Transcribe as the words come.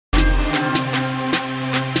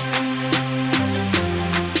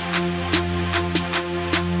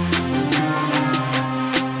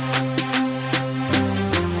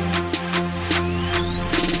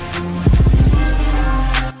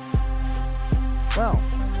Well,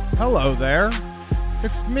 hello there.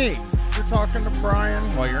 It's me. You're talking to Brian.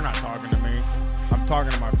 Well, you're not talking to me. I'm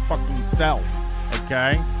talking to my fucking self.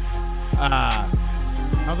 Okay?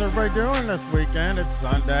 How's everybody doing this weekend? It's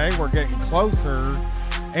Sunday. We're getting closer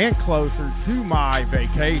and closer to my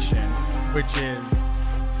vacation, which is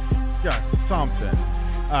just something.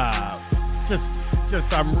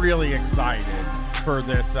 Just I'm really excited for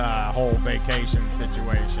this whole vacation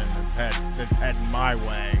situation that's heading my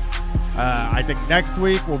way. I think next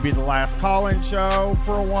week will be the last call-in show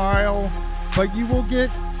for a while, but you will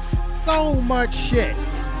get so much shit,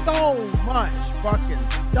 so much fucking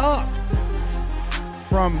stuff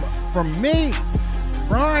from me,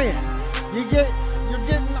 Brian. You're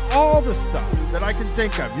getting all the stuff that I can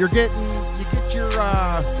think of. You get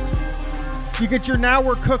your Now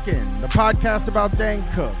We're Cooking, the podcast about Dane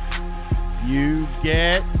Cook. You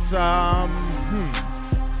get some,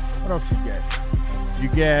 what else you get? You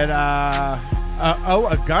get, a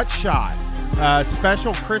gut shot, a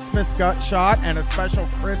special Christmas gut shot, and a special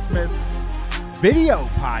Christmas video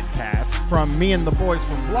podcast from me and the boys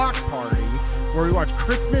from Block Party, where we watch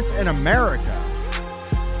Christmas in America.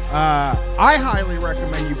 I highly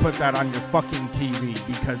recommend you put that on your fucking TV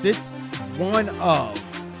because it's one of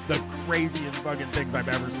the craziest fucking things I've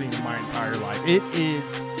ever seen in my entire life. It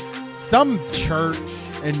is some church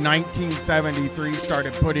in 1973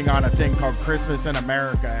 started putting on a thing called Christmas in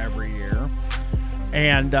America every year.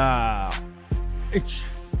 And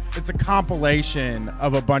it's a compilation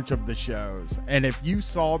of a bunch of the shows. And if you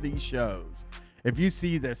saw these shows, if you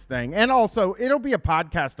see this thing, and also it'll be a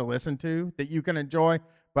podcast to listen to that you can enjoy,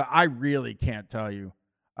 but I really can't tell you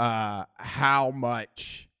how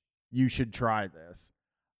much you should try this.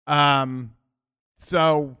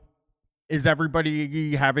 So is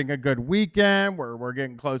everybody having a good weekend? We're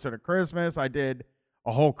getting closer to Christmas. I did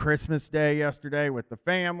a whole Christmas day yesterday with the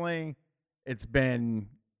family. It's been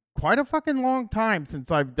quite a fucking long time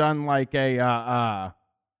since I've done like a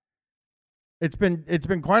it's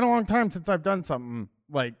been quite a long time since I've done something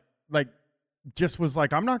like just was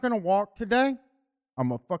like, I'm not gonna walk today. I'm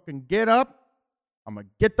gonna fucking get up. I'm gonna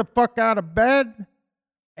get the fuck out of bed,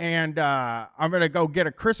 and I'm gonna go get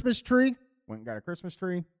a Christmas tree. Went and got a Christmas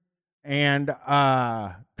tree. And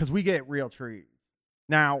because we get real trees.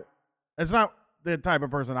 Now, it's not the type of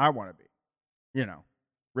person I want to be,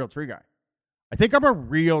 real tree guy. I think I'm a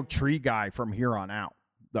real tree guy from here on out,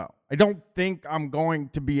 though. I don't think I'm going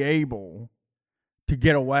to be able to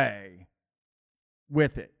get away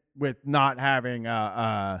with it, with not having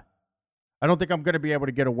I don't think I'm going to be able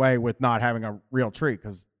to get away with not having a real tree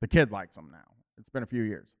because the kid likes them now. It's been a few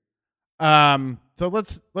years. So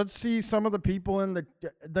let's see some of the people in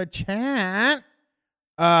the chat.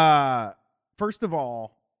 First of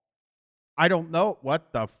all, I don't know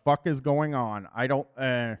what the fuck is going on. I don't,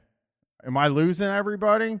 am I losing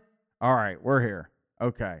everybody? All right, we're here.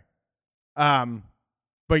 Okay.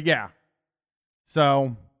 But yeah,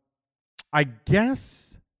 so I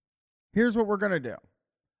guess here's what we're going to do.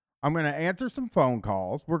 I'm going to answer some phone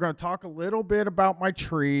calls. We're going to talk a little bit about my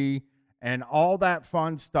tree and all that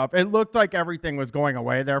fun stuff. It looked like everything was going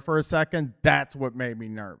away there for a second. That's what made me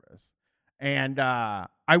nervous. And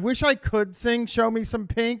I wish I could sing Show Me Some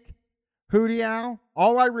Pink, Hootie Owl.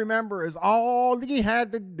 All I remember is all he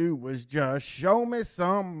had to do was just show me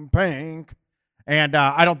some pink. And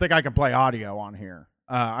I don't think I can play audio on here.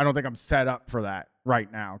 I don't think I'm set up for that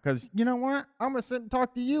right now. Because you know what? I'm going to sit and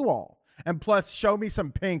talk to you all. And plus, Show Me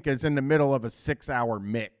Some Pink is in the middle of a 6-hour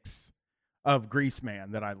mix of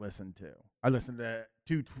Greaseman that I listened to. I listened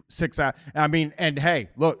to 6 hours. I mean, and hey,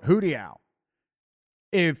 look, Hootie Owl.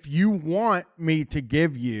 If you want me to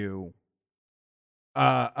give you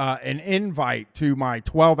an invite to my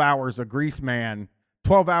 12 hours of Greaseman,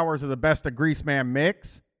 12 hours of the best of Greaseman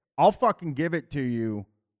mix, I'll fucking give it to you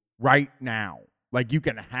right now. Like, you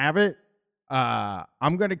can have it.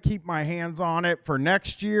 I'm going to keep my hands on it for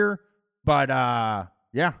next year. But,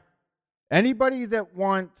 yeah. Anybody that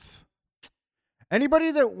wants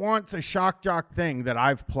a Shock Jock thing that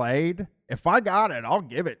I've played, if I got it, I'll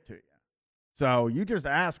give it to you. So you just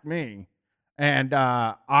ask me, and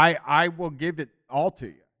I will give it all to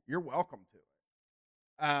you. You're welcome to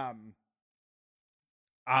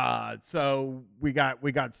it. So we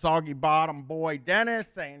got Soggy Bottom Boy Dennis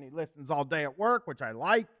saying he listens all day at work, which I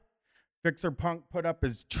like. Fixer Punk put up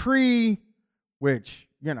his tree, which,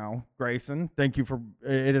 Grayson, thank you for,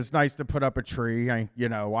 it is nice to put up a tree. I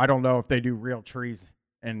don't know if they do real trees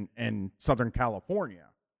in Southern California.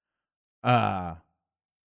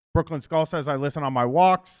 Brooklyn Skull says, I listen on my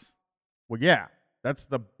walks. Well, yeah, that's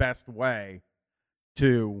the best way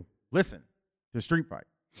to listen to Street Fight.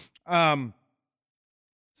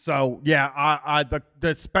 So yeah,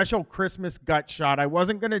 the special Christmas gut shot. I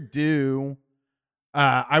wasn't gonna do.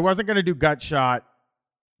 I wasn't gonna do gut shot.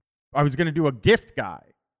 I was gonna do a gift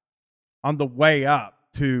guide on the way up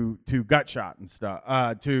to gut shot and stuff.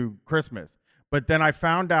 To Christmas, but then I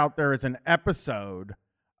found out there is an episode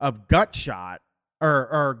of gut shot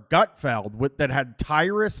or Gutfeld that had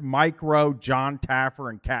Tyrus, Mike Rowe, John Taffer,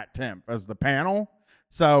 and Kat Timp as the panel.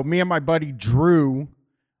 So me and my buddy Drew,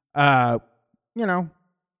 you know,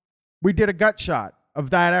 we did a gut shot of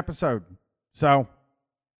that episode. So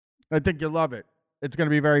I think you'll love it. It's going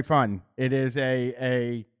to be very fun. It is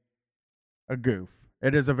a goof.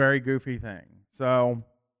 It is a very goofy thing. So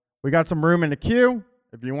we got some room in the queue.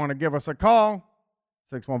 If you want to give us a call,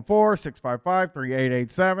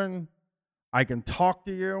 614-655-3887. I can talk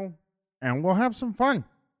to you and we'll have some fun.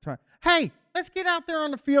 Hey, let's get out there on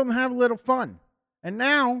the field and have a little fun. And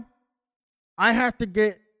now I have to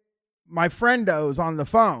get my friendos on the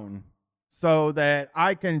phone so that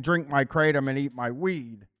I can drink my kratom and eat my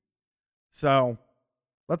weed. So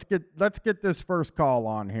let's get this first call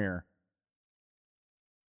on here.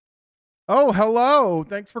 Oh, hello.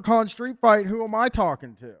 Thanks for calling Street Fight. Who am I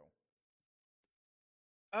talking to?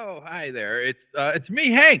 Oh, hi there. It's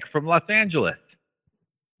me, Hank, from Los Angeles.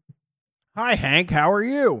 Hi, Hank. How are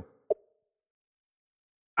you?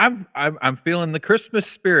 I'm feeling the Christmas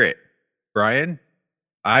spirit, Brian.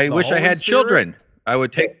 I wish I had children. I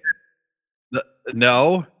would take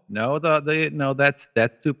no,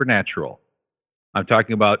 that's supernatural. I'm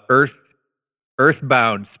talking about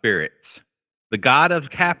earthbound spirits. The god of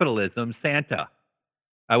capitalism, Santa.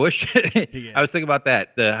 I wish I was thinking about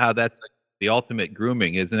that. How that's the ultimate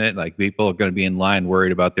grooming, isn't it? Like people are going to be in line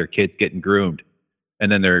worried about their kids getting groomed,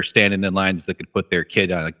 and then they're standing in lines that could put their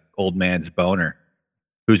kid on an old man's boner,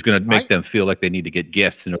 who's going to make them feel like they need to get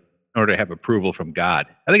gifts in order to have approval from God.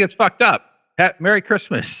 I think it's fucked up. Merry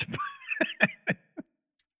Christmas.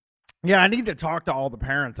 Yeah, I need to talk to all the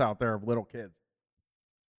parents out there of little kids.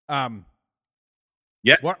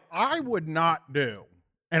 Yeah. What I would not do,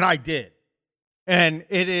 and I did, and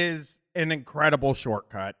it is an incredible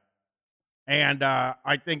shortcut. And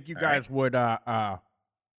I think you guys would, if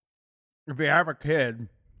you have a kid,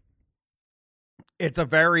 it's a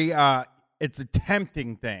very, it's a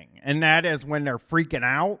tempting thing. And that is when they're freaking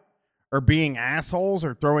out or being assholes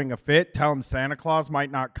or throwing a fit, tell them Santa Claus might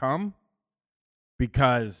not come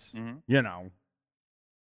because, you know,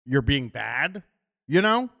 you're being bad, you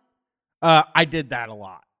know? I did that a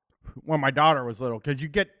lot when my daughter was little because you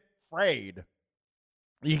get afraid.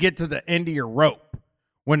 You get to the end of your rope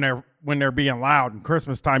when they're being loud. And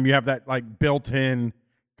Christmas time, you have that like built-in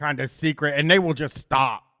kind of secret, and they will just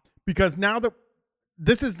stop because now that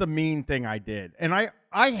this is the mean thing I did, and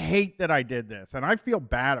I hate that I did this, and I feel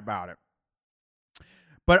bad about it.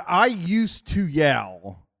 But I used to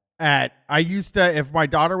yell if my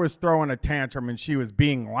daughter was throwing a tantrum and she was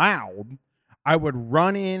being loud, I would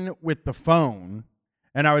run in with the phone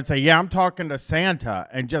and I would say, yeah, I'm talking to Santa,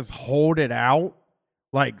 and just hold it out.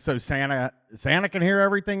 Like, so Santa can hear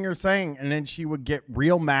everything you're saying. And then she would get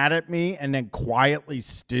real mad at me and then quietly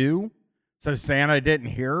stew. So Santa didn't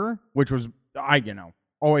hear her, which was,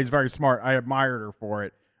 always very smart. I admired her for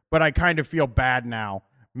it. But I kind of feel bad now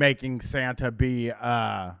making Santa be,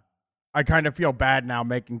 my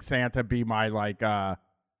like,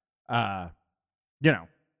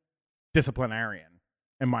 disciplinarian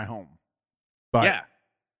in my home. But yeah.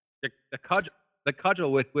 The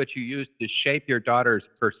cudgel with which you used to shape your daughter's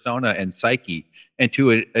persona and psyche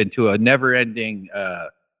into a never-ending,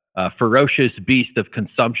 ferocious beast of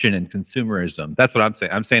consumption and consumerism. That's what I'm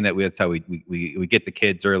saying. I'm saying that's how we get the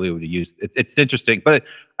kids early to use. It's interesting, but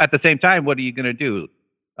at the same time, what are you going to do?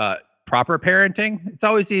 Proper parenting. It's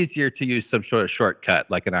always easier to use some sort of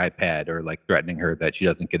shortcut, like an iPad, or like threatening her that she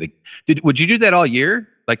doesn't get a. Would you do that all year?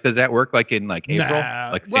 Like, does that work? Like in like April? Nah.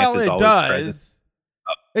 Like well, Santa's it always does. Present?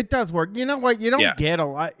 It does work. You know what? You don't get a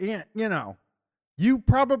lot. You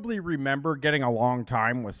probably remember getting a long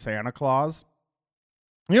time with Santa Claus.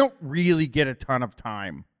 You don't really get a ton of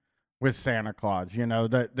time with Santa Claus. You know,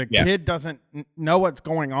 the kid doesn't know what's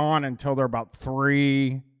going on until they're about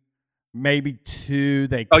 3, maybe 2.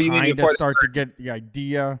 They kind of start to get the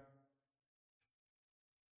idea.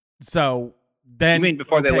 So then, you mean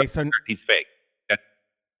before they learn he's fake?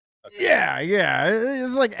 Okay. Yeah.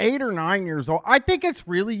 It's like 8 or 9 years old. I think it's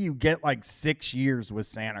really you get like 6 years with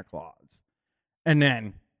Santa Claus. And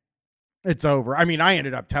then it's over. I mean, I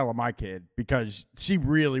ended up telling my kid because she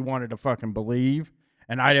really wanted to fucking believe.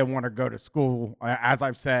 And I didn't want to go to school, as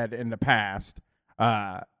I've said in the past.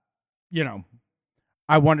 I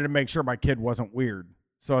wanted to make sure my kid wasn't weird.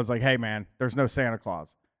 So I was like, hey, man, there's no Santa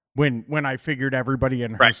Claus. when I figured everybody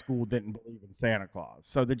in her Right. school didn't believe in Santa Claus,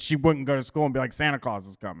 so that she wouldn't go to school and be like, Santa Claus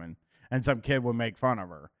is coming, and some kid would make fun of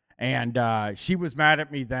her. And she was mad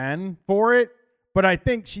at me then for it, but I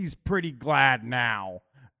think she's pretty glad now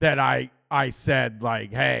that I said,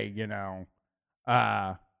 like, hey,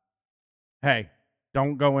 hey,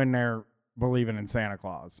 don't go in there believing in Santa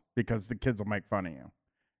Claus because the kids will make fun of you.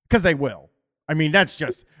 Because they will. I mean, that's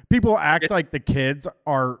just people act like the kids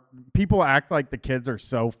are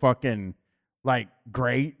so fucking like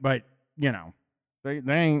great, but they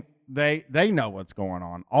know what's going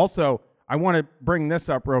on. Also, I want to bring this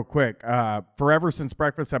up real quick. Forever Since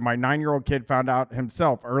Breakfast said my 9-year-old kid found out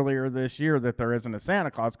himself earlier this year that there isn't a Santa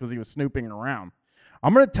Claus because he was snooping around.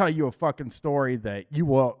 I'm going to tell you a fucking story that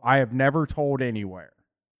I have never told anywhere.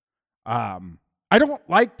 I don't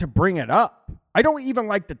like to bring it up. I don't even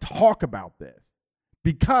like to talk about this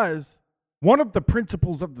because one of the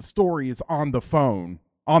principals of the story is on the phone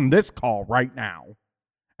on this call right now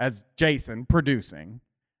as Jason producing.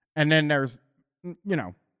 And then there's,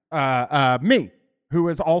 me, who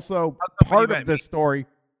is also part of this story.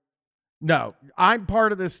 No, I'm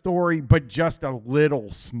part of this story, but just a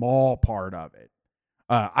little small part of it.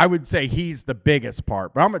 I would say he's the biggest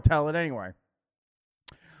part, but I'm going to tell it anyway.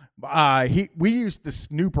 We used to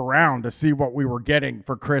snoop around to see what we were getting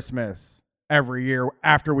for Christmas every year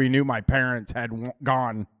after we knew my parents had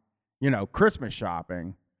gone, Christmas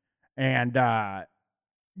shopping. And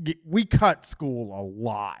we cut school a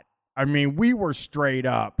lot. I mean, we were straight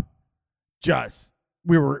up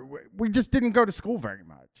we just didn't go to school very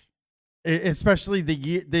much, especially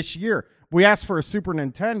this year. We asked for a Super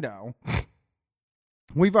Nintendo.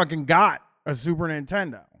 We fucking got a Super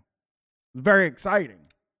Nintendo. Very exciting.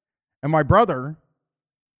 And my brother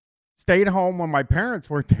stayed home when my parents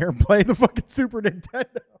weren't there and played the fucking Super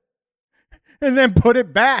Nintendo and then put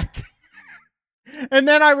it back. And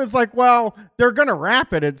then I was like, well, they're going to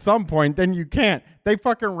wrap it at some point. Then you can't. They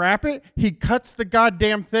fucking wrap it. He cuts the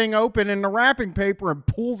goddamn thing open in the wrapping paper and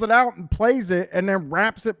pulls it out and plays it and then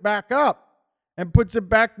wraps it back up and puts it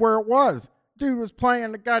back where it was. Dude was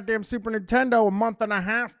playing the goddamn Super Nintendo a month and a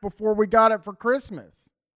half before we got it for Christmas.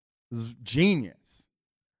 It was genius.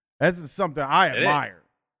 This is something I admire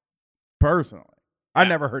personally. Yeah. I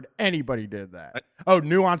never heard anybody did that. Oh,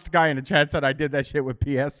 Nuanced Guy in the chat said I did that shit with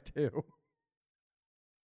PS2.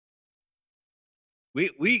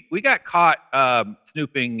 We got caught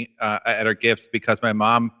snooping at our gifts because my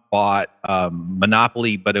mom bought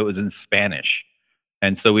Monopoly, but it was in Spanish.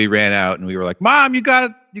 And so we ran out and we were like, Mom, you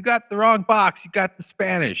got the wrong box. You got the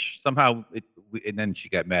Spanish. Somehow, and then she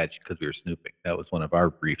got mad because we were snooping. That was one of our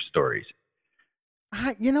brief stories.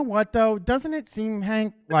 You know what, though? Doesn't it seem,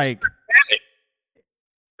 Hank, like...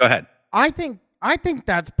 Go ahead. I think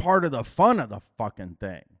that's part of the fun of the fucking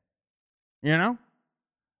thing.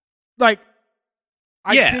 Like,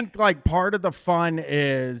 I think, like, part of the fun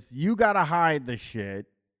is you got to hide the shit.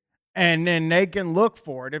 And then they can look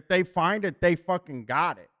for it. If they find it, they fucking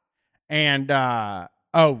got it. And,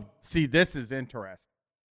 see, this is interesting.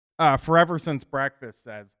 Forever Since Breakfast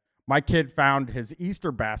says, my kid found his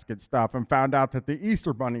Easter basket stuff and found out that the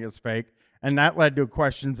Easter bunny is fake. And that led to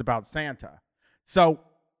questions about Santa. So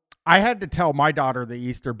I had to tell my daughter the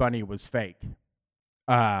Easter bunny was fake.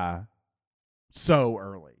 So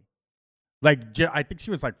early. Like, I think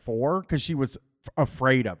she was like 4 because she was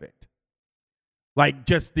afraid of it. Like,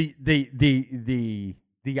 just the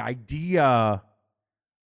idea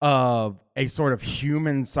of a sort of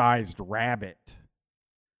human-sized rabbit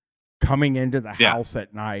coming into the house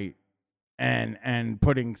at night and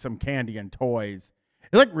putting some candy and toys,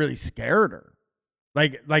 it like really scared her.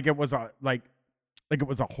 Like it was a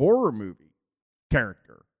horror movie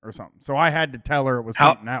character or something. So I had to tell her it was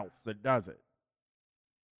something else that does it.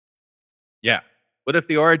 Yeah. What if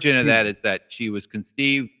the origin of that is that she was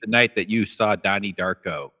conceived the night that you saw Donnie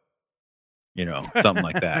Darko? Something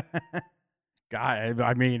like that. God,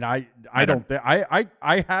 I mean, I don't think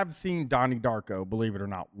I have seen Donnie Darko, believe it or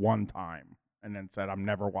not, one time, and then said I'm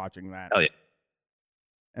never watching that. Hell yeah.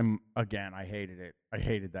 And again, I hated it. I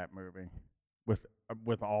hated that movie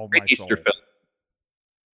with all my soul. Easter film.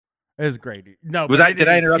 It is great. No, did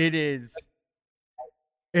I interrupt? It is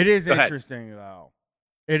interesting though.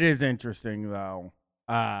 It is interesting though.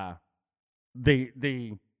 I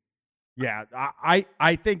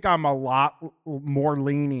think I'm a lot more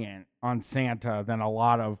lenient on Santa than a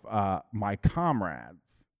lot of my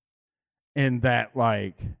comrades. In that,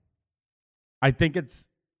 like, I think it's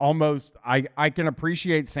almost I can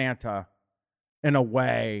appreciate Santa in a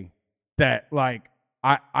way that, like,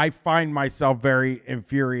 I find myself very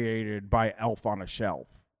infuriated by Elf on a Shelf.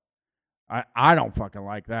 I don't fucking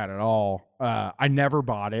like that at all. I never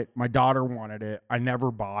bought it. My daughter wanted it. I never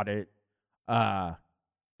bought it.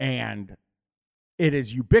 And it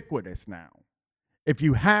is ubiquitous now. If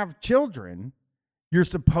you have children, you're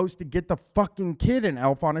supposed to get the fucking kid an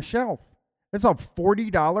elf on a shelf. It's a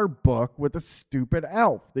 $40 book with a stupid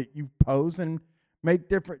elf that you pose and make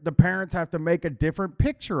different. The parents have to make a different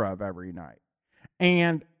picture of every night.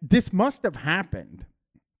 And this must have happened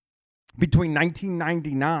between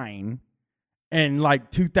 1999 and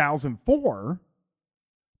like 2004,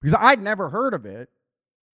 because I'd never heard of it.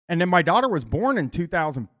 And then my daughter was born in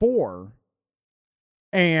 2004.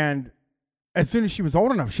 And as soon as she was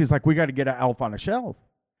old enough, she's like, we got to get an elf on a shelf.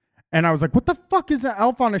 And I was like, what the fuck is an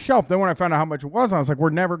elf on a shelf? Then when I found out how much it was, I was like, we're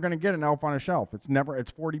never going to get an elf on a shelf. It's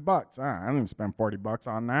 $40. I don't even spend $40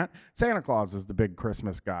 on that. Santa Claus is the big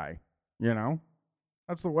Christmas guy. You know,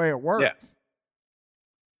 that's the way it works.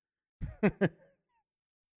 Yeah.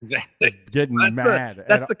 Exactly. Getting mad.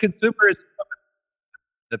 That's the consumerism.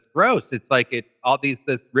 That's gross. It's like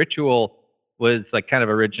this ritual was like kind of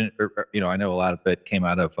original. I know a lot of it came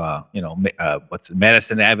out of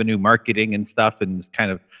Madison Avenue marketing and stuff, and kind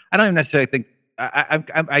of. I don't even necessarily think.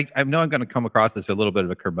 I know I'm going to come across as a little bit of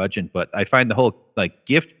a curmudgeon, but I find the whole like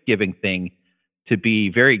gift giving thing to be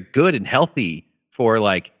very good and healthy for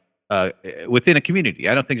like. Within a community.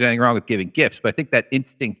 I don't think there's anything wrong with giving gifts, but I think that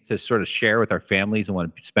instinct to sort of share with our families and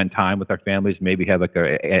want to spend time with our families, maybe have like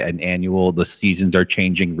an annual, the seasons are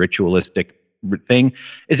changing ritualistic thing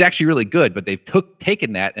is actually really good, but they've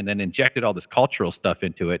taken that and then injected all this cultural stuff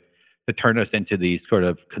into it to turn us into these sort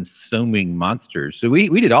of consuming monsters. So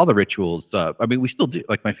we did all the rituals. We still do,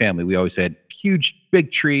 like my family, we always had huge,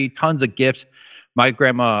 big tree, tons of gifts. My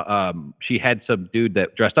grandma, she had some dude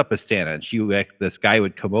that dressed up as Santa, and this guy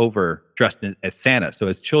would come over dressed as Santa. So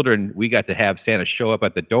as children, we got to have Santa show up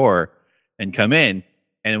at the door and come in,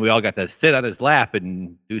 and we all got to sit on his lap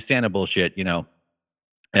and do Santa bullshit,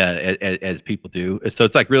 as people do. So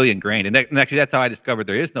it's like really ingrained. And actually, that's how I discovered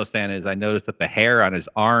there is no Santa. Is I noticed that the hair on his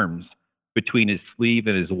arms between his sleeve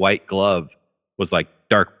and his white glove was like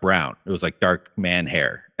dark brown. It was like dark man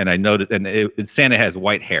hair. And I noticed, and Santa has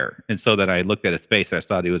white hair. And so then I looked at his face and I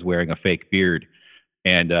saw that he was wearing a fake beard.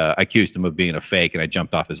 And I accused him of being a fake, and I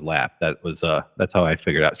jumped off his lap. That's how I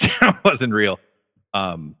figured out Santa wasn't real.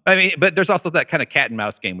 But there's also that kind of cat and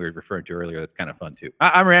mouse game we were referring to earlier. That's kind of fun too.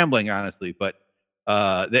 I'm rambling, honestly, but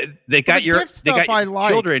they got your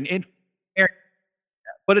children in.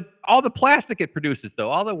 But all the plastic it produces, though,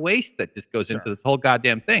 all the waste that just goes into this whole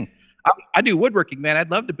goddamn thing. I do woodworking, man. I'd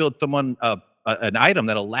love to build someone an item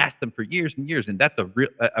that'll last them for years and years, and that's a real.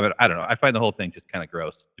 I don't know. I find the whole thing just kind of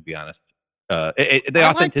gross, to be honest. The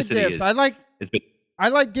authenticity like the gifts. I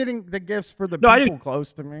like getting the gifts for the people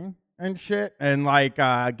close to me and shit, and like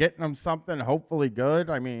getting them something hopefully good.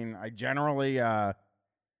 I mean, I generally,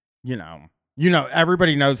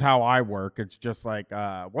 everybody knows how I work. It's just like,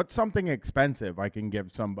 what's something expensive I can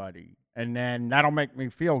give somebody, and then that'll make me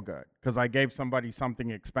feel good because I gave somebody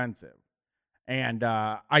something expensive. And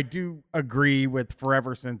I do agree with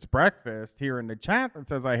Forever Since Breakfast here in the chat that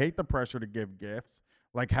says, I hate the pressure to give gifts,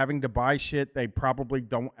 like having to buy shit they probably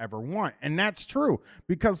don't ever want. And that's true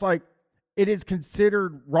because, like, it is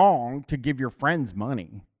considered wrong to give your friends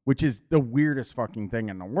money, which is the weirdest fucking thing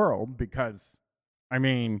in the world because, I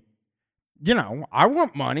mean, I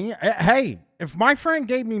want money. Hey, if my friend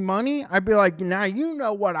gave me money, I'd be like, now you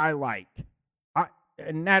know what I like.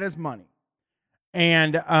 And that is money.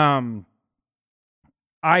 And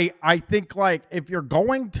I think, like, if you're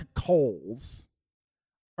going to Kohl's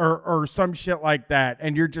or some shit like that,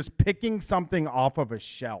 and you're just picking something off of a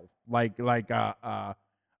shelf, like a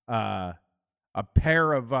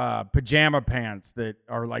pair of pajama pants that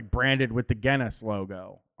are like branded with the Guinness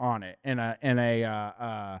logo on it, and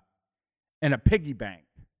a piggy bank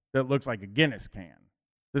that looks like a Guinness can.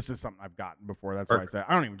 This is something I've gotten before. That's why I said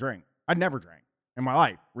I don't even drink. I never drank in my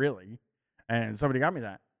life, really. And somebody got me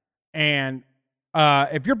that. And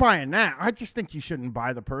if you're buying that, I just think you shouldn't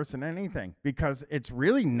buy the person anything because it's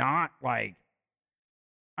really not like,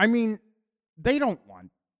 I mean, people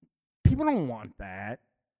don't want that.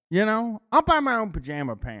 I'll buy my own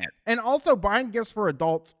pajama pants. And also buying gifts for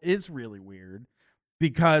adults is really weird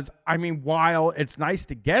because, I mean, while it's nice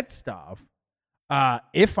to get stuff,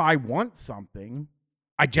 if I want something,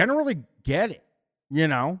 I generally get it,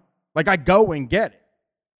 like I go and get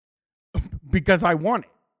it because I want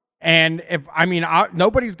it. And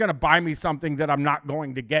nobody's going to buy me something that I'm not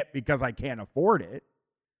going to get because I can't afford it.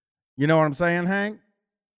 You know what I'm saying, Hank?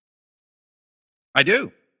 I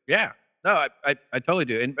do. Yeah. No, I totally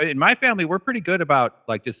do. And in my family, we're pretty good about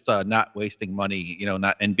like just not wasting money,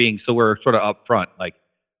 not and being so we're sort of upfront. Like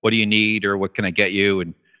what do you need or what can I get you?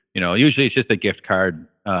 And usually it's just a gift card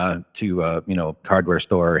to hardware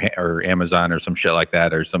store or Amazon or some shit like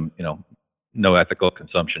that, or some no ethical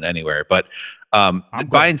consumption anywhere. But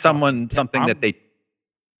buying someone something that they.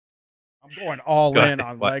 I'm going all in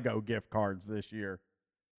on Lego gift cards this year.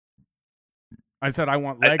 I said I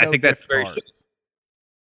want Lego I think gift that's very cards.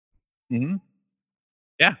 Mm-hmm.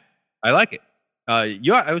 Yeah, I like it. I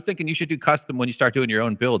was thinking you should do custom when you start doing your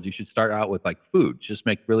own builds. You should start out with like food. Just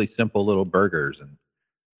make really simple little burgers and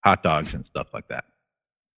hot dogs and stuff like that.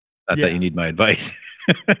 Not that you need my advice.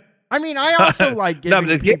 I mean, I also like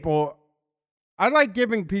giving people. I like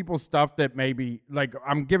giving people stuff that maybe, like,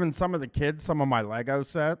 I'm giving some of the kids some of my Lego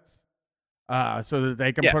sets, so that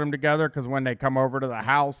they can put them together. Because when they come over to the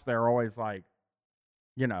house, they're always like,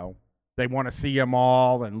 they want to see them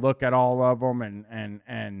all and look at all of them,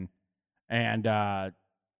 and a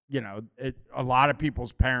lot of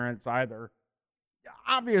people's parents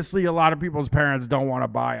obviously a lot of people's parents don't want to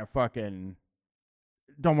buy a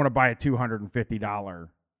 $250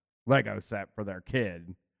 Lego set for their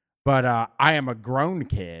kid. But I am a grown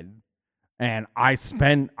kid, and I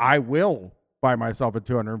will buy myself a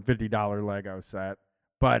 $250 Lego set,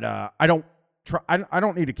 but I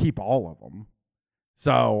don't need to keep all of them.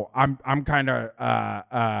 So I'm kind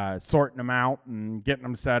of sorting them out and getting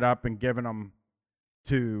them set up and giving them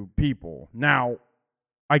to people. Now,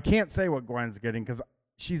 I can't say what Gwen's getting because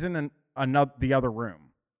she's in the other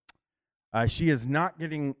room. She is not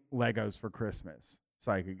getting Legos for Christmas,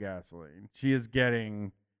 Psychic Gasoline. She is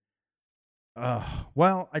getting,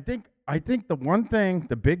 well, I think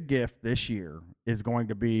the big gift this year is going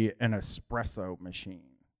to be an espresso machine,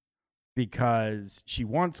 because she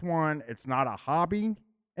wants one. It's not a hobby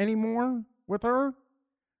anymore with her.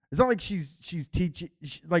 It's not like she's teaching,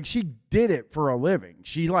 like she did it for a living.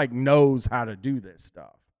 She like knows how to do this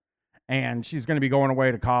stuff, and she's going to be going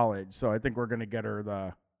away to college. So I think we're going to get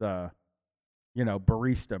her the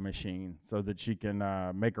barista machine so that she can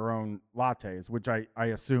make her own lattes, which I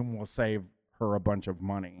assume will save her a bunch of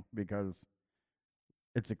money because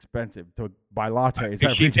it's expensive to buy lattes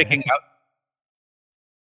every day. Picking out?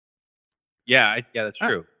 Yeah, that's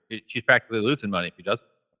true. She's practically losing money if she does.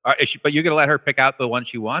 But you're going to let her pick out the one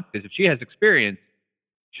she wants? Because if she has experience,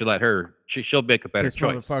 she'll make a better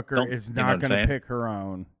choice. This motherfucker is not going to pick her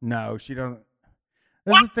own. No, she doesn't.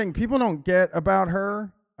 That's the thing people don't get about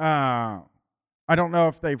her. I don't know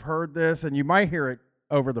if they've heard this, and you might hear it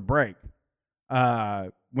over the break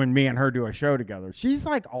when me and her do a show together. She's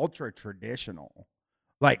like ultra traditional,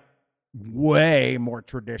 like way more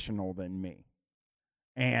traditional than me.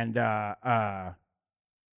 And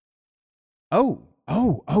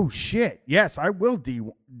oh shit, yes, I will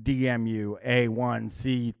DM you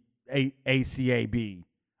A1C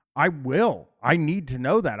I will. I need to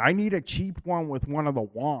know that. I need a cheap one with one of the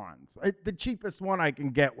wands. The cheapest one I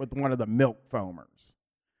can get with one of the milk foamers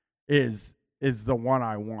is the one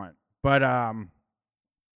I want. But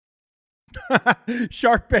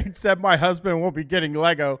Sharkbait said my husband won't be getting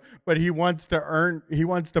Lego, but he wants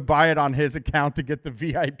to buy it on his account to get the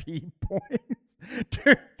VIP points.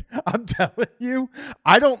 Dude, I'm telling you,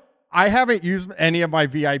 I haven't used any of my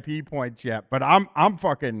VIP points yet, but I'm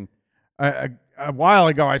fucking a while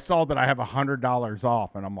ago I saw that I have $100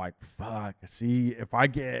 off, and I'm like, fuck, see, if I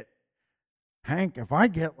get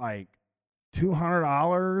like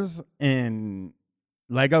 $200 in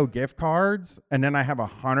Lego gift cards, and then I have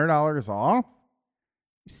 $100 off,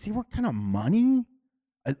 you see what kind of money,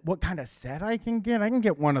 what kind of set I can get? I can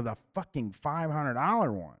get one of the fucking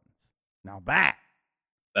 $500 ones. Now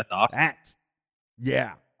that's awesome.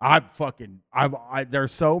 Yeah.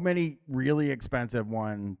 There's so many really expensive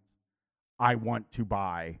ones I want to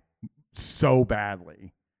buy so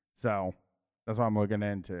badly. So that's what I'm looking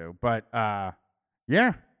into. But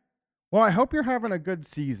yeah. Well, I hope you're having a good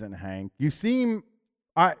season, Hank. You seem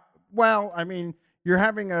you're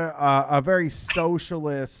having a very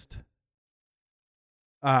socialist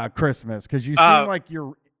Christmas, because you seem like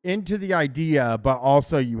you're into the idea, but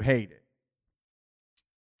also you hate it.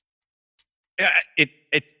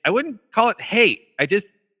 I wouldn't call it hate. I just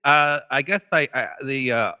I guess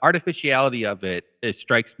the artificiality of it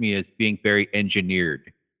strikes me as being very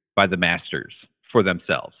engineered by the masters for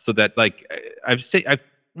themselves. So that, like,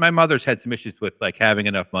 my mother's had some issues with like having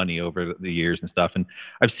enough money over the years and stuff, and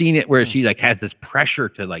I've seen it where she like has this pressure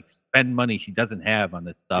to like spend money she doesn't have on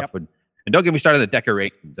this stuff. Yep. And don't get me started on the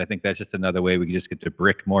decorations. I think that's just another way we can just get to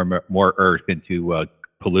brick more earth into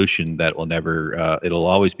pollution that will never. It'll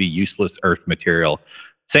always be useless earth material.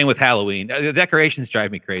 Same with Halloween. The decorations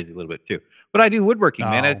drive me crazy a little bit too. But I do woodworking,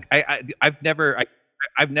 man. I've never.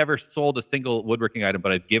 I've never sold a single woodworking item,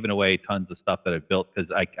 but I've given away tons of stuff that I've built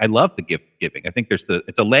because I love the gift giving. I think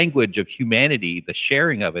it's a language of humanity. The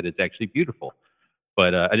sharing of it is actually beautiful.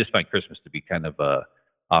 But I just find Christmas to be kind of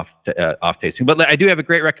off tasting. But I do have a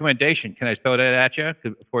great recommendation. Can I throw that at you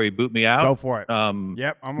before you boot me out? Go for it.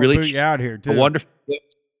 Yep, I'm gonna boot you out here too. A wonderful gift.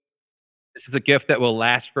 This is a gift that will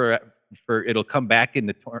last for it'll come back in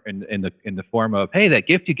the form of, hey, that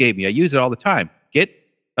gift you gave me, I use it all the time. Get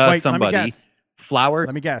Wait, somebody let me guess. flour.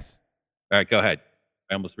 Let me guess. All right, go ahead.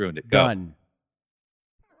 I almost ruined it. Gun.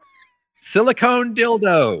 Silicone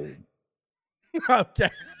dildo. Okay.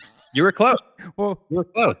 You were close. Well, you were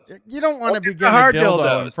close. You don't want to be giving a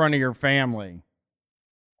dildo in front of your family.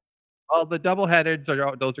 Well, the double-headed,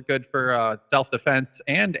 those are good for self-defense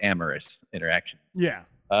and amorous interaction. Yeah.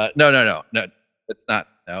 No. It's not.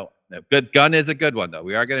 No. Good gun is a good one, though.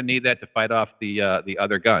 We are going to need that to fight off the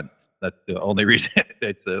other guns. That's the only reason.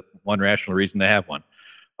 It's the one rational reason to have one.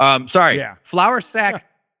 Sorry. Yeah. Flour sack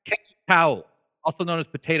kitchen towel, also known as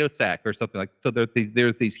potato sack or something like. So there's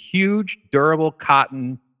these huge, durable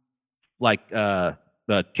cotton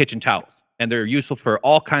kitchen towels, and they're useful for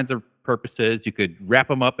all kinds of purposes. You could wrap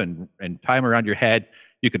them up and tie them around your head.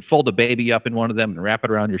 You could fold a baby up in one of them and wrap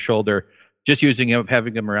it around your shoulder. Just using them,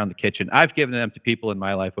 having them around the kitchen. I've given them to people in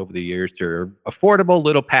my life over the years. They're affordable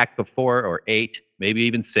little packs of 4 or 8, maybe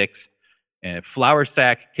even 6. And flour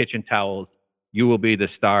sack kitchen towels, you will be the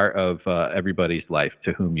star of everybody's life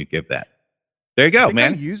to whom you give that. There you go,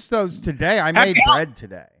 man. I used those today. I made bread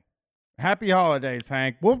today. Happy holidays,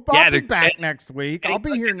 Hank. I'll be back next week. I'll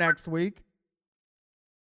be here next week.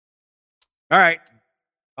 All right.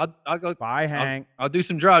 I'll go. Bye, Hank. I'll do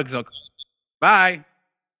some drugs. Bye.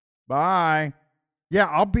 Bye. Yeah,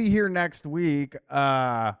 I'll be here next week.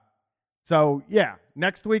 So yeah,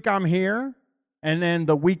 next week I'm here. And then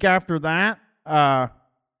the week after that,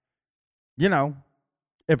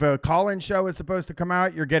 if a call-in show is supposed to come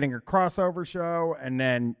out, you're getting a crossover show. And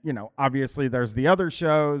then, obviously there's the other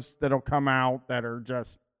shows that'll come out that are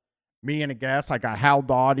just me and a guest. I got Hal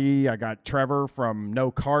Doughty. I got Trevor from No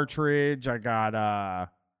Cartridge. I got, I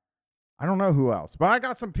don't know who else, but I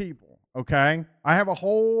got some people. Okay. I have a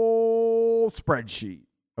whole spreadsheet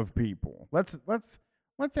of people. Let's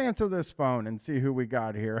answer this phone and see who we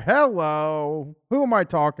got here. Hello. Who am I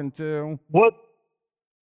talking to? What's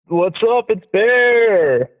up? It's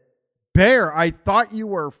Bear. Bear, I thought you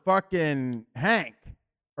were fucking Hank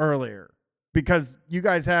earlier because you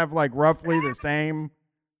guys have like roughly the same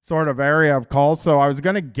sort of area of calls. So I was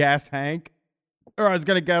going to guess Hank, or I was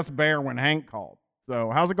going to guess Bear when Hank called.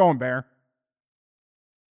 So how's it going, Bear?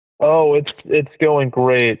 Oh, it's going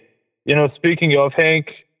great. Speaking of Hank,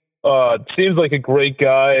 seems like a great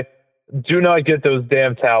guy. Do not get those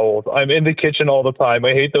damn towels. I'm in the kitchen all the time.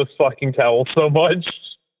 I hate those fucking towels so much.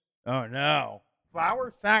 Oh no.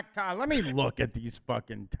 Flour sack towel. Let me look at these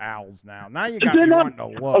fucking towels now. Now you got me wanting to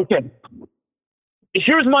look. Okay.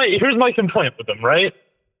 Here's my complaint with them, right?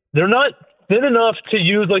 They're not thin enough to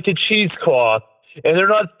use like a cheesecloth, and they're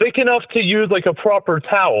not thick enough to use like a proper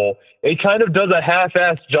towel. It kind of does a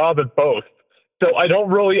half-assed job at both. So I don't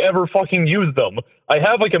really ever fucking use them. I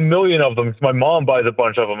have like 1 million of them because my mom buys a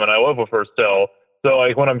bunch of them and I live with her still. So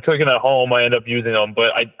like when I'm cooking at home, I end up using them,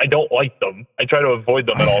 but I don't like them. I try to avoid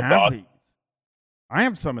them at all costs. I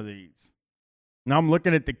have some of these. Now I'm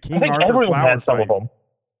looking at the King Arthur flower site,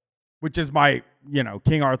 which is my,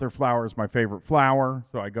 King Arthur flower is my favorite flower.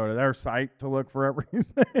 So I go to their site to look for everything.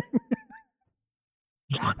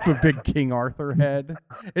 The big King Arthur head.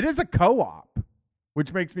 It is a co-op,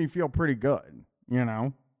 which makes me feel pretty good,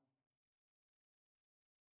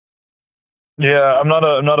 Yeah, I'm not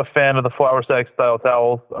a fan of the flour sack style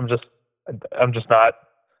towels. I'm just not.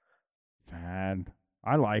 Sad.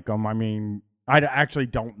 I like them. I mean, I actually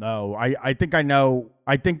don't know. I think I know.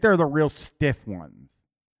 I think they're the real stiff ones,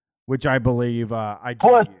 which I believe I do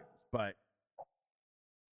use. But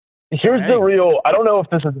here's the real. I don't know if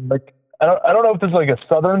this is like. I don't know if this is like a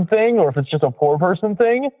Southern thing or if it's just a poor person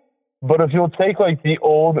thing. But if you'll take like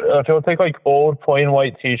old plain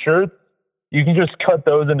white T-shirts, you can just cut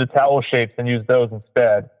those into towel shapes and use those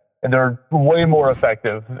instead, and they're way more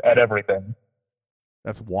effective at everything.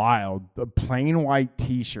 That's wild. The plain white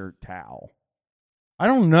T-shirt towel. I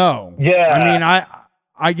don't know. Yeah. I mean, I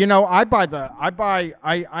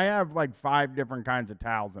have like 5 different kinds of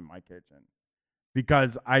towels in my kitchen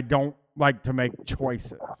because I don't like to make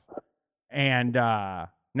choices. And now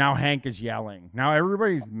Hank is yelling. Now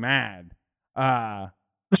everybody's mad. And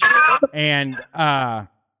I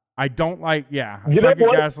don't like,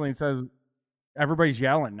 Psychic Gasoline says everybody's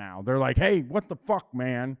yelling now. They're like, hey, what the fuck,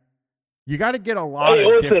 man? You got to get a lot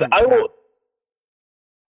of different towels.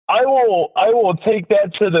 I will take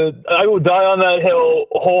that I will die on that hill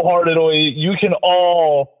wholeheartedly. You can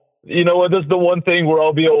all, you know what, this is the one thing where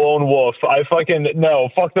I'll be a lone wolf. No,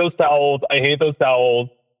 fuck those towels. I hate those towels.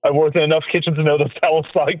 I've worked in enough kitchens to know those towels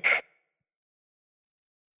suck.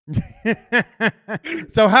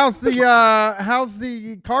 So how's the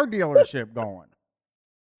car dealership going?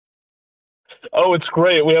 Oh, it's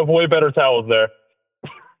great. We have way better towels there.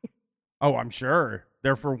 Oh, I'm sure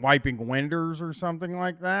they're for wiping windows or something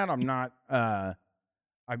like that. I'm not. So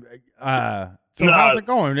how's it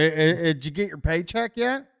going? Did you get your paycheck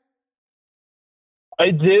yet? I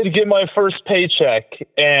did get my first paycheck,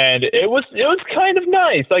 and it was kind of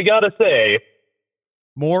nice, I gotta say.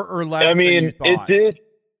 More or less? I mean, than you thought? it did.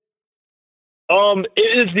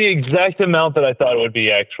 It is the exact amount that I thought it would be,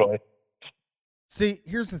 actually. See,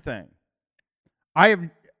 here's the thing. I'll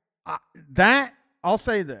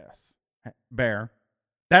say this, Bear.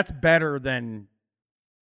 That's better than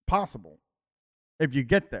possible if you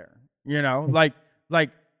get there. You know, like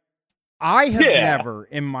I have never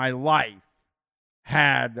in my life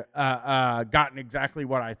had gotten exactly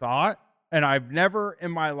what I thought, and I've never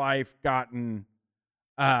in my life gotten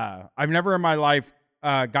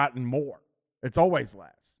more. It's always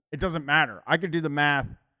less. It doesn't matter. I could do the math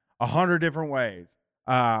 100 different ways.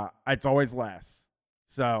 It's always less.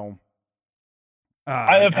 So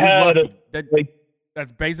I have had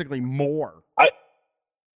that's basically more.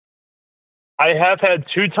 I have had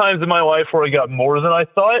 2 times in my life where I got more than I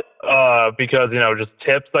thought because, you know, just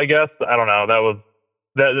tips, I guess. I don't know.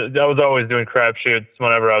 That was always doing crapshoots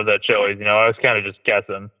whenever I was at Chili's. You know, I was kind of just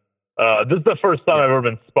guessing. This is the first time I've ever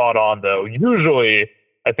been spot on, though. Usually,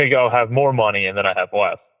 I think I'll have more money and then I have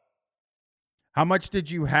less. How much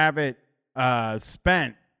did you have it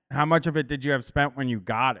spent? How much of it did you have spent when you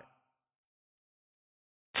got it?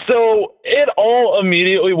 So it all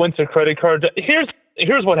immediately went to credit card. Here's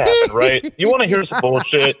what happened, right? You want to hear some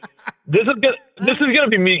bullshit? This is gonna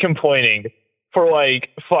be me complaining for like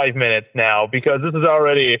 5 minutes now because this has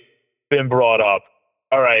already been brought up.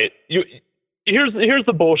 All right, here's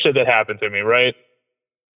the bullshit that happened to me, right?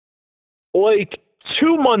 Like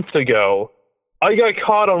 2 months ago, I got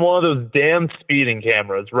caught on one of those damn speeding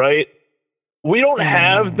cameras, right? We don't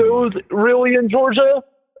have those really in Georgia,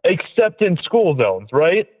 except in school zones,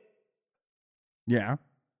 right? Yeah.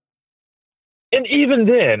 And even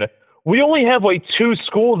then, we only have like 2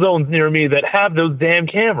 school zones near me that have those damn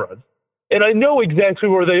cameras. And I know exactly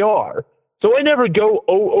where they are. So I never go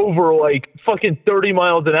over like fucking 30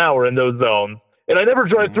 miles an hour in those zones. And I never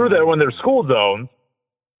drive through there when they're school zones.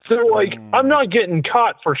 So like, I'm not getting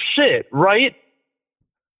caught for shit, right?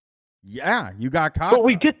 Yeah, you got caught. But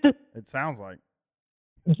we get this. It sounds like.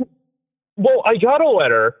 Well, I got a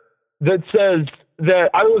letter that says that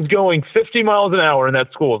I was going 50 miles an hour in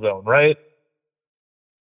that school zone, right?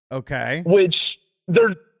 Okay. Which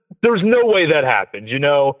there's no way that happened, you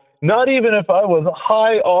know? Not even if I was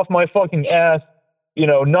high off my fucking ass, you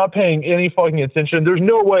know, not paying any fucking attention. There's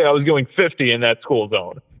no way I was going 50 in that school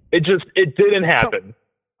zone. It didn't happen.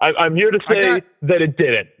 So, I'm here to say that it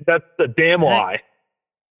didn't. That's the damn lie.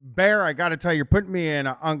 Bear, I got to tell you, you're putting me in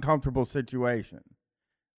an uncomfortable situation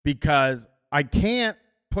because I can't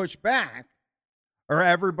push back or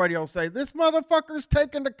everybody will say, this motherfucker's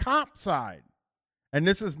taking the cop side. And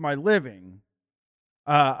this is my living.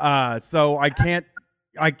 So I can't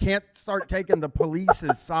start taking the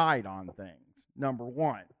police's side on things. Number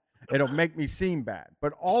one, it'll make me seem bad.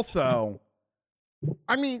 But also,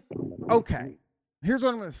 I mean, okay, here's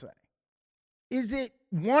what I'm going to say. Is it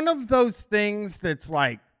one of those things that's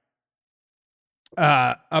like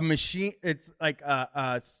a machine? It's like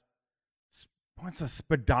what's a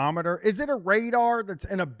speedometer? Is it a radar that's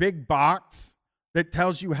in a big box that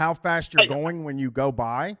tells you how fast you're going when you go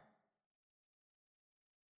by?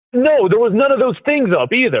 No, there was none of those things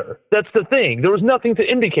up either. That's the thing. There was nothing to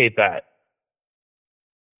indicate that.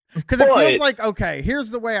 Because it feels like, okay,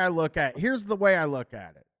 here's the way I look at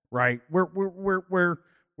it, right?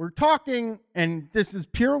 We're talking, and this is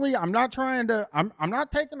purely, I'm not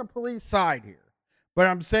taking the police side here, but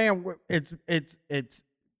I'm saying it's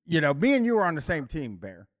you know, me and you are on the same team,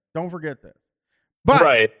 Bear. Don't forget this.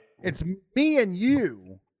 But it's me and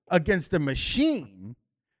you against a machine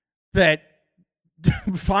that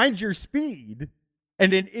finds your speed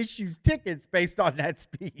and then issues tickets based on that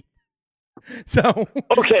speed. So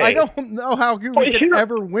I don't know how we can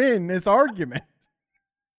ever win this argument.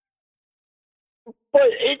 But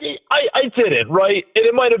I did it, right? And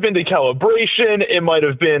it might have been the calibration. It might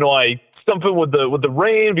have been like something with the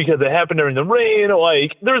rain because it happened during the rain.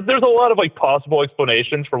 Like there's a lot of like possible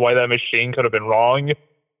explanations for why that machine could have been wrong,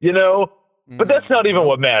 you know? But that's not even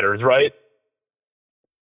what matters, right?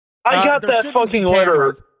 I got there that shouldn't be fucking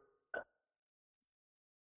letter.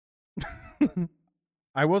 cameras.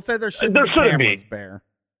 I will say there shouldn't be cameras, Bear.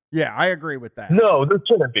 Yeah, I agree with that. No, there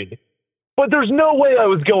shouldn't be. But there's no way I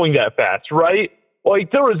was going that fast, right?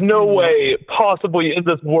 Like, there was no way possibly in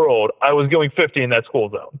this world I was going 50 in that school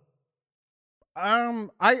zone.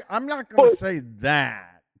 I'm not going to say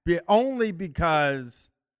that, only because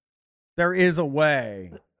there is a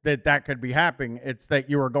way that could be happening. It's that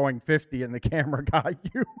you were going 50 and the camera got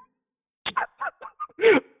you.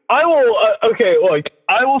 I will, okay, like,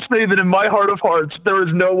 I will say that in my heart of hearts, there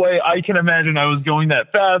is no way I can imagine I was going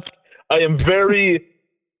that fast. I am very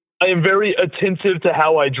attentive to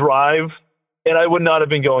how I drive, and I would not have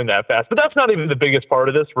been going that fast. But that's not even the biggest part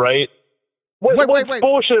of this, right? What's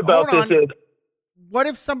bullshit about this is... What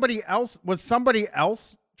if somebody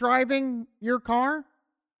else driving your car?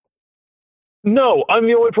 No, I'm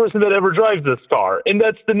the only person that ever drives this car, and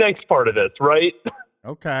that's the next part of this, right?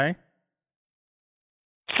 Okay.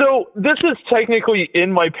 So this is technically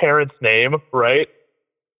in my parents' name, right?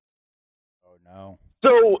 Oh, no.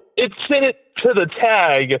 So it sent it to the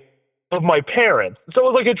tag of my parents. So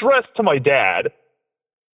it was like addressed to my dad.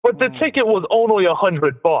 But the ticket was only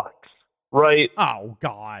 $100, right? Oh,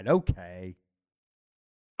 God. Okay.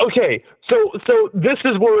 Okay, so this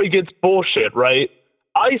is where it gets bullshit, right?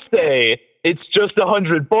 I say it's just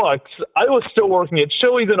 $100. I was still working at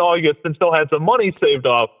Chili's in August and still had some money saved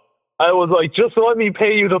up. I was like, just let me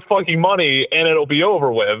pay you the fucking money and it'll be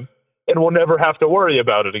over with, and we'll never have to worry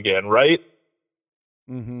about it again, right?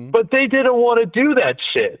 Mm-hmm. But they didn't want to do that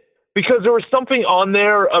shit because there was something on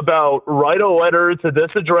there about write a letter to this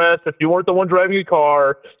address if you weren't the one driving the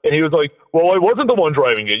car. And he was like, well, I wasn't the one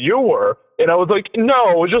driving it. You were. And I was like,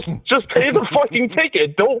 no, just pay the fucking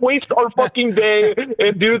ticket. Don't waste our fucking day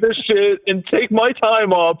and do this shit and take my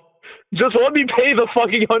time up. Just let me pay the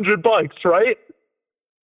fucking $100, right?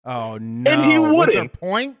 Oh, no. And he wouldn't. Was there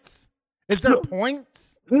points? Is there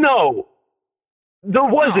points? No. There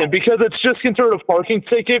wasn't, because it's just considered a parking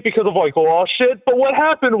ticket because of, like, law shit. But what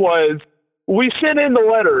happened was we sent in the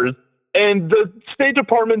letters, and the State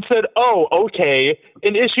Department said, oh, okay,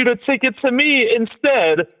 and issued a ticket to me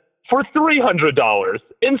instead for $300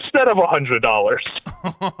 instead of $100.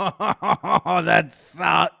 Oh, that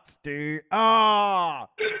sucks, dude. Oh,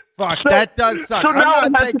 fuck, that does suck. So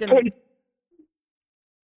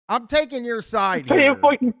I'm taking your side here. Paying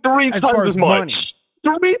fucking three times as much. Money.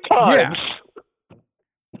 3 times. Yeah.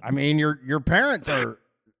 I mean, your parents are.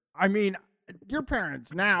 I mean, your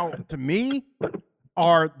parents now, to me,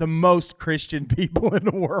 are the most Christian people in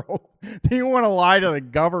the world. They want to lie to the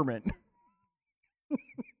government.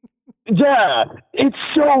 Yeah, it's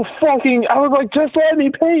so fucking... I was like, just let me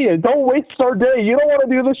pay it. Don't waste our day. You don't want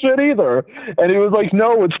to do this shit either. And he was like,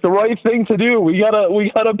 no, it's the right thing to do. We gotta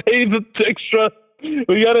pay the extra...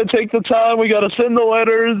 We gotta take the time. We gotta send the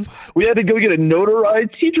letters. We had to go get it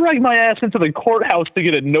notarized. He dragged my ass into the courthouse to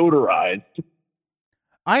get it notarized.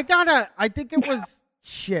 I think it was...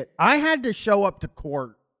 Shit. I had to show up to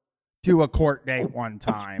a court date one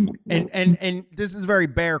time. And this is very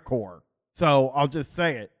bear core. So I'll just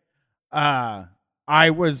say it. I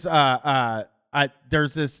was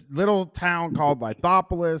there's this little town called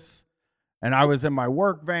Lithopolis, and I was in my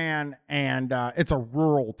work van, and it's a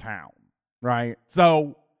rural town, right?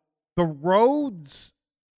 So the roads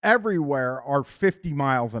everywhere are 50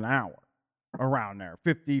 miles an hour around there,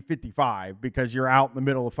 50, 55, because you're out in the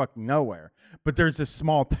middle of fucking nowhere. But there's this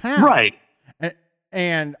small town, right?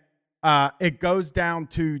 And it goes down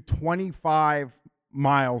to 25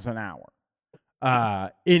 miles an hour.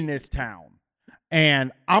 In this town,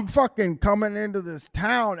 and I'm fucking coming into this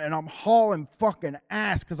town, and I'm hauling fucking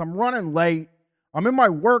ass because I'm running late. I'm in my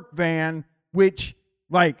work van, which,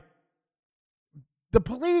 like, the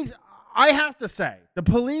police, I have to say, the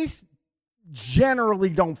police generally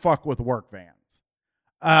don't fuck with work vans.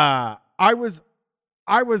 I was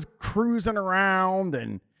cruising around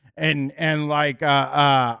and like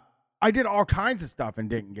I did all kinds of stuff and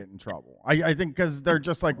didn't get in trouble. I think because they're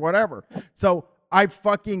just like, whatever. So I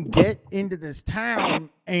fucking get into this town,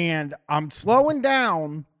 and I'm slowing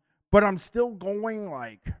down, but I'm still going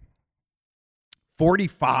like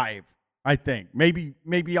 45, I think.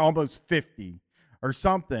 Maybe almost 50 or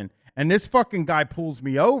something. And this fucking guy pulls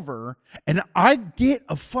me over, and I get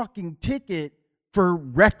a fucking ticket for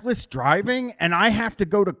reckless driving, and I have to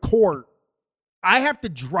go to court. I have to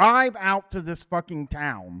drive out to this fucking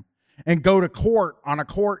town and go to court on a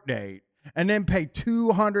court date, and then pay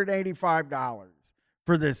 $285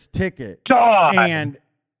 for this ticket. God. And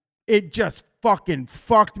it just fucking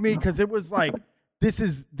fucked me, because it was like this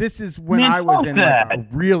is when I was in like a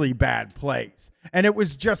really bad place. And it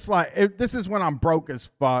was just like, this is when I'm broke as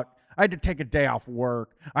fuck. I had to take a day off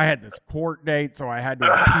work. I had this court date, so I had to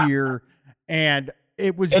appear. And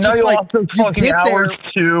it was and just now like, you get hours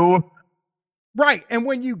there, too. Right. And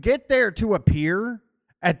when you get there to appear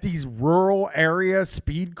at these rural area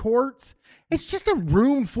speed courts, it's just a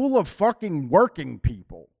room full of fucking working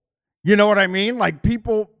people. You know what I mean? Like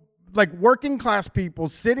people, like working class people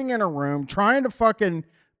sitting in a room trying to fucking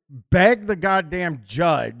beg the goddamn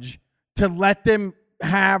judge to let them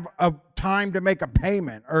have a time to make a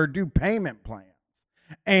payment or do payment plans.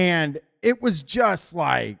 And it was just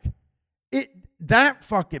like, that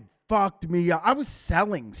fucking fucked me up. I was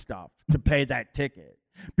selling stuff to pay that ticket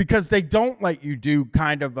because they don't let you do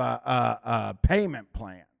kind of a payment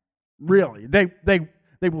plan. Really,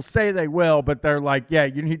 they will say they will, but they're like, yeah,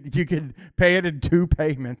 you can pay it in 2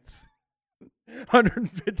 payments,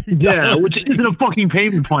 $150. Yeah, which isn't a fucking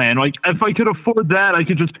payment plan. Like, if I could afford that, I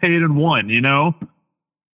could just pay it in 1. You know?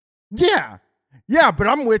 Yeah, but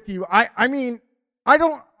I'm with you. I mean,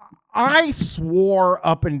 I swore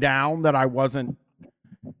up and down that I wasn't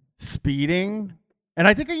speeding, and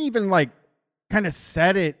I think I even like kind of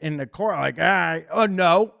said it in the court, like,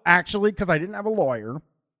 no, actually, because I didn't have a lawyer.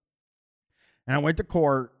 And I went to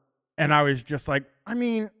court and I was just like, I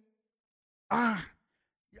mean,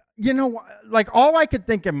 you know, like all I could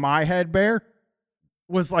think in my head, Bear,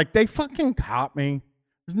 was like, they fucking caught me.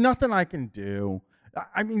 There's nothing I can do.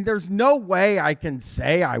 I mean, there's no way I can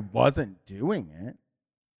say I wasn't doing it.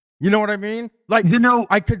 You know what I mean? Like, you know,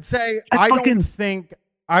 I could say, I don't think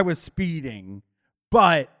I was speeding,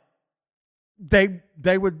 but they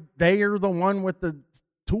are the one with the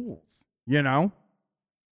tools, you know?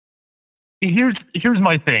 Here's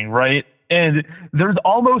my thing, right? And there's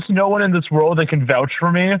almost no one in this world that can vouch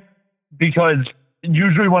for me because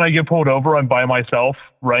usually when I get pulled over, I'm by myself,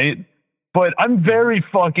 right? But I'm very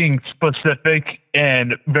fucking specific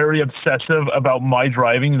and very obsessive about my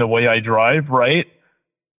driving and the way I drive, right?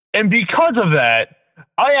 And because of that,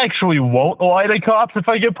 I actually won't lie to cops if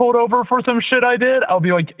I get pulled over for some shit I did. I'll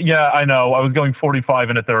be like, yeah, I know. I was going 45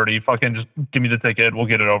 and a 30. Fucking just give me the ticket. We'll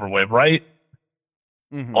get it over with, right?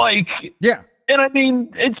 Mm-hmm. Like, yeah. And I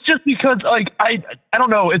mean, it's just because, like, I don't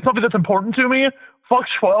know. It's something that's important to me. Fuck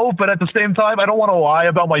 12, but at the same time, I don't want to lie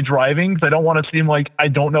about my driving because I don't want to seem like I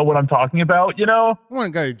don't know what I'm talking about, you know? I want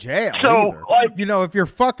to go to jail. So, either. like, you know, if you're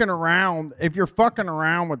fucking around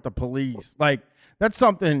with the police, like, that's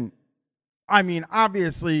something, I mean,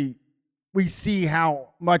 obviously, we see how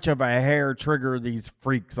much of a hair trigger these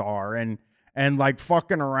freaks are, and like,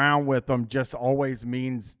 fucking around with them just always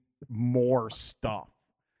means more stuff.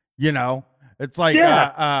 You know, it's like,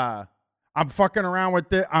 I'm fucking around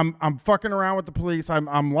with I'm fucking around with the police.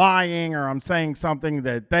 I'm lying or I'm saying something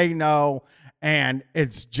that they know. And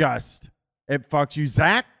it's just, it fucks you.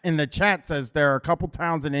 Zach in the chat says there are a couple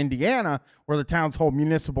towns in Indiana where the town's whole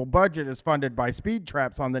municipal budget is funded by speed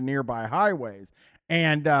traps on the nearby highways.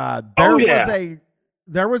 And there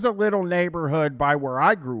was a little neighborhood by where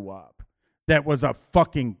I grew up that was a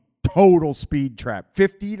fucking total speed trap,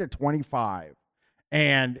 50 to 25.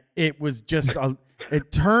 And it was just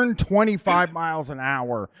it turned 25 miles an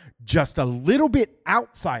hour just a little bit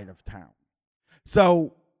outside of town.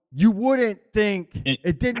 So you wouldn't think,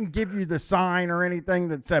 it didn't give you the sign or anything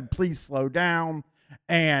that said, please slow down.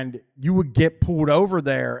 And you would get pulled over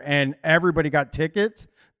there and everybody got tickets.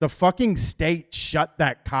 The fucking state shut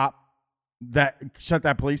that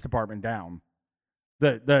police department down.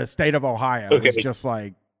 The state of Ohio was just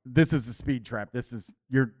like, this is a speed trap.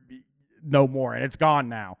 You're no more. And it's gone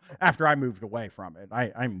now after I moved away from it.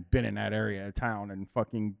 I haven't been in that area of town in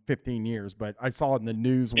fucking 15 years, but I saw it in the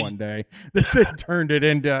news one day that they turned it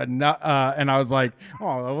into, and I was like,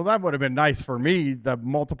 oh, well, that would have been nice for me the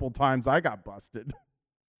multiple times I got busted.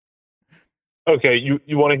 Okay.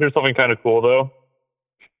 You want to hear something kind of cool though?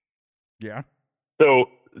 Yeah.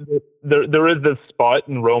 So there is this spot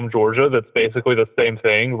in Rome, Georgia, that's basically the same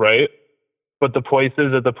thing, right? But the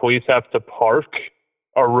places that the police have to park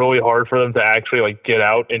are really hard for them to actually like get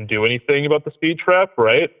out and do anything about the speed trap,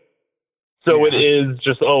 right? So It is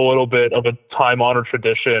just a little bit of a time-honored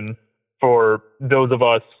tradition for those of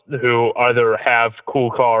us who either have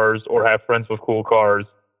cool cars or have friends with cool cars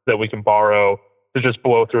that we can borrow to just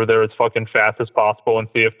blow through there as fucking fast as possible and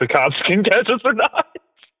see if the cops can catch us or not.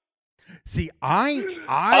 See, I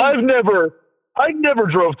never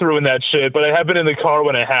drove through in that shit, but I have been in the car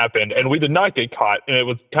when it happened, and we did not get caught, and it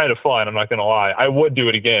was kind of fun. I'm not gonna lie. I would do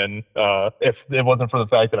it again if it wasn't for the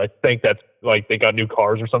fact that I think that's like they got new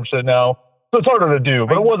cars or some shit now, so it's harder to do.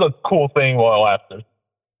 But it was a cool thing while it lasted.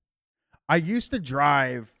 I used to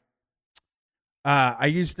drive I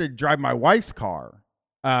used to drive my wife's car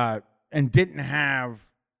and didn't have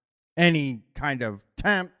any kind of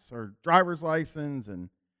temps or driver's license and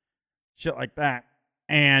shit like that.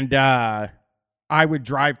 And I would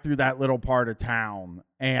drive through that little part of town.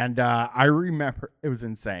 And I remember it was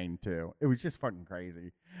insane too. It was just fucking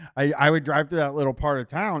crazy. I would drive through that little part of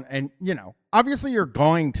town and, you know, obviously you're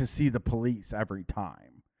going to see the police every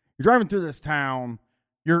time. You're driving through this town,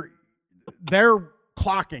 they're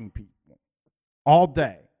clocking people all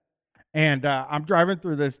day. And I'm driving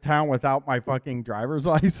through this town without my fucking driver's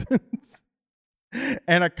license.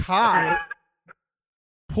 And a cop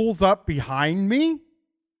pulls up behind me,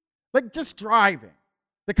 like just driving.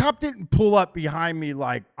 The cop didn't pull up behind me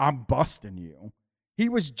like, I'm busting you. He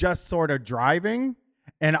was just sort of driving,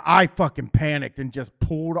 and I fucking panicked and just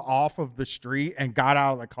pulled off of the street and got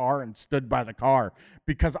out of the car and stood by the car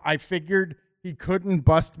because I figured he couldn't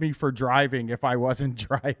bust me for driving if I wasn't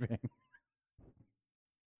driving.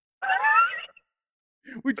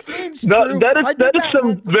 Which seems true. That is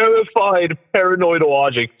some verified paranoid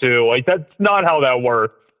logic too. Like that's not how that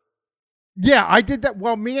works. Yeah, I did that.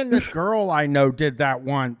 Well, me and this girl I know did that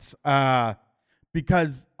once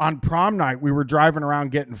because on prom night we were driving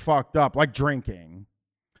around getting fucked up, like drinking,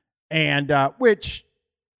 and which,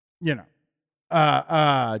 you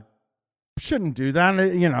know, shouldn't do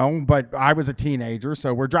that, you know. But I was a teenager,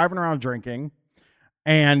 so we're driving around drinking,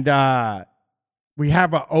 and we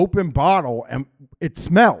have an open bottle and it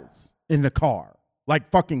smells in the car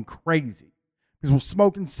like fucking crazy because we're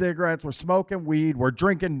smoking cigarettes, we're smoking weed, we're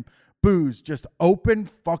drinking booze, just open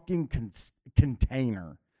fucking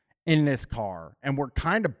container in this car. And we're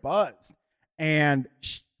kind of buzzed. And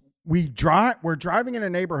we're driving in a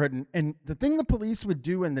neighborhood. And the thing the police would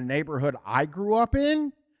do in the neighborhood I grew up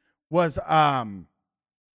in was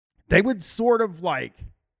they would sort of like,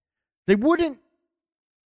 they wouldn't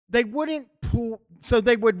pull, so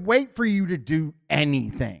they would wait for you to do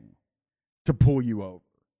anything to pull you over.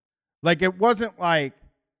 Like it wasn't like,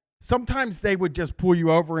 sometimes they would just pull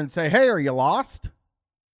you over and say, hey, are you lost?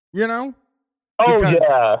 You know? Oh,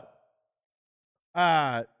 because,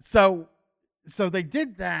 yeah. So they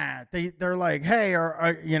did that. They're like, hey,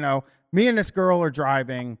 you know, me and this girl are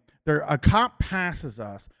driving. A cop passes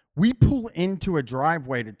us. We pull into a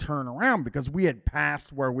driveway to turn around because we had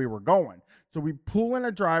passed where we were going. So we pull in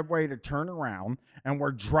a driveway to turn around, and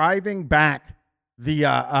we're driving back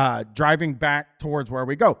driving back towards where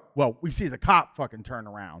we go. Well, we see the cop fucking turn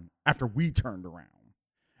around after we turned around,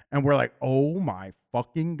 and we're like, oh my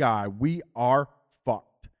fucking God, we are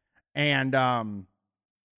fucked. And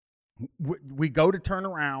we go to turn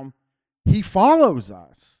around. He follows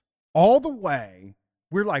us all the way.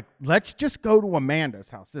 We're like, let's just go to Amanda's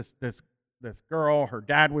house. This girl, her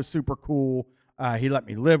dad was super cool. He let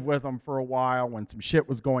me live with him for a while when some shit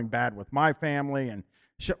was going bad with my family and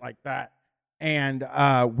shit like that. And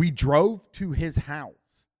we drove to his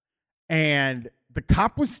house, and the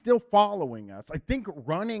cop was still following us. I think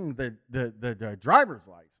running the driver's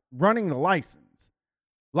license, running the license,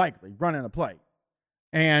 likely running a plate.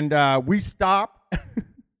 And we stop.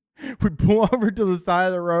 We pull over to the side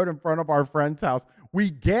of the road in front of our friend's house.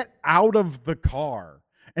 We get out of the car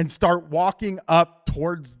and start walking up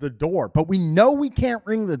towards the door. But we know we can't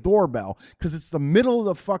ring the doorbell because it's the middle of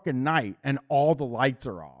the fucking night and all the lights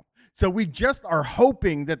are off. So we just are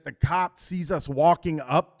hoping that the cop sees us walking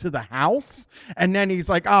up to the house. And then he's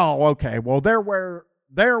like, oh, okay, well, they're where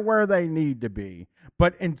they need to be.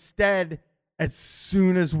 But instead, as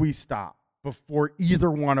soon as we stop, before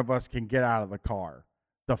either one of us can get out of the car,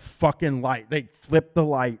 the fucking light, they flip the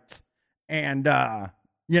lights. And,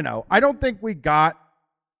 you know, I don't think we got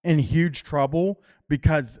in huge trouble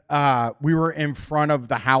because we were in front of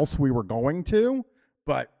the house we were going to.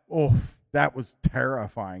 But, that was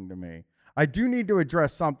terrifying to me. I do need to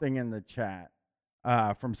address something in the chat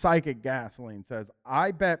from Psychic Gasoline. Says,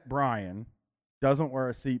 I bet Brian doesn't wear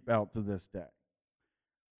a seatbelt to this day.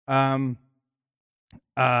 No,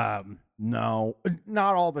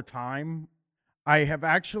 not all the time. I have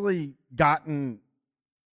actually gotten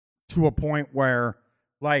to a point where,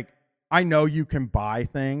 like, I know you can buy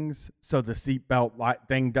things so the seatbelt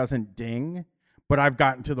thing doesn't ding, but I've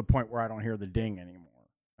gotten to the point where I don't hear the ding anymore.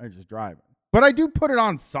 I just drive it. But I do put it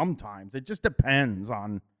on sometimes. It just depends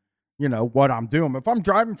on, you know, what I'm doing. If I'm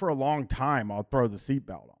driving for a long time, I'll throw the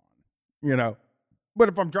seatbelt on, you know. But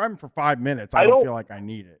if I'm driving for 5 minutes, I don't feel like I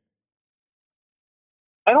need it.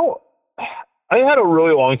 I had a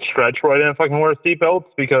really long stretch where I didn't fucking wear seatbelts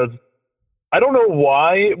because I don't know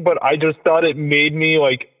why, but I just thought it made me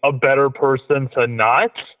like a better person to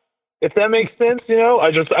not, if that makes sense, you know?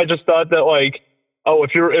 I just thought that like oh,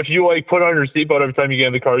 if you like put on your seatbelt every time you get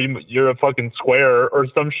in the car, you're a fucking square or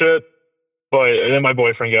some shit. But then my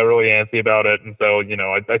boyfriend got really antsy about it, and so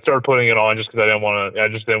I started putting it on just because I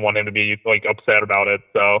just didn't want him to be like upset about it.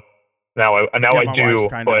 So now I do,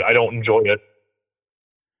 but I don't enjoy it.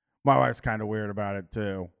 My wife's kind of weird about it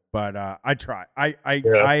too, but I try. I've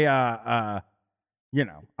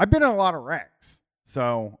been in a lot of wrecks,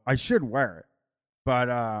 so I should wear it. But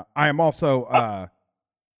I am also,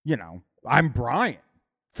 I'm Brian,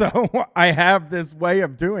 so I have this way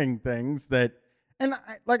of doing things that. And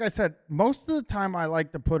like I said, most of the time I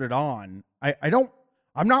like to put it on.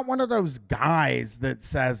 I'm not one of those guys that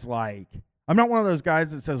says I'm not one of those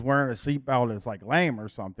guys that says wearing a seatbelt is like lame or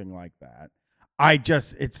something like that.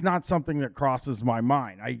 It's not something that crosses my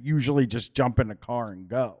mind. I usually just jump in the car and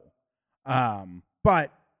go.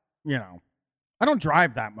 But, I don't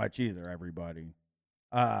drive that much either, everybody.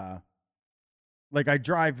 I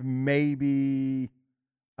drive maybe,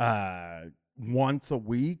 once a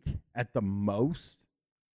week at the most.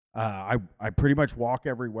 I pretty much walk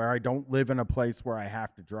everywhere. I don't live in a place where I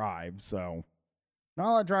have to drive, so not a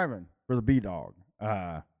lot of driving for the B-Dog.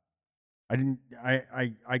 I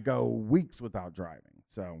go weeks without driving,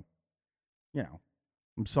 so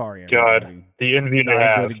I'm sorry, everybody. God, the envy not I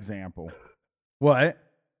have. A good example. What?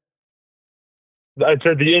 I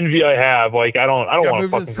said the envy I have. Like I don't want to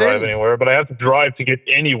fucking drive anywhere, but I have to drive to get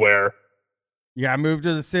anywhere. Yeah, move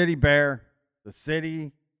to the city, Bear. The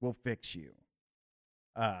city will fix you.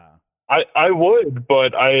 I would,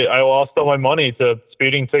 but I lost all my money to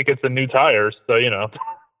speeding tickets and new tires, so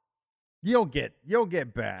You'll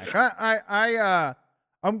get back.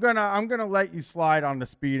 I'm gonna let you slide on the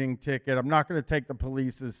speeding ticket. I'm not gonna take the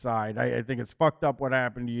police's side. I think it's fucked up what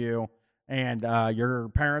happened to you, and your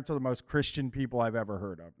parents are the most Christian people I've ever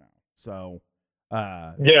heard of now. So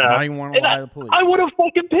yeah, not even want to lie to the police. I would have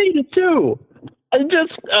fucking paid it too. I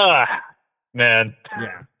just man.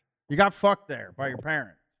 Yeah. You got fucked there by your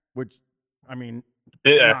parents, which, I mean,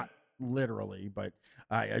 not literally, but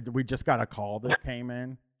we just got a call that came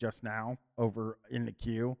in just now over in the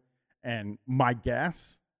queue, and my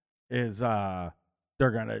guess is they're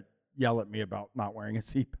going to yell at me about not wearing a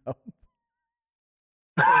seatbelt.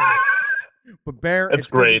 But Bear, it's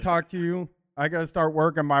great to talk to you. I got to start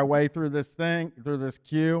working my way through this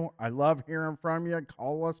queue. I love hearing from you.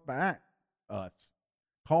 Call us back.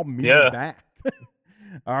 Call me back.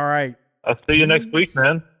 All right. I'll see you next week,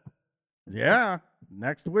 man. Yeah,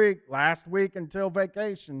 next week. Last week until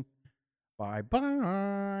vacation.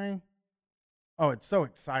 Bye-bye. Oh, it's so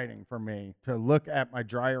exciting for me to look at my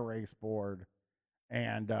dry erase board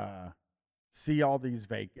and see all these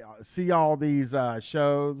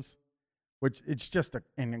shows, which it's just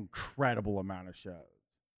an incredible amount of shows.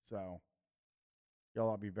 So you'll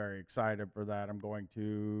all be very excited for that. I'm going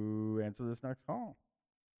to answer this next call.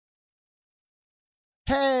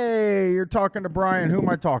 Hey, you're talking to Brian. Who am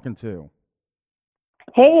I talking to?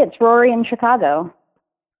 Hey, it's Rory in Chicago.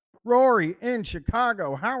 Rory in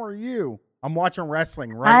Chicago. How are you? I'm watching wrestling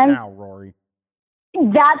now, Rory.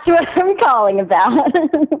 That's what I'm calling about.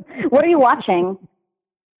 What are you watching?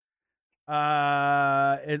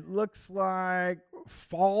 It looks like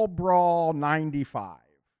Fall Brawl 95.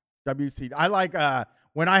 WC. I like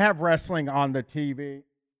when I have wrestling on the TV.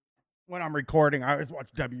 When I'm recording, I always watch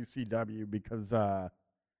WCW because, I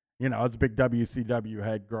was a big WCW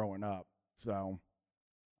head growing up. So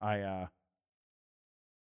that's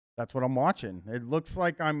what I'm watching. It looks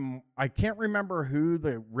like I can't remember who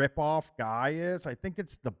the ripoff guy is. I think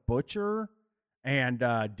it's the Butcher and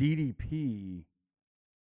DDP.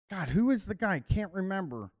 God, who is the guy? I can't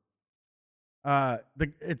remember.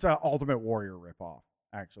 It's an Ultimate Warrior ripoff,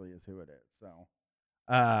 actually, is who it is.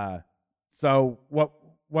 So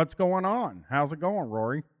what's going on? How's it going,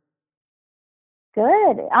 Rory?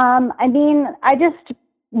 Good. I mean, I just,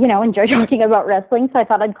 enjoy talking about wrestling, so I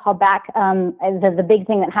thought I'd call back. The big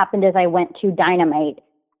thing that happened is I went to Dynamite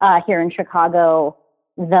here in Chicago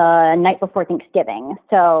the night before Thanksgiving.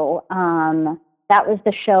 So that was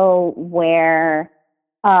the show where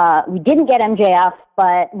we didn't get MJF,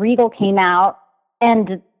 but Regal came out,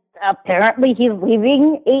 and apparently he's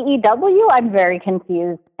leaving AEW. I'm very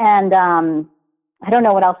confused. And I don't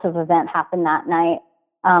know what else of event happened that night.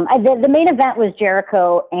 The main event was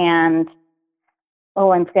Jericho and,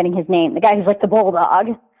 I'm forgetting his name, the guy who's like the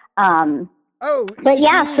Bulldog. But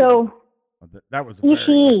yeah, so that was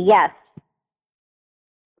Ishii, yes.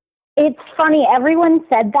 It's funny, everyone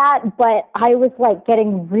said that, but I was like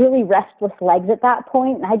getting really restless legs at that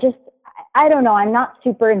point. And I don't know, I'm not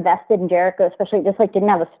super invested in Jericho, especially it just like didn't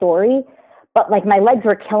have a story. but like my legs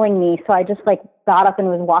were killing me. So I just like got up and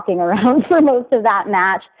was walking around for most of that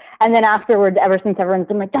match. And then afterwards, ever since everyone's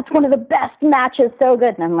been like, that's one of the best matches. So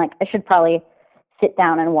good. And I'm like, I should probably sit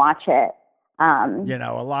down and watch it. You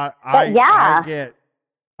know, a lot. Yeah.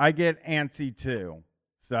 I get antsy too.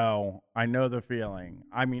 So I know the feeling.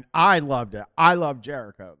 I mean, I loved it. I love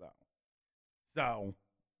Jericho though. So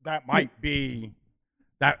that might be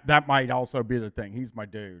that might also be the thing. He's my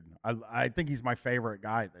dude. I think he's my favorite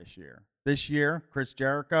guy this year. This year, Chris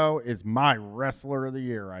Jericho is my wrestler of the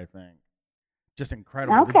year, I think. Just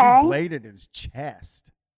incredible. Okay. The dude bladed his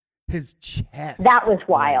chest. His chest. That was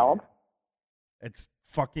wild. It's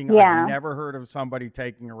fucking, Yeah. I've never heard of somebody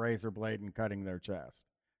taking a razor blade and cutting their chest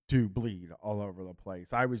to bleed all over the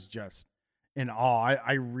place. I was just in awe.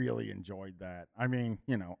 I really enjoyed that. I mean,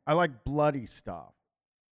 you know, I like bloody stuff.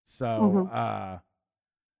 So,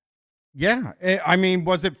 yeah. I mean,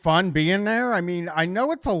 was it fun being there? I mean, I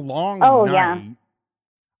know it's a long night. Yeah.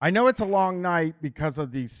 I know it's a long night because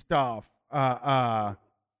of the stuff. I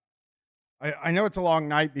know it's a long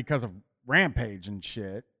night because of Rampage and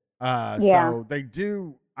shit. So they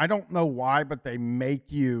do, I don't know why, but they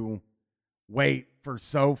make you wait for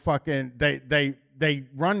so fucking, they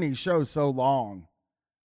run these shows so long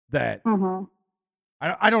that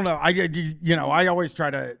I don't know. You know, I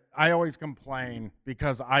always complain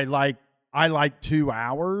because I like 2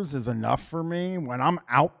 hours is enough for me when I'm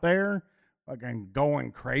out there again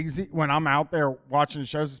going crazy, when I'm out there watching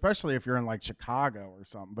shows, especially if you're in like Chicago or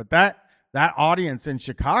something. But that audience in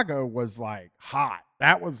Chicago was like hot.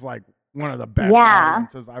 That was like one of the best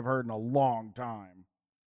audiences I've heard in a long time.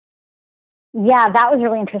 Yeah, that was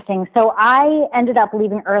really interesting. So I ended up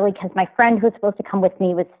leaving early because my friend who was supposed to come with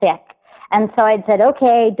me was sick. And so I'd said,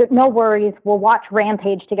 okay, no worries. We'll watch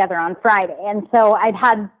Rampage together on Friday. And so I'd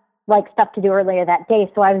had like stuff to do earlier that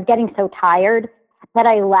day. So I was getting so tired that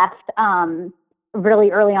I left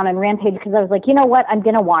really early on in Rampage because I was like, you know what? I'm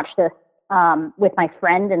going to watch this with my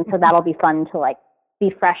friend. And so that'll be fun to like be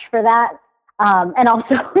fresh for that. And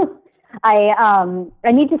also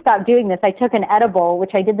I need to stop doing this. I took an edible,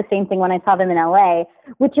 which I did the same thing when I saw them in LA,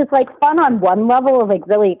 which is like fun on one level of like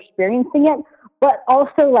really experiencing it. But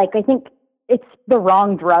also like, I think it's the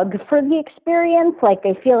wrong drug for the experience. Like,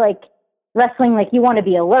 I feel like wrestling, like you want to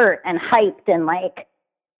be alert and hyped and like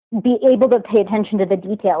be able to pay attention to the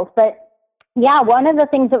details. But yeah, one of the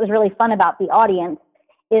things that was really fun about the audience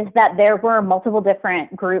is that there were multiple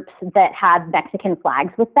different groups that had Mexican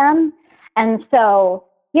flags with them. And so,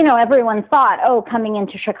 you know, everyone thought, oh, coming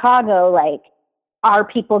into Chicago, like, are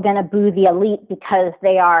people going to boo the Elite because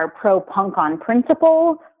they are pro-punk on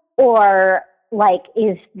principle? Or like,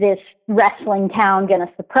 is this wrestling town going to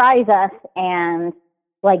surprise us and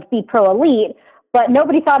like be pro-Elite? But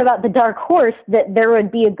nobody thought about the dark horse that there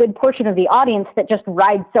would be a good portion of the audience that just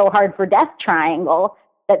rides so hard for Death Triangle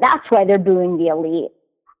that's why they're booing the Elite.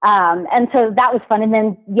 And so that was fun. And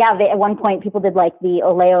then, yeah, at one point people did like the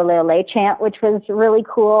Ole, Ole, Ole chant, which was really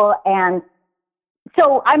cool. And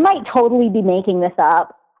so I might totally be making this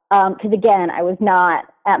up. Cause again, I was not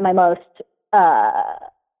at my most,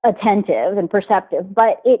 attentive and perceptive,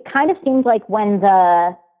 but it kind of seemed like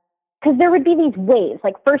cause there would be these waves,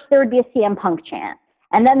 like first there would be a CM Punk chant,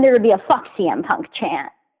 and then there would be a fuck CM Punk chant.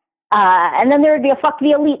 And then there would be a fuck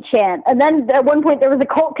the Elite chant. And then at one point there was a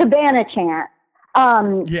Colt Cabana chant.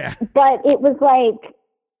 But it was like,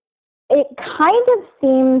 it kind of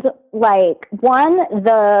seemed like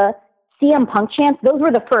the CM Punk chants, those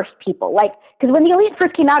were the first people. Like, because when the Elite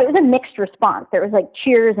first came out, it was a mixed response. There was like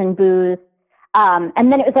cheers and boos.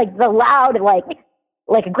 And then it was like the loud,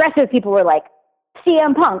 like aggressive people were like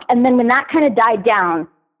CM Punk. And then when that kind of died down,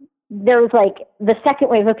 there was like the second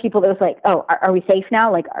wave of people that was like, oh, are we safe now?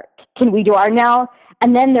 Like, can we do our now?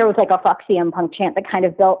 And then there was like a fuck CM Punk chant that kind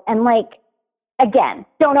of built. And like, again,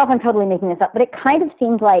 don't know if I'm totally making this up, but it kind of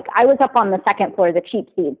seemed like I was up on the second floor, the cheap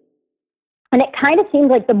seat. And it kind of seemed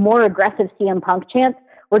like the more aggressive CM Punk chants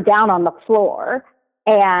were down on the floor.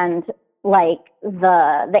 And like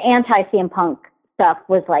the anti-CM Punk stuff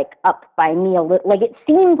was like up by me a little. Like it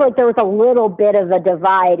seemed like there was a little bit of a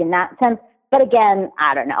divide in that sense. But again,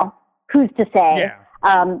 I don't know. Who's to say? Yeah.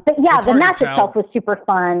 But yeah, the match itself was super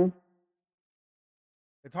fun.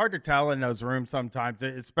 It's hard to tell in those rooms sometimes,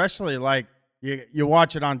 especially like you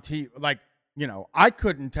watch it on TV. Like, you know, I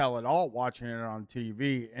couldn't tell at all watching it on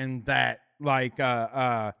TV, and that like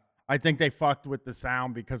I think they fucked with the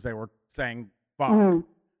sound because they were saying fuck. Mm-hmm.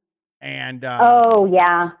 And oh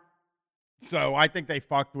yeah. So I think they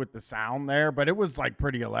fucked with the sound there, but it was like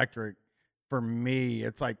pretty electric for me.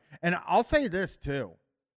 It's like, and I'll say this too.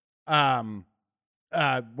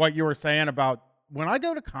 What you were saying about when I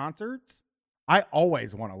go to concerts, I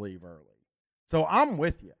always want to leave early. So I'm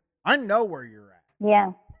with you. I know where you're at.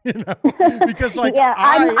 Yeah. You know, because like yeah,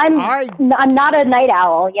 I'm not a night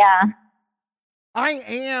owl. Yeah. I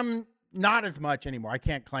am not as much anymore. I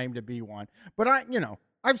can't claim to be one, but I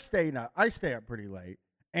stay up pretty late,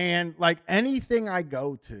 and like anything I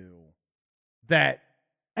go to, I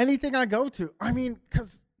mean,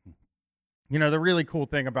 because the really cool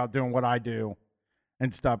thing about doing what I do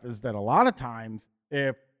and stuff is that a lot of times,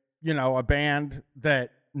 if a band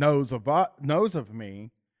that knows of me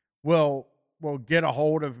will get a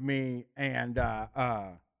hold of me and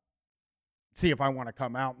see if I want to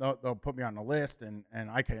come out. They'll put me on the list, and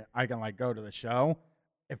I can like go to the show.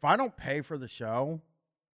 If I don't pay for the show,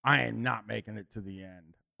 I am not making it to the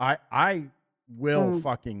end. I will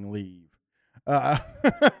fucking leave.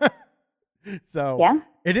 So yeah.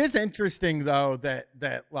 It is interesting though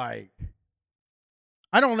that like,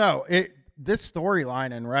 I don't know, this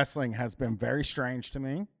storyline in wrestling has been very strange to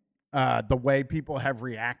me. The way people have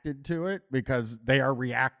reacted to it, because they are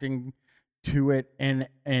reacting to it in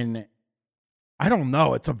I don't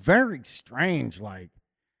know, it's a very strange, like,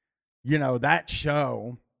 that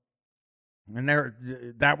show, and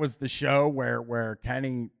that was the show where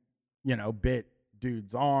Kenny, bit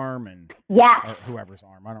dude's arm and or whoever's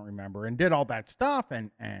arm, I don't remember, and did all that stuff, and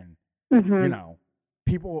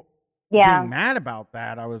people being mad about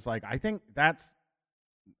that. I was like, I think that's,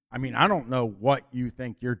 I mean, I don't know what you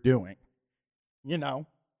think you're doing,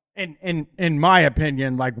 in my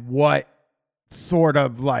opinion, like, what sort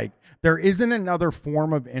of, like, there isn't another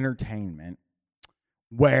form of entertainment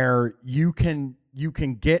where you can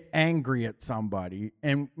get angry at somebody,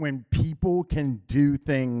 and when people can do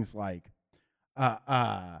things like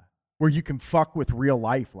where you can fuck with real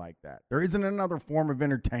life like that. There isn't another form of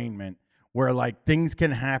entertainment where like things can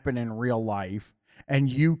happen in real life, and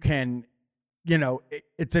you can, your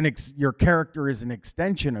character is an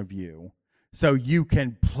extension of you, so you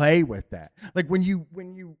can play with that. Like when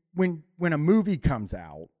a movie comes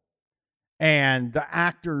out and the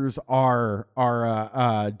actors are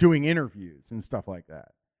doing interviews and stuff like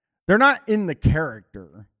that, they're not in the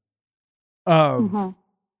character of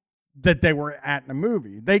that they were at in a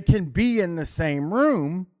movie. They can be in the same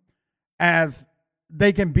room as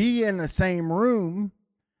the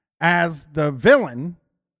villain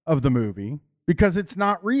of the movie, because it's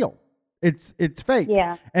not real. It's fake.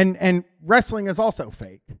 Yeah. And wrestling is also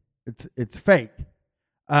fake. It's fake.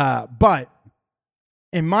 But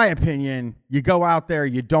in my opinion, you go out there,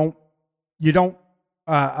 you don't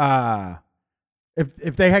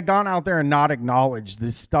if they had gone out there and not acknowledged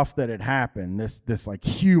this stuff that had happened, this like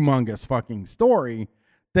humongous fucking story,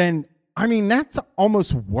 then I mean, that's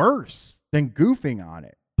almost worse than goofing on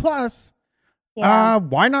it. Plus,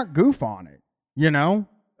 why not goof on it?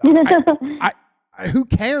 Who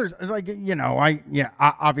cares? Like,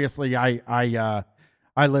 obviously I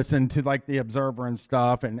listen to like The Observer and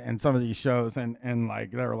stuff, and some of these shows, and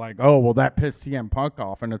like they're like, oh, well, that pissed CM Punk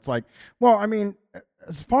off, and it's like, well, I mean,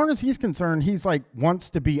 as far as he's concerned, he's like wants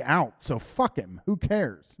to be out, so fuck him. Who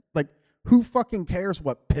cares? Like, who fucking cares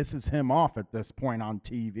what pisses him off at this point on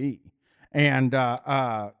TV? And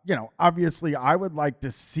obviously, I would like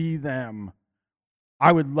to see them.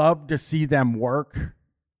 I would love to see them work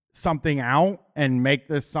something out and make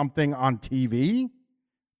this something on TV.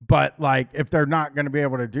 But like, if they're not going to be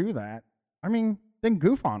able to do that, I mean, then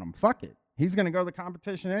goof on him. Fuck it. He's going to go to the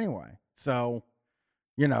competition anyway. So,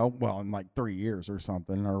 well, in like 3 years or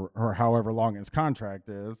something, or however long his contract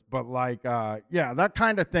is. But like, that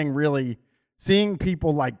kind of thing, really seeing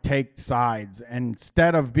people like take sides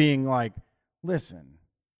instead of being like, listen,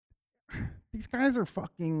 these guys are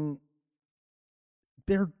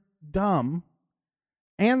they're dumb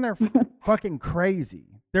and they're fucking crazy.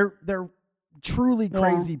 They're truly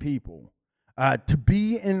crazy people. To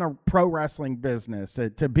be in a pro wrestling business,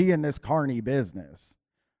 to be in this carny business,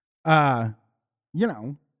 they're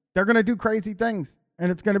going to do crazy things,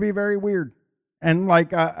 and it's going to be very weird. And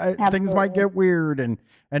like, things might get weird, and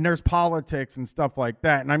there's politics and stuff like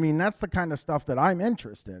that. And I mean, that's the kind of stuff that I'm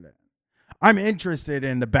interested in. I'm interested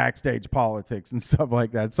in the backstage politics and stuff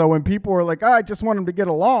like that. So when people are like, I just want them to get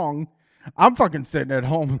along, I'm fucking sitting at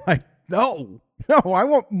home like, no, I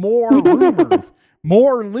want more rumors,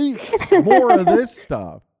 more leaks, more of this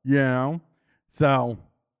stuff, So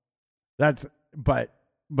that's, but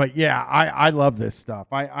yeah, I love this stuff.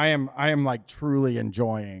 I am like truly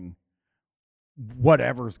enjoying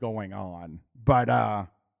whatever's going on. But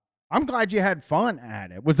I'm glad you had fun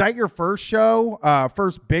at it. Was that your first show,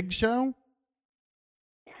 first big show?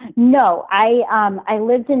 No, I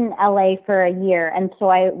lived in LA for a year, and so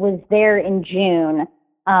I was there in June.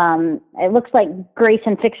 It looks like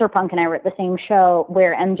Grayson Fixer Punk and I were at the same show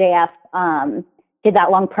where MJF did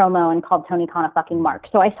that long promo and called Tony Khan a fucking mark.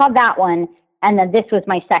 So I saw that one, and then this was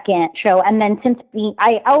my second show. And then and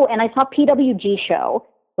I saw PWG show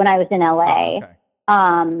when I was in LA.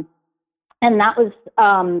 Oh, okay. And that was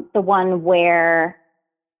the one where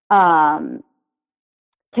Takeshita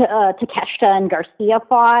and Garcia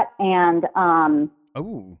fought, and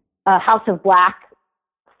House of Black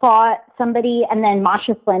fought somebody, and then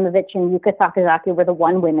Masha Slamovich and Yuka Sakazaki were the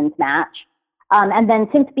one women's match. And then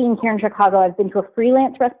since being here in Chicago, I've been to a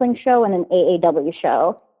freelance wrestling show and an AAW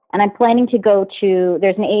show. And I'm planning to go to,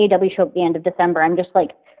 there's an AAW show at the end of December. I'm just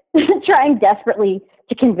like trying desperately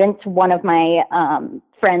to convince one of my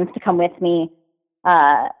friends to come with me,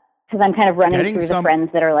 because I'm kind of running through the friends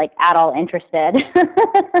that are like at all interested.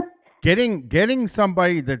 Getting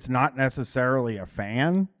somebody that's not necessarily a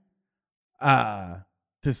fan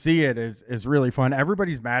to see it is really fun.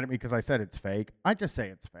 Everybody's mad at me because I said it's fake. I just say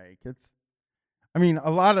it's fake. I mean,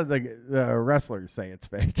 a lot of the wrestlers say it's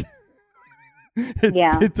fake. It's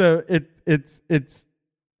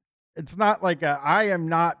not like I am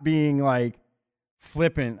not being like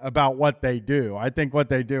flippant about what they do. I think what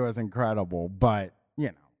they do is incredible, but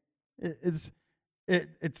you know, it's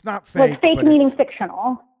not fake. Like fake meaning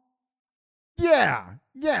fictional. Yeah,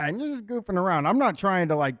 and you're just goofing around. I'm not trying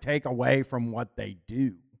to like take away from what they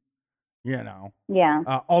do, you know. Yeah.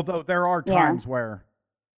 Although there are times where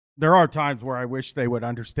I wish they would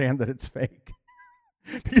understand that it's fake,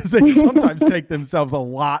 because they sometimes take themselves a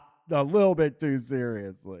little bit too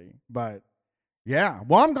seriously. But yeah,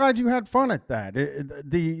 well, I'm glad you had fun at that.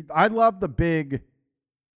 I love the big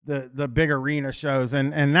arena shows,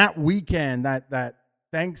 and that weekend, that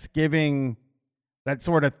Thanksgiving. That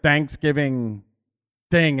sort of Thanksgiving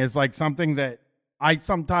thing is like something that I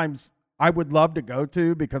would love to go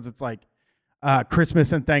to, because it's like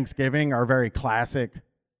Christmas and Thanksgiving are very classic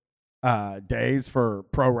days for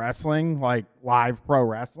pro wrestling, like live pro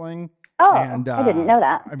wrestling. Oh, and, I didn't know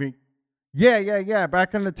that. I mean, yeah.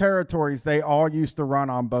 Back in the territories, they all used to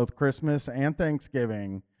run on both Christmas and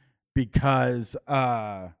Thanksgiving because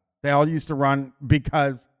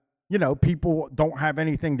you know, people don't have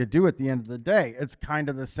anything to do at the end of the day. It's kind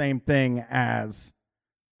of the same thing as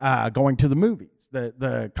going to the movies,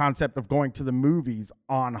 the concept of going to the movies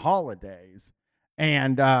on holidays.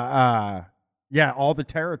 And all the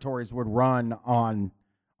territories would run on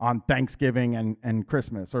Thanksgiving and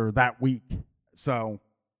Christmas, or that week. So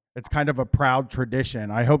it's kind of a proud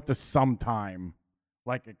tradition. I hope to sometime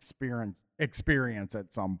like experience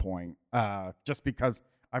at some point, just because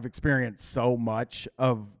I've experienced so much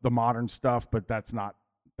of the modern stuff, but that's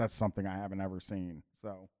something I haven't ever seen.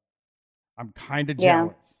 So I'm kind of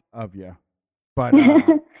jealous of you. But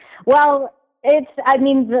well, the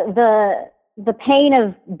pain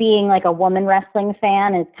of being like a woman wrestling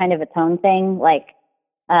fan is kind of its own thing. Like,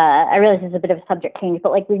 I realize this is a bit of a subject change,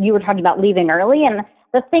 but like you were talking about leaving early, and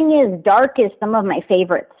the thing is, dark is some of my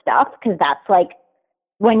favorite stuff, because that's like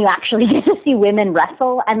when you actually get to see women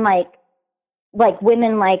wrestle, and like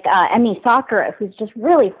women like Emi Sakura, who's just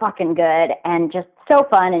really fucking good and just so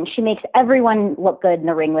fun, and she makes everyone look good in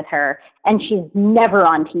the ring with her, and she's never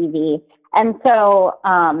on TV. And so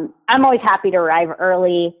I'm always happy to arrive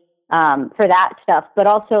early for that stuff, but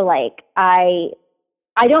also like I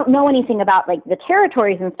don't know anything about like the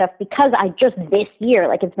territories and stuff, because I just this year,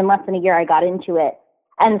 like it's been less than a year I got into it.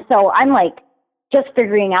 And so I'm like just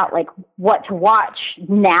figuring out like what to watch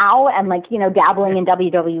now, and like, you know, dabbling in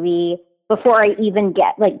WWE before I even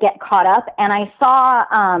get caught up. And I saw,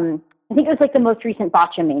 I think it was like the most recent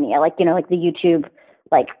Botchamania, like, you know, like the YouTube,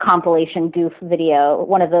 like compilation goof video,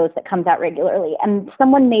 one of those that comes out regularly. And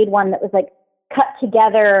someone made one that was like cut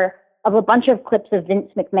together of a bunch of clips of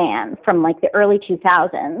Vince McMahon from like the early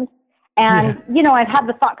 2000s. And, you know, I've had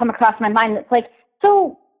the thought come across my mind that's like,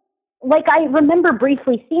 so like, I remember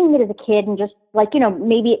briefly seeing it as a kid and just like, you know,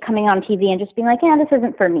 maybe it coming on TV and just being like, yeah, this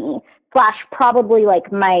isn't for me. Slash probably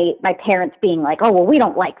like my parents being like, oh, well, we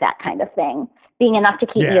don't like that kind of thing, being enough to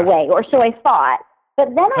keep me away. Or so I thought. But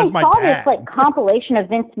then I saw this like compilation of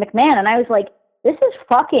Vince McMahon, and I was like, this is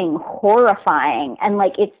fucking horrifying. And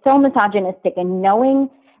like, it's so misogynistic, and knowing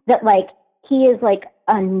that like he is like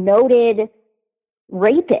a noted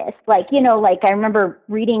rapist. Like, you know, like I remember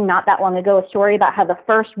reading not that long ago a story about how the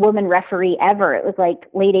first woman referee ever, it was like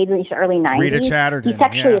late 80s, early 90s. Rita Chatterton. He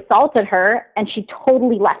sexually assaulted her, and she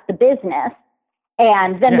totally left the business.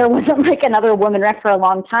 And then there wasn't like another woman ref for a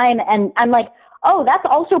long time. And I'm like, oh, that's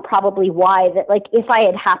also probably why that like if I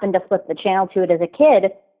had happened to flip the channel to it as a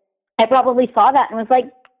kid, I probably saw that and was like,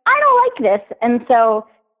 I don't like this. And so,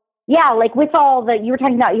 yeah, like with all the, you were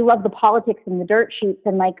talking about, you love the politics and the dirt sheets,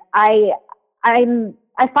 and like I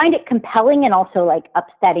find it compelling and also like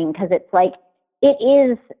upsetting, because it's like, it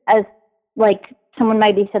is, as like someone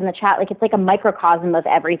might be said in the chat, like it's like a microcosm of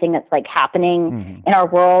everything that's like happening in our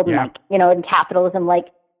world, and like, you know, in capitalism, like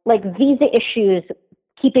visa issues,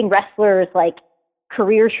 keeping wrestlers like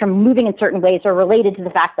careers from moving in certain ways are related to the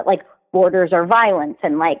fact that like borders are violence,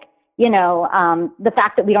 and like, you know, the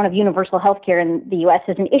fact that we don't have universal health care in the U.S.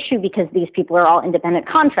 is an issue because these people are all independent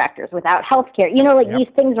contractors without health care. You know, like these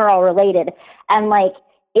things are all related. And like,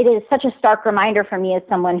 it is such a stark reminder for me as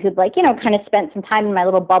someone who'd like, you know, kind of spent some time in my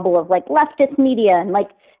little bubble of like leftist media and like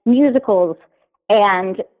musicals,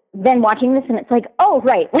 and then watching this, and it's like, oh,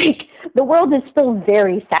 right, like the world is still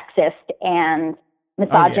very sexist and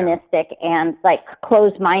misogynistic and like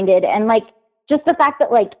closed-minded, and like just the fact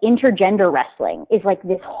that like intergender wrestling is like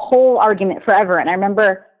this whole argument forever. And I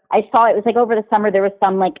remember I saw, it was like over the summer, there was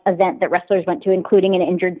some like event that wrestlers went to, including an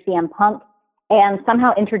injured CM Punk, and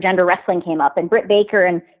somehow intergender wrestling came up, and Britt Baker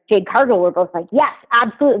and Jade Cargill were both like, yes,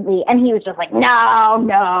 absolutely. And he was just like, no,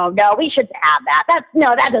 we shouldn't have that.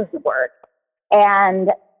 That doesn't work.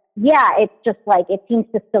 And yeah, it's just like, it seems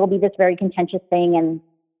to still be this very contentious thing. And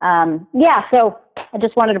yeah, so I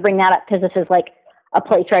just wanted to bring that up, because this is like a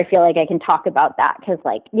place where I feel like I can talk about that, because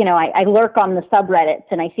like, you know, I lurk on the subreddits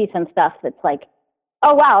and I see some stuff that's like,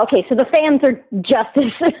 oh wow, okay, so the fans are just as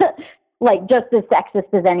like just as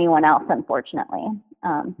sexist as anyone else, unfortunately.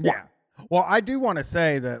 Yeah. Well, I do want to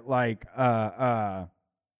say that like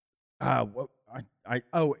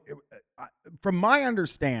from my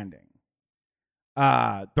understanding,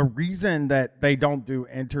 the reason that they don't do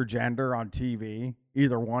intergender on TV,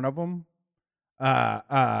 either one of them,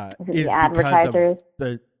 is because of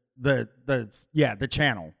the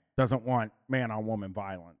channel doesn't want man on woman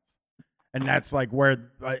violence, and that's like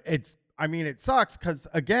where it sucks, because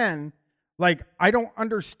again, like I don't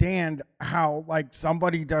understand how like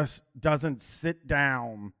somebody doesn't sit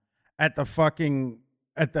down at the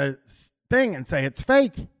thing and say it's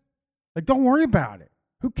fake. Like, don't worry about it.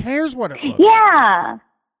 Who cares what it looks like?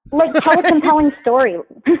 Like tell a compelling story.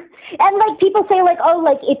 And like people say like, oh,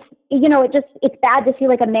 like it's, you know, it's bad to see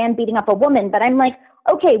like a man beating up a woman, but I'm like,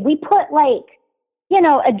 okay, we put like, you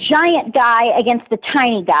know, a giant guy against a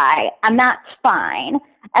tiny guy, and that's fine.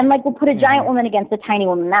 And like we'll put a giant woman against a tiny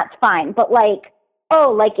woman, that's fine. But like,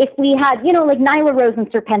 oh, like if we had, you know, like Nyla Rose and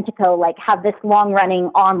Serpentico like have this long running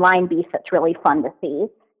online beef that's really fun to see.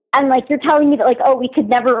 And like you're telling me that like, oh, we could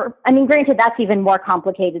never, I mean, granted, that's even more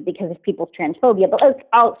complicated because of people's transphobia, but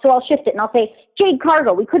I'll shift it and I'll say Jade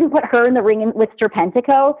Cargill, we couldn't put her in the ring with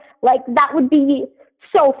Serpentico. Like that would be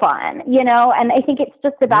so fun, you know? And I think it's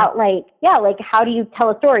just about like, like how do you tell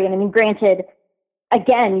a story? And I mean, granted,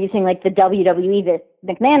 again, using like the WWE, this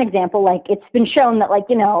McMahon example, like it's been shown that like,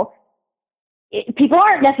 you know, people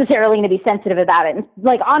aren't necessarily going to be sensitive about it. And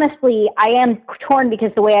like, honestly, I am torn, because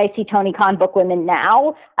the way I see Tony Khan book women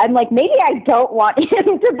now, I'm like, maybe I don't want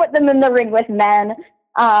him to put them in the ring with men.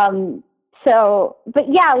 So, but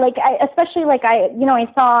yeah, like especially like I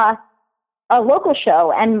saw a local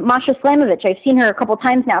show, and Masha Slamovich, I've seen her a couple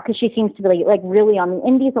times now, because she seems to be like really on the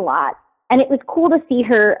indies a lot. And it was cool to see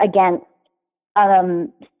her against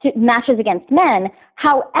matches against men.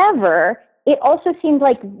 However, it also seemed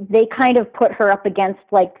like they kind of put her up against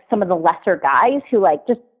like some of the lesser guys who like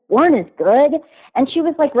just weren't as good. And she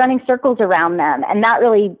was like running circles around them. And that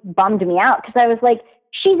really bummed me out, because I was like,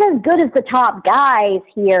 she's as good as the top guys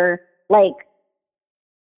here. Like,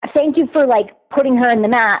 thank you for like putting her in the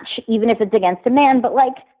match, even if it's against a man, but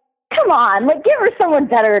like, come on, like give her someone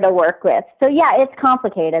better to work with. So yeah, it's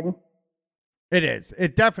complicated. It is.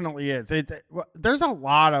 It definitely is. There's a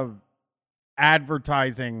lot of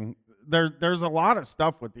advertising. There's a lot of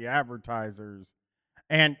stuff with the advertisers,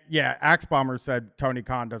 and yeah, Axe Bomber said Tony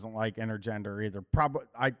Khan doesn't like intergender either. Probably,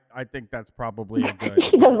 I think that's probably a good.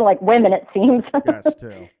 He doesn't like women, it seems. Yes,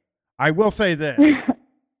 too. I will say this.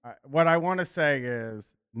 What I want to say is,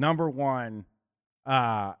 number one,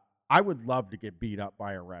 I would love to get beat up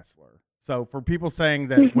by a wrestler. So for people saying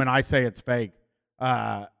that when I say it's fake,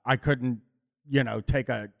 I couldn't, you know, take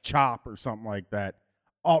a chop or something like that.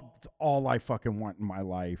 All I fucking want in my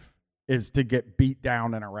life is to get beat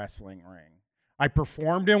down in a wrestling ring. I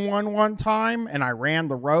performed in one time, and I ran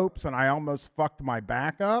the ropes, and I almost fucked my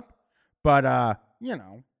back up. But, you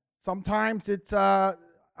know, sometimes it's, I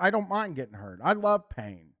don't mind getting hurt. I love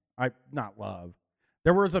pain. Not love.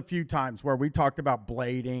 There was a few times where we talked about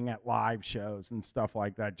blading at live shows and stuff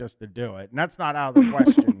like that just to do it. And that's not out of the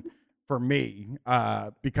question for me,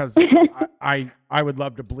 because I would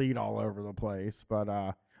love to bleed all over the place. But,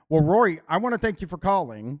 well, Rory, I want to thank you for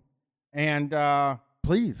calling. And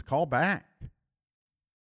please call back.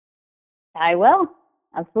 I will.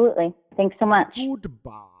 Absolutely. Thanks so much.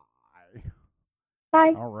 Goodbye.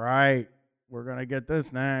 Bye. All right. We're going to get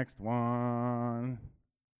this next one.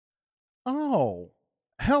 Oh,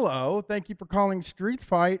 hello. Thank you for calling Street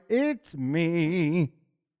Fight. It's me.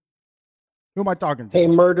 Who am I talking to? Hey,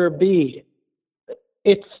 Murder B.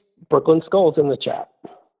 It's Brooklyn Skulls in the chat.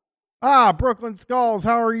 Ah, Brooklyn Skulls.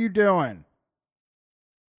 How are you doing?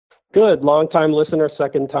 Good. Long-time listener,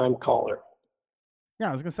 second-time caller. Yeah,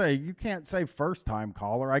 I was going to say, you can't say first-time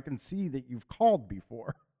caller. I can see that you've called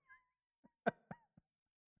before.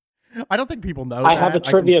 I don't think people know I that. have a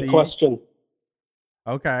trivia question.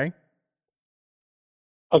 Okay.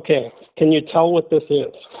 Okay. Can you tell what this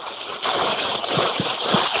is?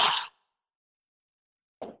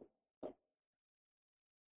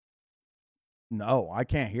 No, I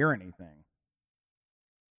can't hear anything.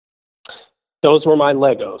 Those were my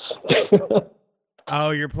Legos.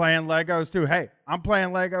 Oh, you're playing Legos too? Hey, I'm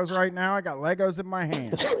playing Legos right now. I got Legos in my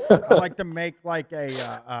hand. I like to make like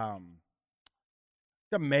a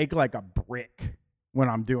brick when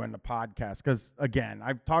I'm doing the podcast. Because again,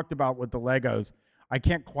 I've talked about with the Legos, I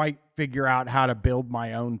can't quite figure out how to build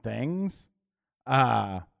my own things.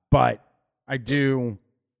 But I do.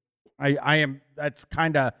 I am. That's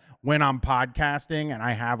kind of when I'm podcasting and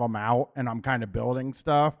I have them out and I'm kind of building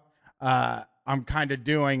stuff. I'm kind of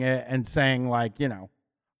doing it and saying like,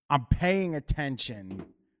 I'm paying attention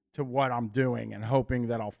to what I'm doing and hoping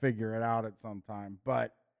that I'll figure it out at some time.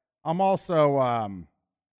 But I'm also,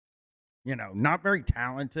 not very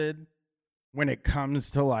talented when it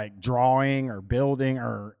comes to like drawing or building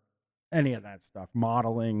or any of that stuff.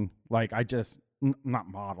 Modeling, like not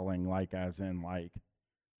modeling like as in like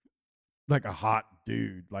a hot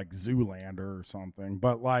dude like Zoolander or something.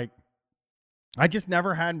 But like, I just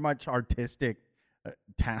never had much artistic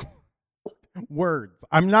talent. Words.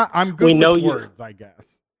 I'm good with words, I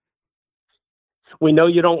guess. We know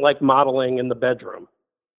you don't like modeling in the bedroom.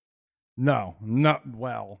 No.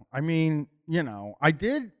 Well, I mean, I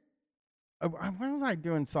did. What was I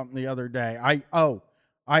doing something the other day?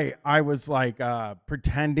 I was like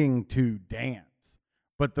pretending to dance,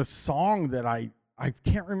 but the song that I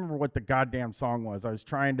can't remember what the goddamn song was. I was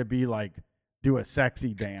trying to be like do a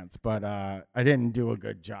sexy dance, but I didn't do a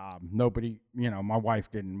good job. Nobody, my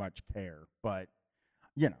wife didn't much care, but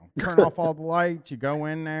turn off all the lights, you go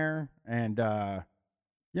in there and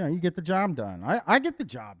you get the job done. I get the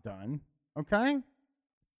job done. Okay.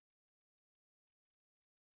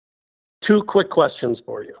 2 quick questions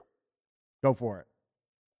for you. Go for it.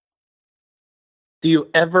 Do you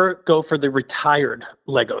ever go for the retired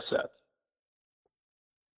Lego sets?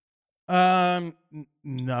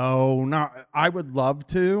 No, not. I would love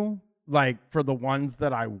to, like for the ones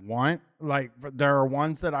that I want. Like there are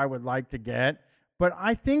ones that I would like to get, but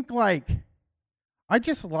I think like I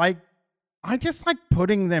just like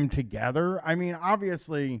putting them together. I mean,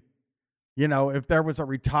 obviously, if there was a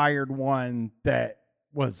retired one that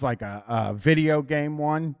was like a video game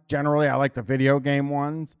one, generally I like the video game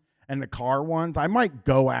ones and the car ones. I might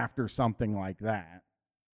go after something like that.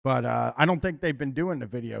 But I don't think they've been doing the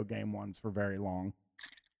video game ones for very long.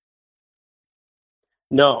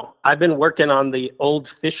 No, I've been working on the old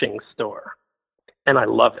fishing store, and I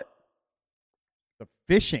love it. The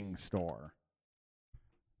fishing store?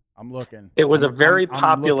 I'm looking. It was a very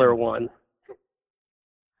popular one.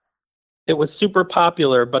 It was super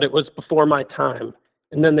popular, but it was before my time.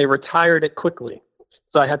 And then they retired it quickly.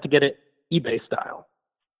 So I had to get it eBay style.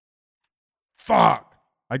 Fuck!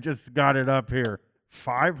 I just got it up here.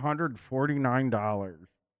 $549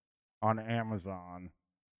 on Amazon.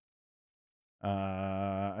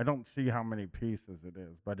 I don't see how many pieces it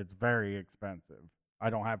is, but it's very expensive. I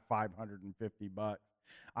don't have $550.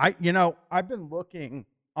 I've been looking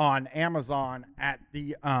on Amazon at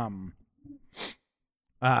the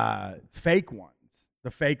fake ones,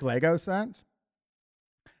 the fake Lego sets,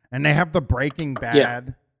 and they have the Breaking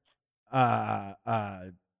Bad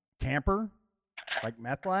camper, like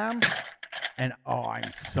meth lab. And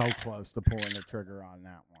I'm so close to pulling the trigger on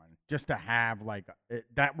that one. Just to have like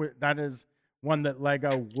that is one that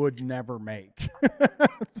Lego would never make.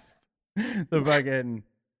 The fucking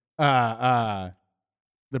the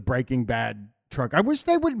Breaking Bad truck. I wish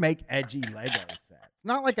they would make edgy Lego sets.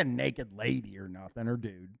 Not like a naked lady or nothing or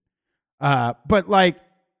dude. But like,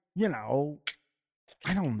 I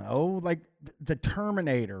don't know, like the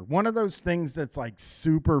Terminator. One of those things that's like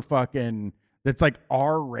super fucking that's like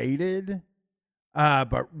R-rated.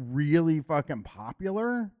 But really fucking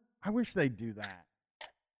popular. I wish they'd do that.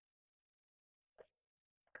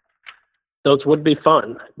 Those would be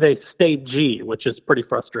fun. They stay G, which is pretty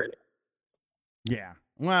frustrating. Yeah.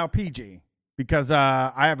 Well, PG, because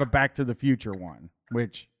I have a Back to the Future one,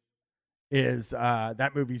 which is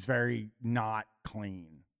that movie's very not clean.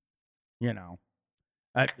 You know,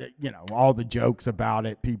 all the jokes about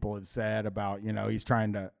it people have said about, he's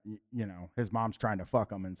trying to, his mom's trying to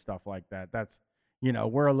fuck him and stuff like that. That's,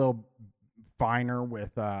 we're a little finer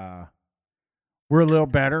with, we're a little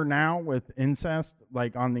better now with incest,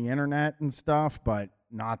 like on the internet and stuff, but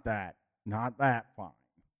not that fine.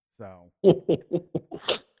 So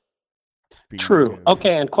True.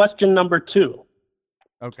 Okay, and question number 2.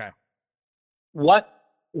 Okay.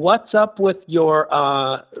 What's up with your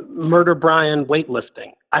Murder Brian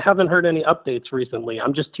weightlifting? I haven't heard any updates recently.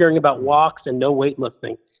 I'm just hearing about walks and no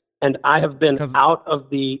weightlifting, and I have been out of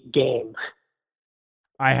the game.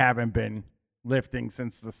 I haven't been lifting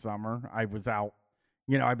since the summer. I was out.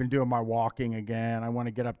 I've been doing my walking again. I want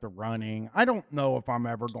to get up to running. I don't know if I'm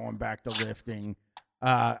ever going back to lifting.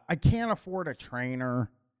 I can't afford a trainer,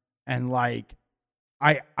 and like,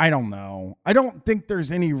 I don't know. I don't think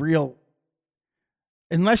there's any real.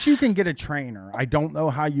 Unless you can get a trainer, I don't know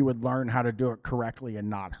how you would learn how to do it correctly and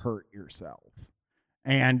not hurt yourself.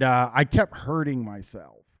 And I kept hurting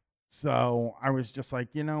myself. So I was just like,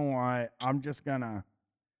 you know what? I'm just gonna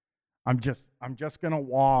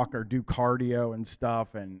walk or do cardio and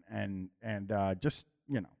stuff and just,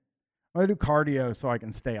 I'm gonna do cardio so I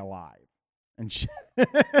can stay alive and shit.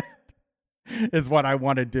 Is what I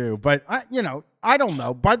want to do. But I don't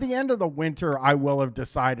know. By the end of the winter, I will have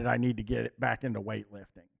decided I need to get it back into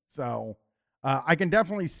weightlifting. So I can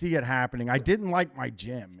definitely see it happening. I didn't like my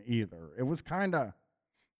gym either. It was kind of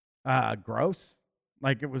gross.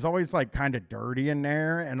 Like, it was always like kind of dirty in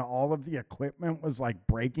there, and all of the equipment was like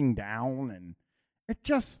breaking down, and it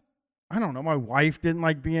just, I don't know. My wife didn't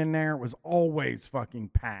like being there. It was always fucking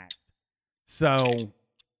packed. So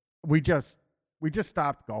we just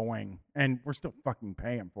stopped going, and we're still fucking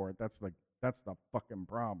paying for it. That's the fucking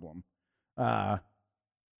problem.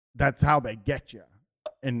 That's how they get you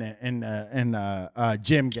in the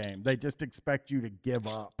gym game. They just expect you to give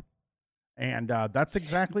up, and that's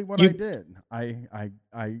exactly what I did.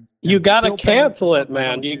 You gotta cancel it,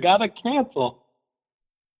 man. You gotta cancel.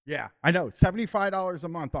 Yeah, I know. $75 a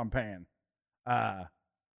month I'm paying.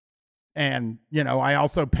 And I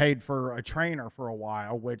also paid for a trainer for a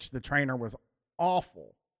while, which the trainer was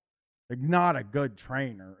awful, like not a good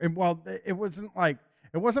trainer. And it wasn't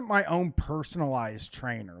my own personalized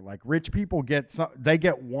trainer. Like, rich people get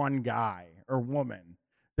one guy or woman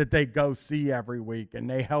that they go see every week, and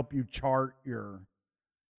they help you chart your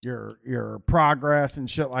progress and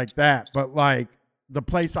shit like that. But like the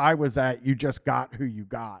place I was at, you just got who you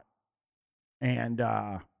got. And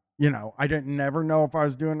I didn't never know if I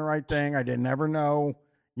was doing the right thing. I didn't ever know.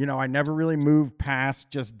 I never really moved past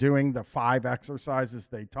just doing the 5 exercises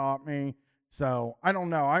they taught me. So I don't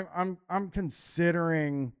know. I'm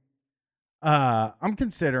considering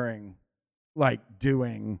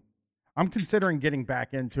getting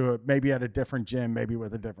back into it, maybe at a different gym, maybe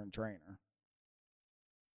with a different trainer.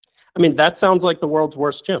 I mean, that sounds like the world's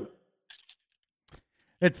worst gym.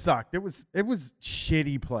 It sucked. It was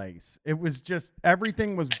shitty place. It was just,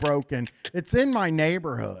 everything was broken. It's in my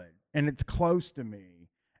neighborhood and it's close to me.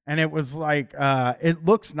 And it was like, it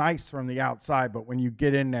looks nice from the outside, but when you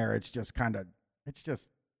get in there, it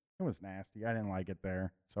was nasty. I didn't like it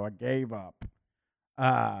there. So I gave up.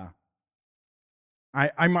 I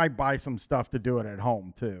might buy some stuff to do it at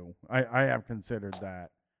home too. I have considered that.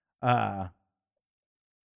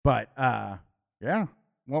 Yeah.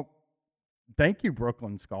 Well, thank you,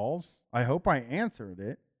 Brooklyn Skulls. I hope I answered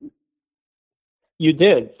it. You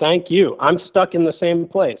did. Thank you. I'm stuck in the same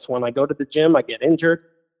place. When I go to the gym, I get injured.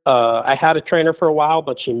 I had a trainer for a while,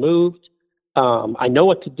 but she moved. I know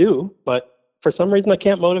what to do, but for some reason I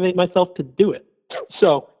can't motivate myself to do it.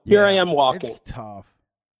 So here I am walking. It's tough.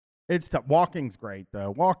 Walking's great though.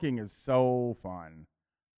 Walking is so fun.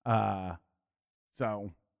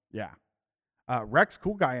 So yeah. Rex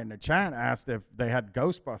Cool Guy in the chat asked if they had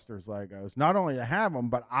Ghostbusters Legos. Not only to have them,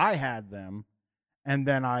 but I had them, and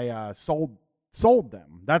then I sold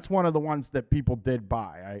them. That's one of the ones that people did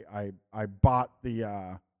buy. I bought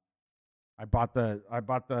the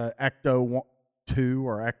Ecto 2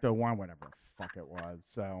 or Ecto 1, whatever the fuck it was.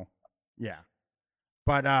 So yeah.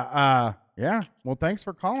 But yeah. Well, thanks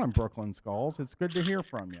for calling, Brooklyn Skulls. It's good to hear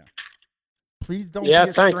from you. Please don't be a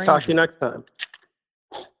thanks. stranger. Talk to you next time.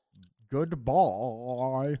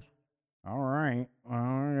 Goodbye. All right.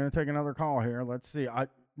 I'm going to take another call here. Let's see.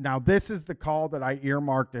 Now, this is the call that I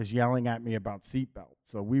earmarked as yelling at me about seatbelts.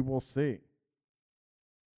 So we will see.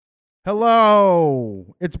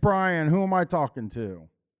 Hello. It's Brian. Who am I talking to?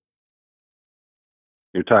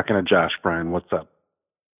 You're talking to Josh, Brian. What's up?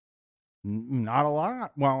 Not a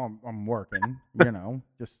lot. Well, I'm working,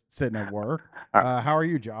 just sitting at work. How are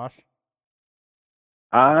you, Josh?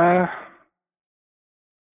 Not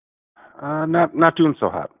doing so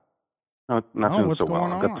hot. Not doing what's so well.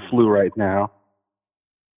 going I've got on? the flu right now.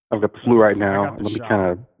 Let the me shot.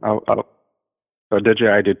 kind of. Oh, did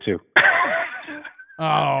you? I did too.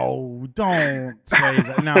 Oh, don't say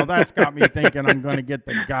that. Now that's got me thinking I'm going to get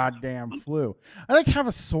the goddamn flu. I have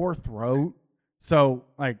a sore throat, so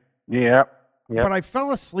Yeah. But I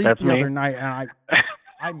fell asleep the other night and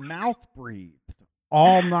I mouth breathed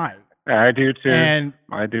all night. I do too. And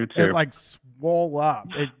I do too. It swole up.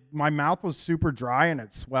 My mouth was super dry and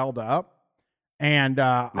it swelled up. And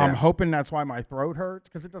I'm hoping that's why my throat hurts,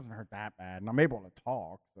 because it doesn't hurt that bad, and I'm able to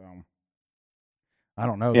talk. So I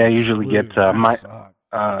don't know. Yeah, I usually get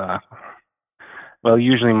well,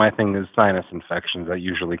 usually my thing is sinus infections. That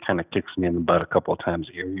usually kind of kicks me in the butt a couple of times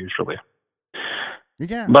a year, usually.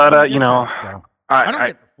 Yeah, but I don't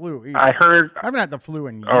get the flu either. I heard. I haven't had the flu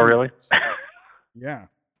in years. Oh, really? Yeah.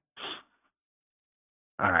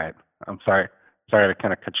 All right. I'm sorry. Sorry to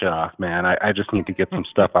kind of cut you off, man. I just need to get some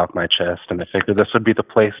stuff off my chest, and I figured this would be the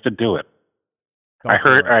place to do it. I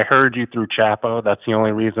heard you through Chapo. That's the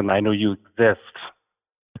only reason I know you exist.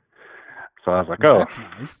 So I was like, that's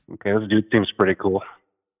nice. Okay, this dude seems pretty cool.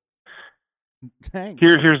 Thanks.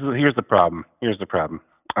 Here's the problem.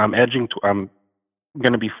 I'm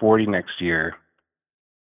going to be 40 next year.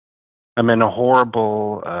 I'm in a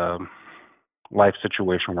horrible life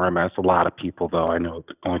situation where I'm at. It's a lot of people, though, I know,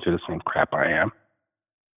 going through the same crap I am.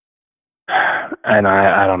 And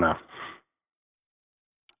I don't know.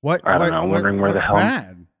 I don't know. I'm wondering where the hell.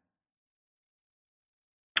 Bad?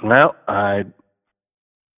 Well,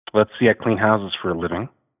 let's see. I clean houses for a living.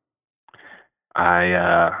 I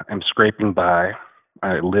am scraping by.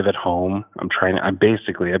 I live at home. I've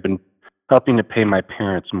been helping to pay my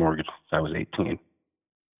parents' mortgage since I was 18.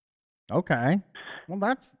 Okay. Well,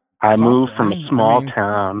 that's. I moved from a small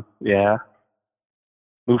town. Yeah.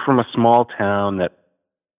 Moved from a small town that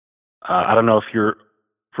I don't know if you're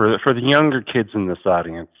for the younger kids in this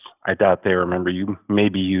audience. I doubt they remember you.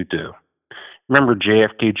 Maybe you do. Remember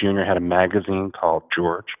JFK Jr. had a magazine called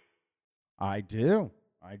George? I do.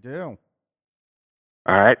 All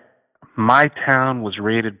right. My town was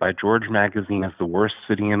rated by George Magazine as the worst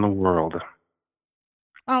city in the world.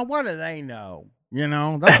 Oh, what do they know?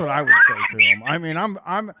 That's what I would say to them. I mean,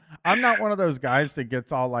 I'm not one of those guys that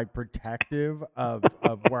gets all protective of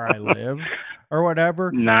where I live or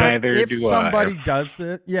whatever. Neither do I. If somebody does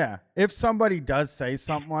that, if somebody does say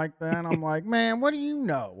something like that, I'm like, man, what do you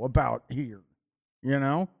know about here?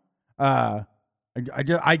 I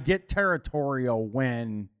get territorial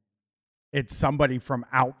when it's somebody from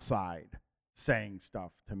outside saying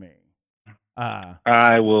stuff to me. I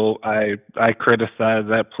criticize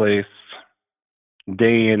that place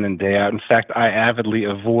day in and day out. In fact, I avidly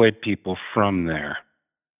avoid people from there.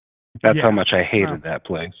 That's how much I hated that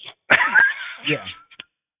place. Yeah.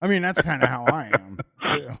 I mean, that's kind of how I am,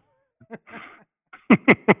 too.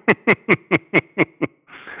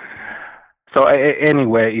 So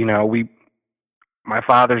anyway, my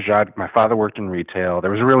father's job, my father worked in retail.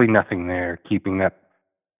 There was really nothing there keeping that.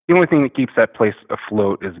 The only thing that keeps that place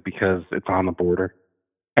afloat is because it's on the border.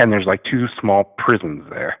 And there's 2 small prisons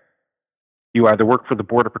there. You either work for the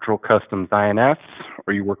Border Patrol Customs INS,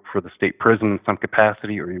 or you work for the state prison in some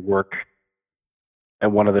capacity, or you work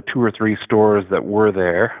at one of the 2 or 3 stores that were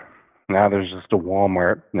there. Now there's just a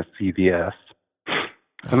Walmart and a CVS.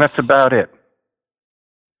 And that's about it.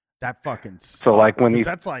 That fucking sucks. So when you...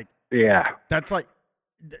 That's That's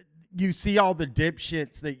you see all the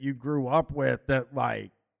dipshits that you grew up with that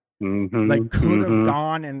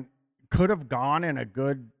could have gone in a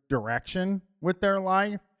good direction with their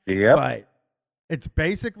life. Yeah. But it's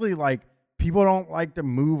basically people don't like to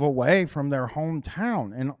move away from their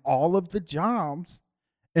hometown, and all of the jobs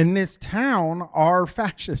in this town are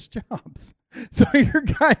fascist jobs. So you're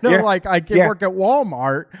kind of I can work at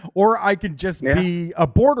Walmart, or I could just be a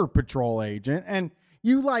Border Patrol agent, and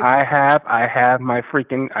you I have my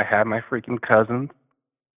freaking cousins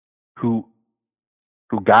who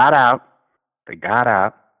got out. They got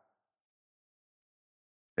out.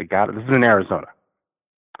 This is in Arizona.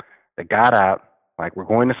 They got out. We're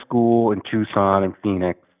going to school in Tucson and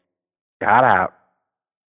Phoenix. Got out.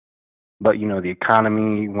 But, the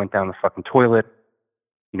economy went down the fucking toilet.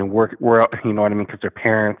 We're you know what I mean? Because their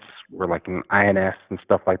parents were in INS and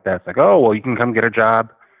stuff like that. It's oh, well, you can come get a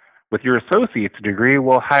job with your associate's degree.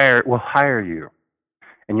 We'll hire you.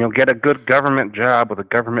 And you'll get a good government job with a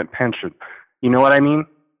government pension. You know what I mean?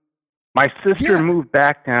 My sister Yeah. moved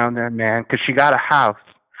back down there, man, because she got a house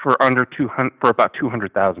for about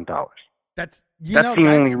 $200,000. That's That's the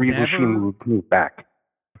only reason she moved back.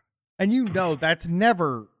 And that's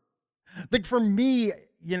never like for me,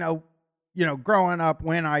 growing up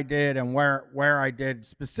when I did and where I did,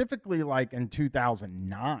 specifically like in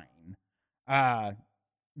 2009,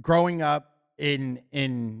 growing up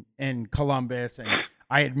in Columbus, and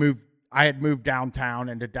I had moved downtown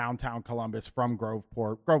into downtown Columbus from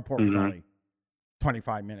Groveport. Groveport was only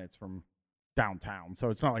 25 minutes from downtown, so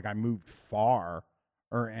it's not like I moved far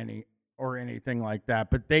or anything like that.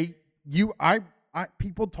 But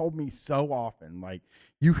people told me so often, like,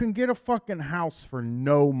 you can get a fucking house for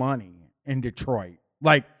no money in Detroit,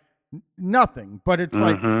 like nothing. But it's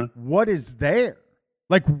like, what is there?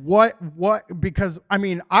 Like what? Because I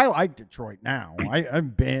mean, I like Detroit now.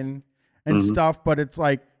 I've been and stuff, but it's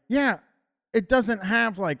like, yeah, it doesn't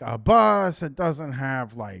have like a bus. It doesn't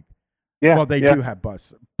have like, well, they do have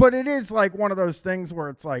buses, but it is like one of those things where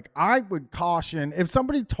it's like, I would caution if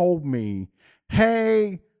somebody told me,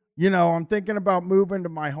 hey, I'm thinking about moving to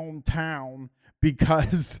my hometown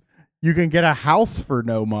because you can get a house for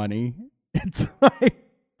no money. It's like,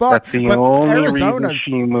 that's the only reason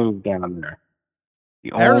she moved down there.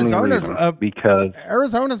 Arizona's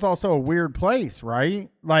also a weird place, right?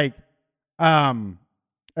 Like,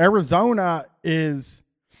 Arizona is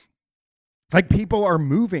like, people are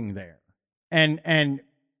moving there, and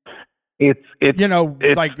it's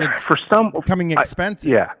for some becoming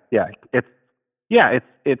expensive. It's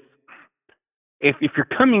if you're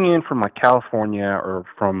coming in from like California or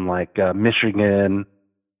from like Michigan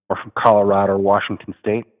or from Colorado or Washington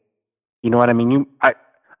State, you know what I mean? I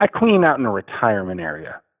clean out in a retirement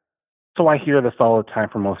area, so I hear this all the time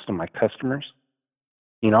from most of my customers.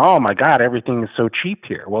 Oh my God, everything is so cheap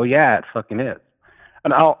here. Well, yeah, it fucking is.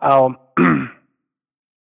 And I'll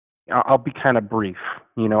be kind of brief.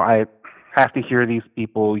 I have to hear these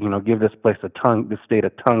people, give this place the state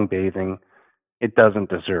of tongue bathing. It doesn't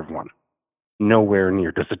deserve one. Nowhere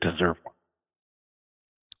near does it deserve one.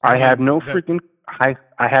 I had no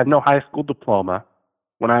high school diploma.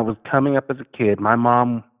 When I was coming up as a kid,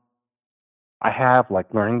 I have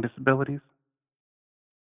like learning disabilities.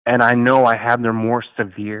 And I know I have them more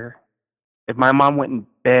severe. If my mom went and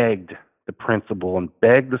begged the principal and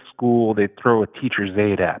begged the school, they'd throw a teacher's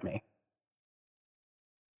aide at me.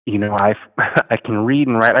 I can read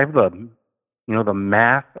and write. I have the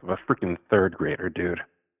math of a freaking third grader, dude.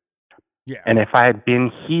 Yeah. And if I had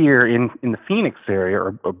been here in the Phoenix area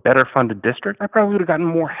or a better funded district, I probably would have gotten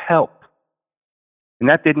more help. And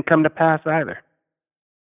that didn't come to pass either.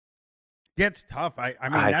 It's tough. I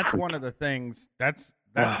mean, that's one of the things. That's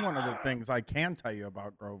one of the things I can tell you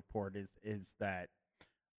about Groveport is that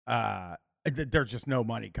there's just no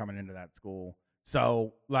money coming into that school.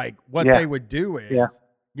 So like what they would do is,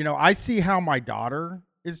 I see how my daughter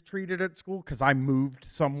is treated at school because I moved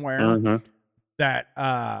somewhere that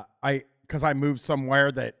I moved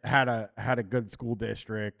somewhere that had a good school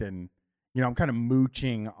district, and I'm kind of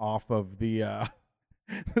mooching off of the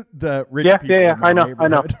rich people. Yeah, I know.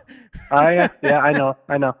 I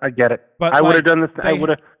get it. But I would have done this. We would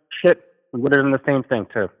have done the same thing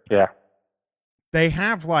too. Yeah. They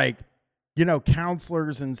have like,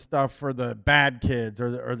 counselors and stuff for the bad kids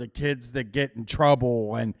or the kids that get in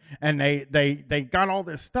trouble, and they got all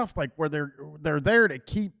this stuff like where they're there to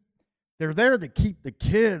keep the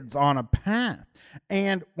kids on a path.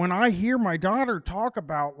 And when I hear my daughter talk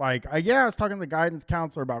about like, I was talking to the guidance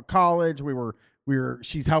counselor about college.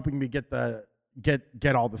 She's helping me get all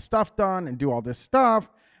the stuff done and do all this stuff.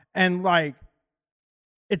 And like,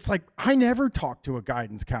 it's like, I never talked to a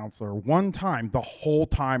guidance counselor one time the whole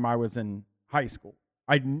time I was in high school.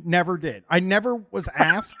 I never did. I never was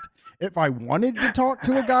asked if I wanted to talk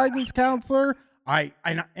to a guidance counselor. I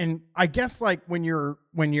guess like when you're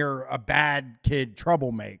a bad kid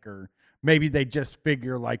troublemaker, maybe they just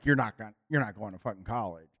figure like you're not going to fucking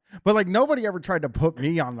college. But like nobody ever tried to put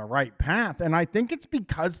me on the right path, and I think it's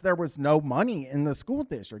because there was no money in the school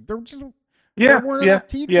district. There weren't enough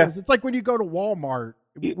teachers. Yeah. It's like when you go to Walmart.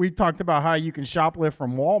 We talked about how you can shoplift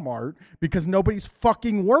from Walmart because nobody's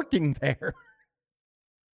fucking working there.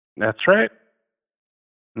 That's right.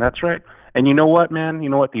 And you know what, man? You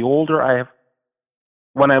know what? The older I have,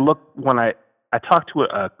 when I talked to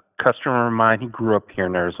a customer of mine, he grew up here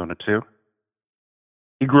in Arizona too.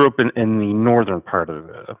 He grew up in the northern part of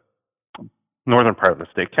the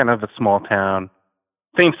state, kind of a small town.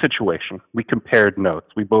 Same situation. We compared notes.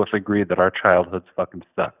 We both agreed that our childhoods fucking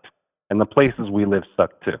sucked. And the places we live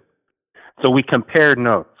sucked too. So we compared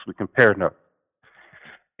notes.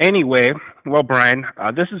 Anyway, well, Brian,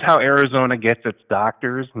 this is how Arizona gets its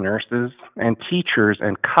doctors, nurses, and teachers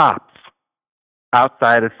and cops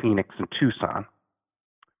outside of Phoenix and Tucson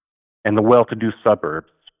and the well-to-do suburbs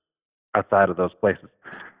outside of those places.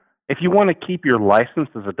 If you want to keep your license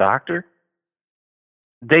as a doctor,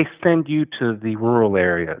 they send you to the rural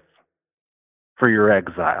areas for your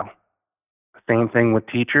exile. Same thing with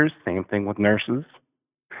teachers, same thing with nurses,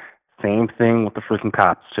 same thing with the freaking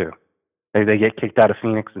cops, too. They get kicked out of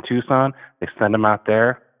Phoenix and Tucson, they send them out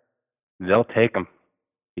there, they'll take them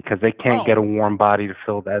because they can't get a warm body to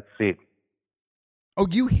fill that seat. Oh,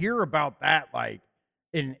 you hear about that like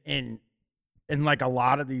in like a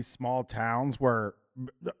lot of these small towns where,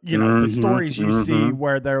 you know, the stories you see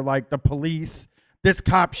where they're like the police, this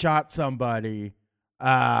cop shot somebody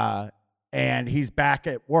and he's back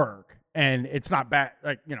at work, and it's not back,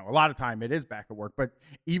 like, you know, a lot of time it is back at work, but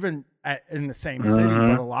even in the same city,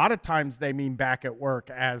 but a lot of times they mean back at work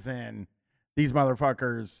as in these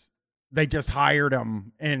motherfuckers, they just hired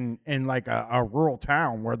them in like a rural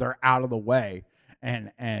town where they're out of the way,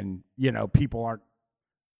 and you know, people aren't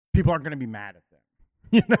going to be mad at them,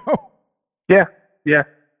 you know? Yeah. You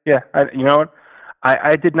know what?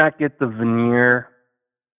 I did not get the veneer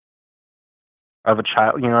of a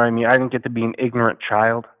child. You know what I mean? I didn't get to be an ignorant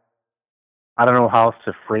child. I don't know how else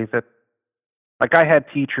to phrase it. Like, I had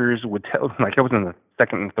teachers would tell, like, I was in the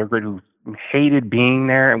second and third grade, who hated being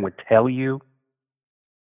there and would tell you,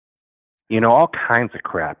 you know, all kinds of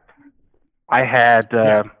crap. I had,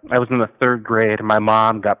 I was in the third grade, and my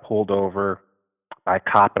mom got pulled over by a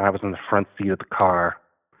cop, and I was in the front seat of the car.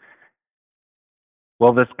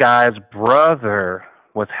 Well, this guy's brother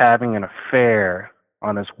was having an affair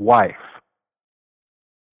on his wife.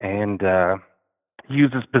 And he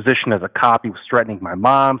used his position as a cop. He was threatening my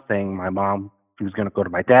mom, saying my mom, he was going to go to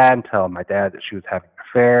my dad and tell my dad that she was having an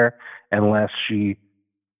affair unless she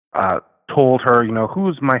told her, you know,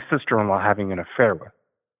 who's my sister-in-law having an affair with?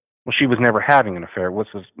 Well, she was never having an affair. It was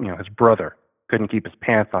his, you know, his brother couldn't keep his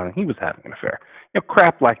pants on, and he was having an affair. You know,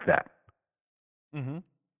 crap like that. Mm-hmm.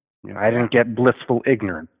 You know, I didn't get blissful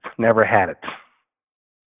ignorance. Never had it.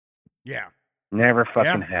 Yeah. Never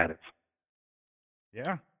fucking had it.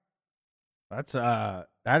 Yeah. That's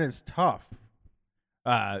that is tough.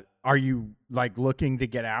 Are you like looking to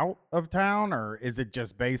get out of town, or is it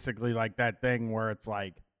just basically like that thing where it's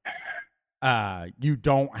like you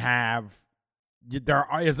don't have, there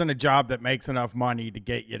isn't a job that makes enough money to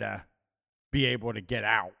get you to be able to get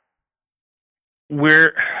out?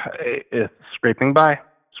 We're scraping by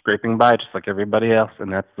just like everybody else,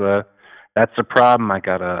 and that's the problem. I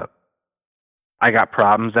got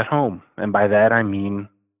problems at home, and by that I mean,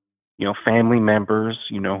 you know, family members,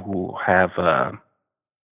 you know, who have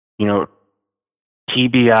you know,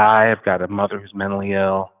 TBI. I've got a mother who's mentally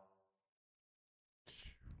ill.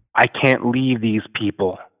 I can't leave these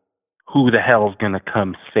people. Who the hell's gonna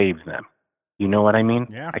come save them? You know what I mean?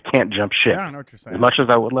 Yeah. I can't jump ship. Yeah, I know what you're saying. As much as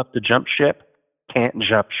I would love to jump ship, can't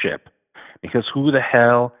jump ship. Because who the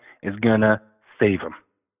hell is gonna save them?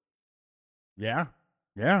 Yeah.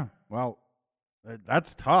 Well,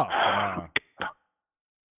 that's tough.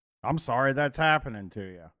 I'm sorry that's happening to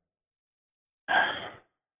you.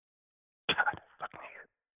 God,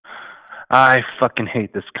 I fucking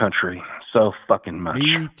hate this country so fucking much.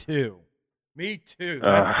 Me too. That's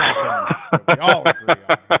something we all agree on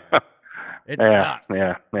here. It sucks.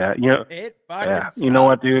 Yeah. You know, it fucking sucks. You know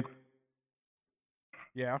what, dude?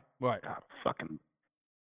 Yeah. What? God, fucking.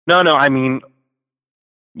 No. I mean,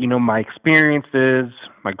 you know, my experiences,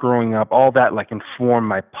 my growing up, all that, like, inform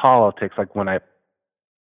my politics. Like, when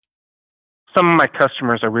some of my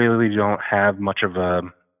customers, I really don't have much of a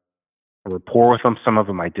rapport with them. Some of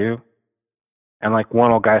them I do. And like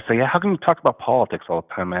one old guy say, yeah, how can you talk about politics all the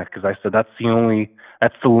time, man? Because I said, that's the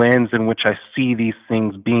lens in which I see these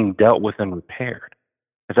things being dealt with and repaired.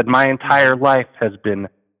 I said, my entire life has been,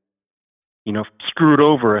 you know, screwed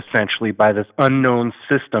over essentially by this unknown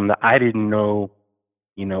system that I didn't know,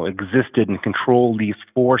 you know, existed and controlled these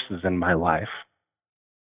forces in my life.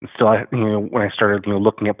 And still, you know, when I started, you know,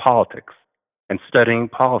 looking at politics and studying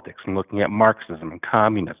politics and looking at Marxism and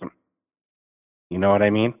communism, you know what I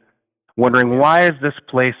mean? Wondering, why is this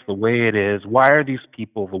place the way it is? Why are these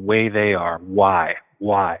people the way they are? Why?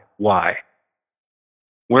 Where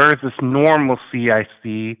is this normalcy I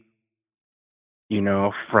see, you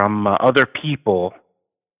know, from other people,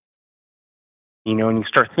 you know, and you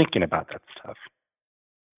start thinking about that stuff.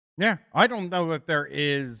 Yeah, I don't know if there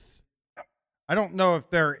is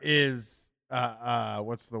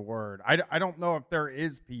what's the word? I don't know if there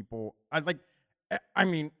is people. I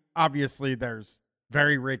mean, obviously there's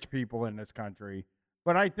very rich people in this country,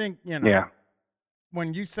 but I think, you know,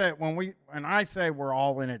 when I say we're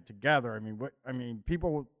all in it together, I mean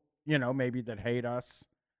people, maybe that hate us.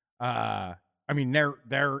 I mean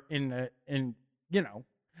they're in you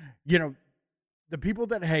know the people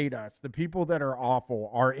that hate us, the people that are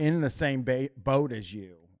awful, are in the same boat as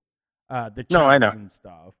you, the No, I know. chubs and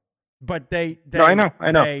stuff. But they No,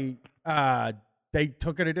 I know. they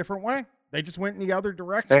took it a different way. They just went in the other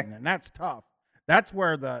direction, and that's tough. That's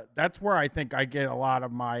where I think I get a lot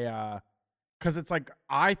of my because it's like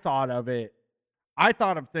I thought of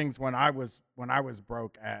things when I was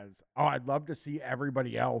broke as, oh, I'd love to see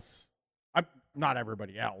everybody else. Not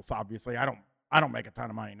everybody else, obviously. I don't make a ton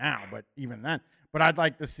of money now, but even then, but I'd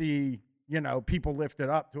like to see, people lifted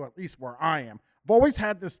up to at least where I am. I've always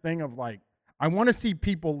had this thing of like, I want to see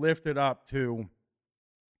people lifted up to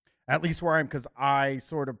at least where I am, because I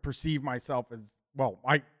sort of perceive myself as, well,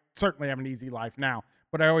 I certainly have an easy life now,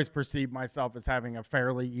 but I always perceive myself as having a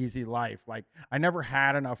fairly easy life. Like I never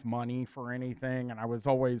had enough money for anything, and I was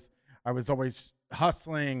always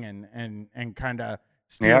hustling and kind of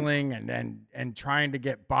stealing and trying to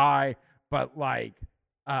get by. But like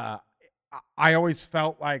I always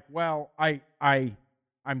felt like, well, I'm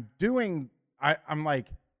like,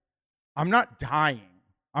 I'm not dying.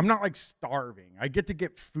 I'm not like starving. I get to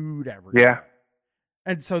get food every day.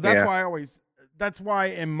 And so that's why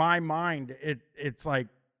in my mind, it's like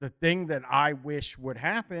the thing that I wish would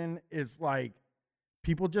happen is like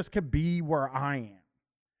people just could be where I am.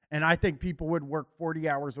 And I think people would work 40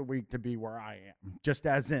 hours a week to be where I am, just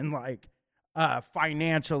as in like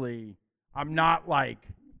financially. I'm not like,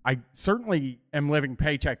 I certainly am living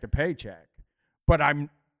paycheck to paycheck, but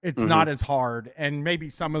it's not as hard. And maybe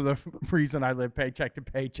some of the reason I live paycheck to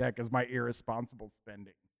paycheck is my irresponsible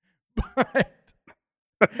spending. But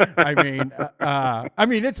I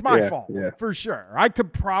mean, it's my fault for sure.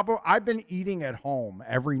 I've been eating at home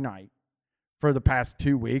every night for the past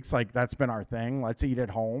 2 weeks. Like that's been our thing. Let's eat at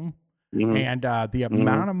home. And the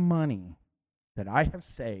amount of money that I have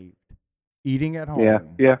saved eating at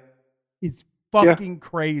home is fucking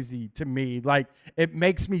crazy to me. Like it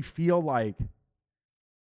makes me feel like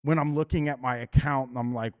when I'm looking at my account and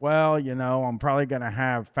I'm like, well, I'm probably going to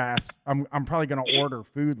have I'm probably going to order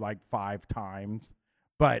food like 5 times.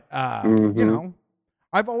 But,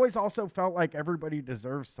 I've always also felt like everybody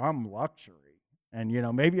deserves some luxury. And,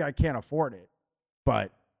 maybe I can't afford it,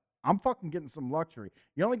 but I'm fucking getting some luxury.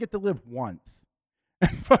 You only get to live once.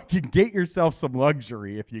 And fucking get yourself some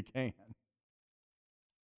luxury if you can.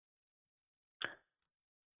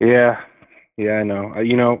 Yeah, I know. I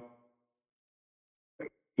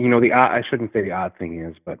shouldn't say the odd thing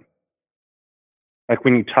is, but like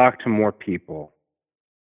when you talk to more people,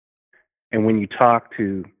 and when you talk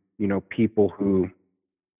to, people who,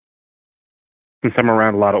 since I'm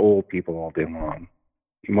around a lot of old people all day long,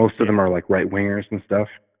 most of them are like right wingers and stuff.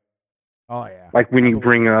 Oh yeah. Like when you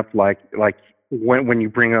bring up when you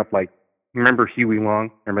bring up like, remember Huey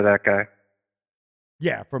Long? Remember that guy?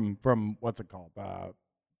 Yeah, from what's it called?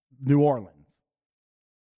 New Orleans.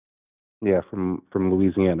 Yeah, from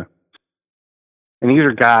Louisiana. And these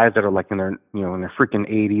are guys that are like in their freaking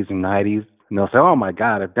 80s and 90s. And they'll say, oh my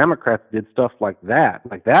God, if Democrats did stuff like that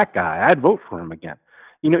guy, I'd vote for him again.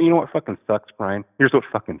 You know what fucking sucks, Brian? Here's what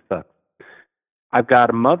fucking sucks. I've got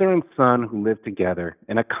a mother and son who live together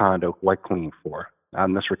in a condo who I clean for out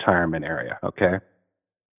in this retirement area, okay?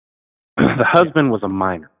 The husband was a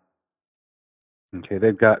miner. Okay,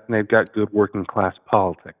 they've got good working class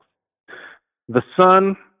politics. The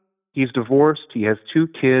son, he's divorced, he has 2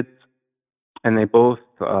 kids, and they both,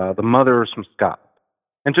 the mother is from Scotland.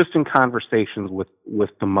 And just in conversations with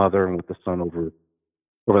the mother and with the son over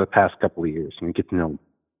the past couple of years, and you get to know them.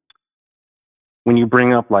 When you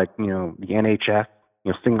bring up like, the NHS,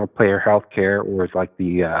 single payer healthcare, or it's like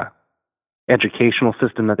the educational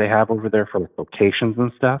system that they have over there for like vocations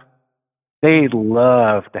and stuff, they'd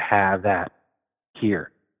love to have that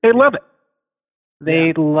here. They love it.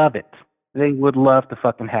 They love it. They would love to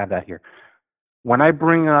fucking have that here. When I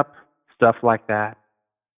bring up stuff like that,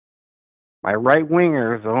 my right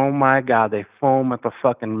wingers, oh my God, they foam at the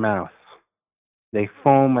fucking mouth. They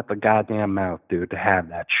foam at the goddamn mouth, dude, to have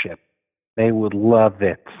that shit. They would love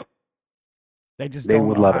it. They just don't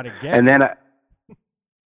know how to get it. And then,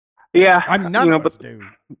 I'm none of us do,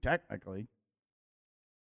 technically.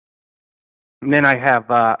 And then I have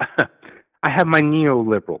my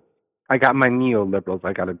neoliberals. I got my neoliberals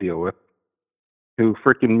I got to deal with, who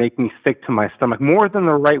freaking make me sick to my stomach more than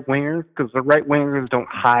the right wingers, because the right wingers don't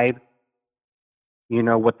hide,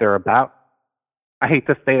 what they're about. I hate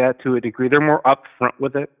to say that to a degree. They're more upfront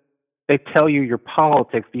with it. They tell you your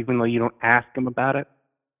politics even though you don't ask them about it.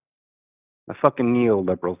 The fucking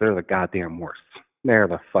neoliberals, they're the goddamn worst. They're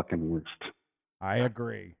the fucking worst. I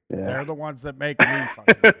agree. Yeah. They're the ones that make me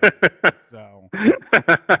fucking crazy. So,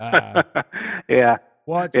 yeah.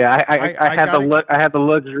 Well, I had the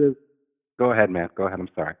luxury. Go ahead, man. Go ahead. I'm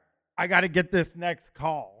sorry. I got to get this next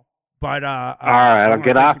call, but all right, I'll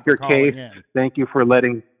get off your case. In. Thanks for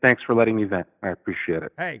letting me vent. I appreciate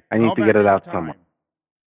it. Hey, I need to get it out somewhere.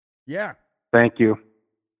 Yeah. Thank you.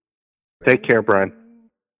 Take care, Brian.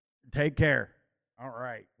 Take care. All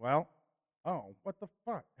right. Well, what the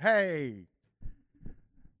fuck? Hey.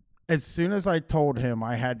 As soon as I told him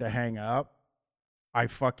I had to hang up,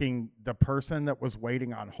 the person that was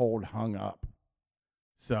waiting on hold hung up.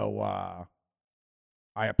 So,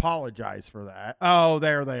 I apologize for that. Oh,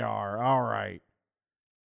 there they are. All right.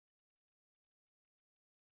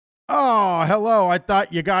 Oh, hello. I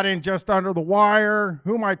thought you got in just under the wire.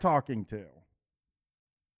 Who am I talking to?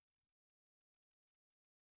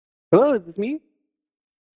 Hello, is this me?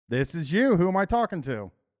 This is you. Who am I talking to?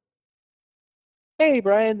 Hey,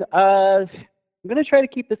 Brian. I'm going to try to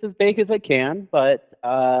keep this as vague as I can, but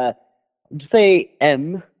just say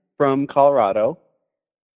M from Colorado.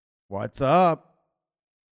 What's up?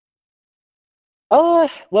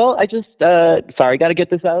 Well, I just, sorry, got to get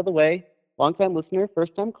this out of the way. Long-time listener,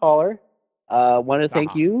 first-time caller. Want to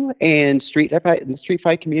thank you and the Street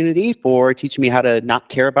Fight community for teaching me how to not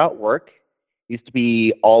care about work. Used to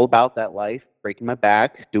be all about that life, breaking my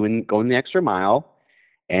back, going the extra mile.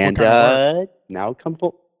 And now come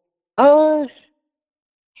full.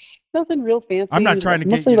 Nothing real fancy. I'm not trying to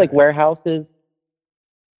get mostly like warehouses.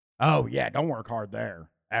 Oh yeah, don't work hard there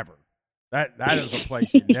ever. That is a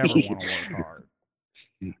place you never want to work hard.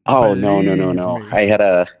 Oh no! I had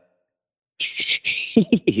a.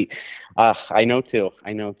 I know too.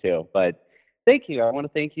 But thank you. I want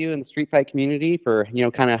to thank you and the Street Fight community for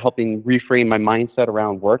kind of helping reframe my mindset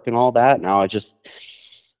around work and all that. Now I just.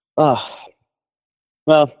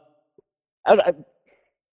 Well,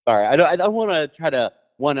 sorry. I don't want to try to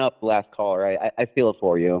one up the last caller. I feel it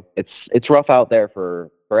for you. It's rough out there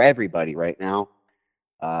for everybody right now.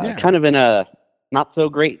 Kind of in a not so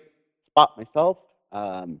great spot myself.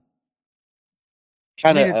 I'll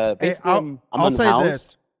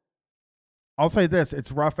say this.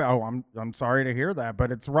 It's rough. Oh, I'm sorry to hear that,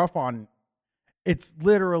 but it's rough it's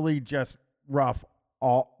literally just rough.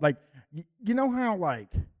 All like, you know how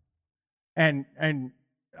like, and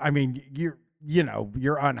I mean, you're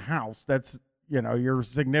unhoused. That's, you're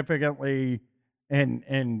significantly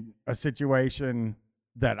in a situation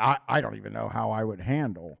that I don't even know how I would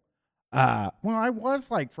handle. Well, I was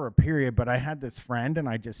like for a period, but I had this friend and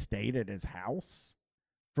I just stayed at his house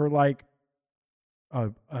for like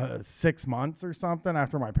 6 months or something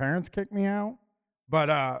after my parents kicked me out. But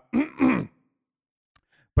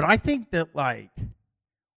but I think that like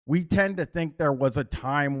we tend to think there was a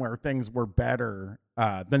time where things were better,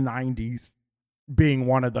 the 90s being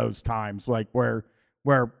one of those times, like where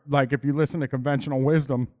like if you listen to conventional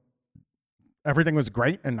wisdom, everything was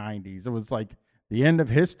great in the 90s. It was like the end of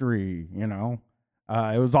history, it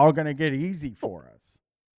was all going to get easy for us.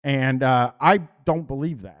 And I don't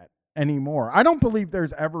believe that anymore. I don't believe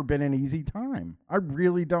there's ever been an easy time. I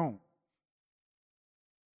really don't.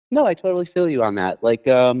 No, I totally feel you on that. Like,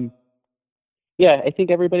 yeah, I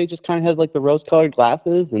think everybody just kind of has like the rose-colored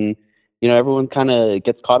glasses, and everyone kind of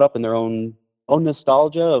gets caught up in their own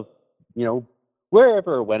nostalgia of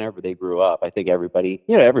wherever or whenever they grew up. I think everybody,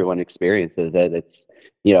 everyone experiences it. It's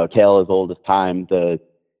tale as old as time.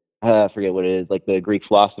 I forget what it is, like the Greek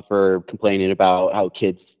philosopher complaining about how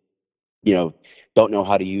kids don't know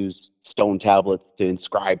how to use stone tablets to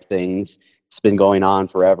inscribe things. It's been going on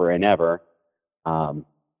forever and ever.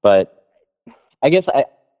 But I guess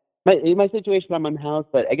my situation, I'm unhoused,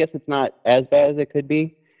 but I guess it's not as bad as it could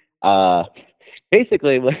be.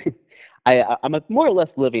 Basically, I'm more or less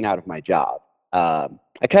living out of my job. I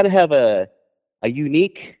kind of have a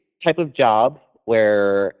unique type of job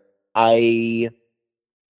where I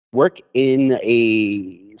work in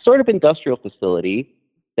a sort of industrial facility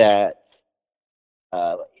that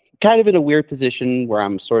kind of in a weird position where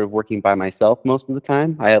I'm sort of working by myself most of the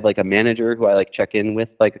time. I have like a manager who I like check in with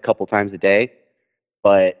like a couple times a day,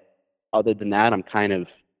 but other than that, I'm kind of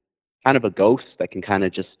a ghost. I can kind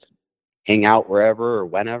of just hang out wherever or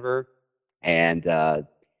whenever, and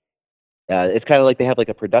it's kind of like they have like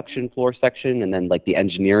a production floor section and then like the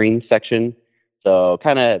engineering section. So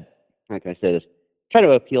kind of, how can I say this? Try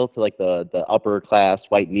to appeal to like the upper class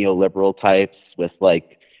white neoliberal types with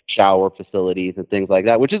like shower facilities and things like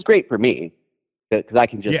that, which is great for me because I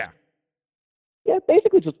can just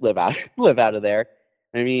basically just live out of there.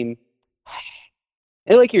 I mean,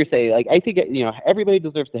 and like you're saying, like I think everybody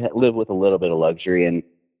deserves to live with a little bit of luxury, and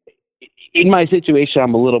in my situation,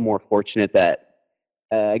 I'm a little more fortunate that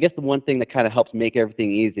I guess the one thing that kind of helps make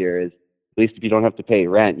everything easier is, at least if you don't have to pay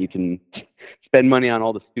rent, you can spend money on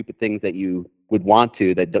all the stupid things that you would want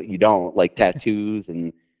to you don't, like tattoos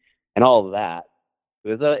and all of that.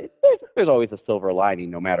 There's always a silver lining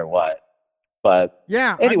no matter what. But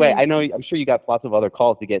yeah, anyway, I'm sure you got lots of other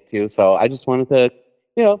calls to get to, so I just wanted to,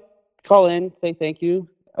 call in, say thank you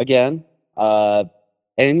again. And,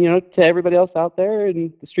 to everybody else out there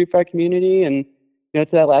in the Street Fight community and, to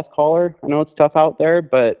that last caller, I know it's tough out there,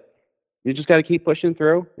 but you just got to keep pushing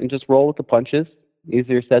through and just roll with the punches.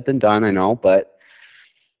 Easier said than done, I know, but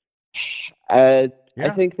I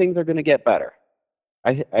think things are going to get better.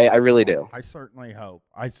 I really do. I certainly hope.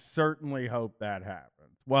 I certainly hope that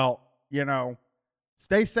happens. Well,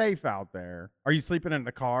 stay safe out there. Are you sleeping in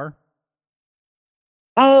the car?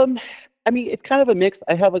 I mean, it's kind of a mix.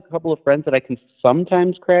 I have a couple of friends that I can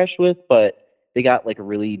sometimes crash with, but they got like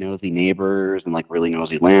really nosy neighbors and like really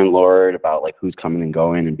nosy landlord about like who's coming and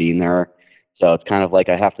going and being there. So it's kind of like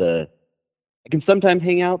I can sometimes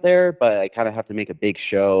hang out there, but I kind of have to make a big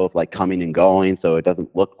show of like coming and going, so it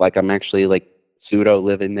doesn't look like I'm actually like pseudo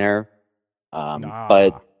living there.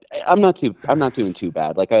 But I'm not doing too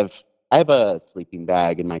bad. Like I have a sleeping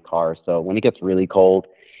bag in my car, so when it gets really cold,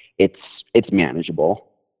 it's manageable.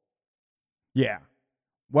 Yeah.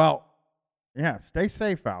 Well, yeah, stay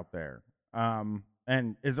safe out there.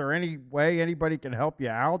 And is there any way anybody can help you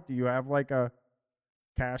out? Do you have like a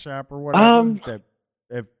Cash App or whatever that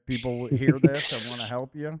if people hear this and want to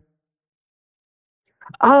help you?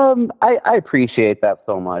 I appreciate that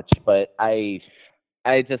so much, but I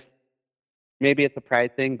just, maybe it's a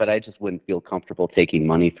pride thing, but I just wouldn't feel comfortable taking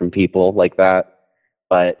money from people like that.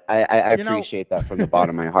 But I appreciate that from the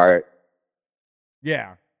bottom of my heart.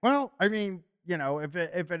 Yeah. Well, I mean, if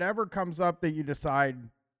it ever comes up that you decide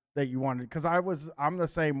that you wanted, because I'm the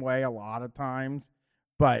same way a lot of times,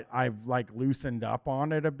 but I've like loosened up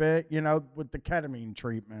on it a bit, with the ketamine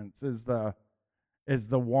treatments is the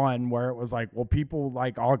one where it was like, well, people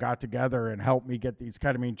like all got together and helped me get these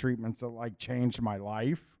ketamine treatments that like changed my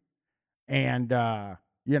life. And, but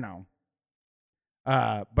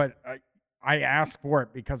I asked for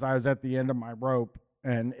it because I was at the end of my rope.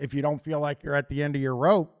 And if you don't feel like you're at the end of your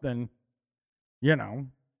rope, then,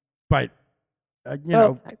 but, be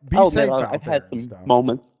safe out I've there had some stuff.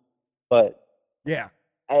 moments, but yeah,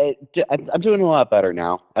 I'm doing a lot better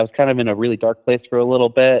now. I was kind of in a really dark place for a little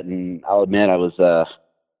bit, and I'll admit I was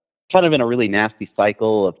kind of in a really nasty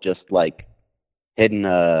cycle of just like hitting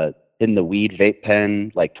the weed vape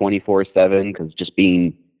pen like 24/7, because just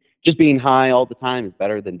being high all the time is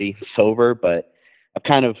better than being sober. But I've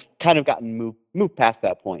kind of gotten moved past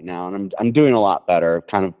that point now, and I'm doing a lot better. I've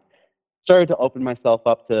kind of started to open myself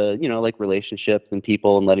up to, like relationships and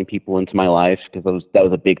people and letting people into my life, because that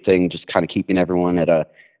was a big thing, just kind of keeping everyone at an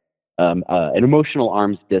emotional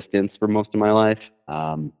arm's distance for most of my life.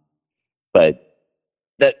 But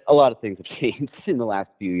that a lot of things have changed in the last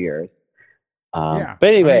few years. But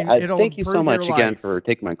anyway, thank you so much again for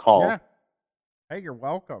taking my call. Yeah. Hey, you're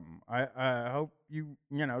welcome. I hope you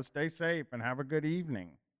stay safe and have a good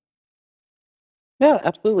evening. Yeah,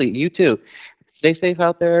 absolutely. You too. Stay safe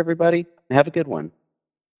out there, everybody, and have a good one.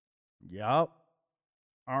 Yep.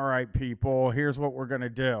 All right, people. Here's what we're going to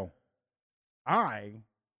do. I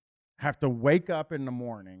have to wake up in the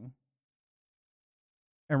morning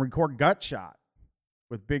and record Gut Shot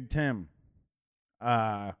with Big Tim.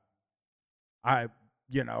 I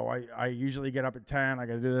usually get up at 10. I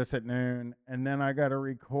got to do this at noon. And then I got to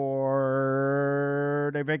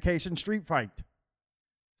record a Vacation Street Fight.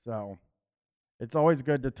 So it's always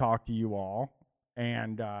good to talk to you all.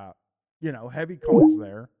 And, heavy calls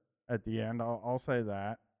there at the end. I'll say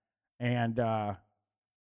that. And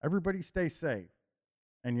everybody stay safe.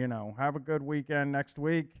 And, have a good weekend next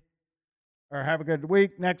week. Or have a good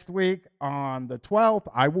week next week. On the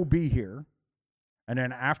 12th, I will be here. And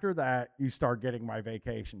then after that, you start getting my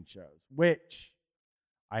vacation shows, which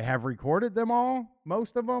I have recorded them all,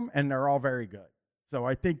 most of them, and they're all very good. So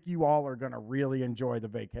I think you all are going to really enjoy the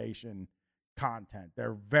vacation content.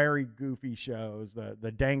 They're very goofy shows.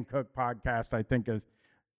 The Dane Cook podcast, I think,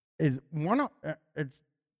 is one of it's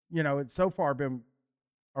so far been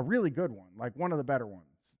a really good one, like one of the better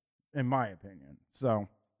ones, in my opinion. So,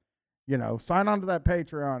 sign on to that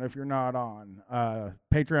Patreon if you're not on.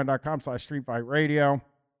 Patreon.com/StreetFightRadio. You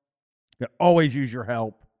can always use your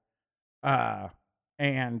help.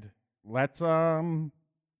 And let's sign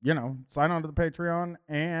on to the Patreon,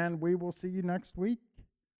 and we will see you next week.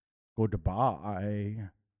 Goodbye.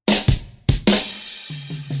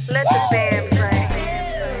 Let the band play.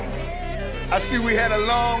 I see we had a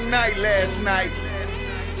long night last night.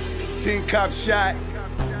 10 cop shot.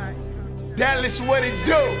 Dallas, what it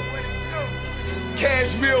do?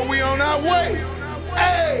 Cashville, we on our way.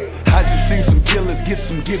 Hey, I just seen some killers get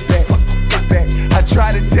some get back. I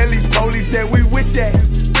try to tell these police that we with that.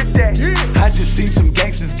 I just seen some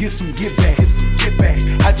gangsters get some get back.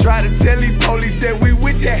 I try to tell these police that we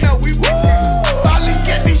with that. I look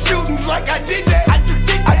at these shootings like I did that.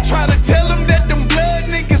 I try to tell them that them blood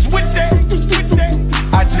niggas with that.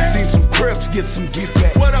 I just seen some Crips get some get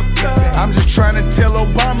back. What up, I'm just trying to tell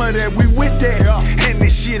Obama that we with that. And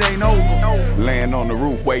this shit ain't over. Laying on the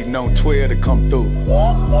roof waiting on 12 to come through.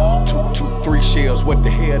 3 shells, what the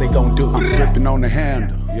hell they gon' do? I'm gripping on the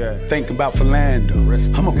handle, thinking about Philando.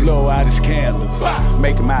 I'ma blow out his candles,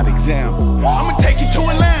 make him out example. I'ma take you to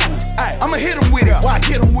Atlanta, I'ma hit him with it. Why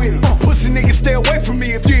get him with it? Pussy niggas stay away from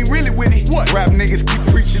me if you ain't really with it. What? Rap niggas keep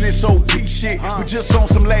preaching this OP shit, but just on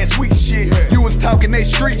some last week shit. You was talking that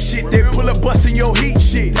street shit, they pull up busting your heat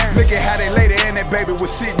shit. Look at how that lady and that baby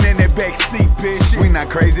was sitting in that back seat, bitch. We not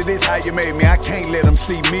crazy, this how you made me, I can't let them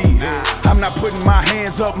see me. I'm not putting my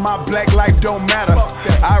hands up, my black life don't matter.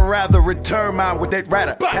 I'd rather return mine with that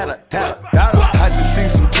ratter. I just seen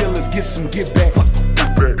some killers get some get back.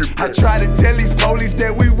 I try to tell these police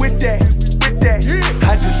that we with that.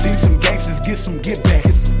 I just seen some gangsters get some get back.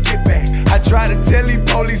 I try to tell these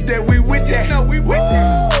police that we with that. I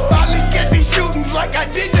look at these shootings like I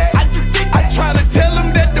did that. I try to tell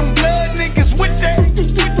them that them blood niggas with that.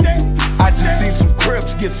 I just seen some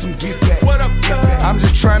Crips get some get back. What up, I'm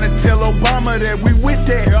just trying to tell Obama that we with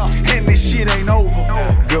that. And this shit ain't over.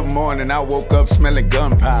 Good morning, I woke up smelling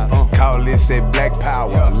gunpowder. Call this at Black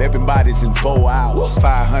Power. 11 bodies in 4 hours.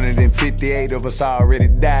 558 of us already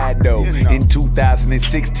died though. In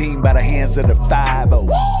 2016 by the hands of the 5-0.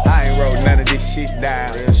 I ain't wrote none of this shit down.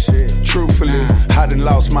 Truthfully, I done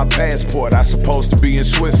lost my passport. I supposed to be in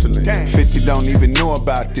Switzerland. 50 don't even know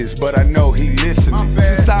about this, but I know he listening.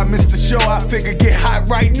 Since I missed the show, I figure get hot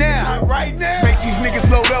right now. Make these niggas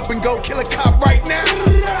load up and go kill a cop right now.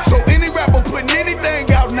 So any rapper putting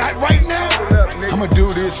anything out, not right now. I'ma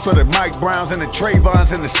do this for the Mike Browns and the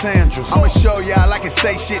Trayvons and the Sandras. I'ma show y'all I can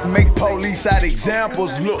say shit and make police out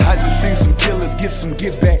examples. Look, I just seen some killers get some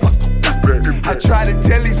get back. I try to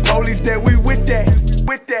tell these police that we with that.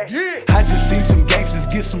 I just seen some gangsters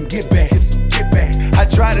get some get back. I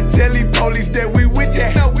try to tell these police that we with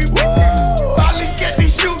that. I look at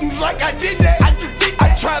these shootings like I did that.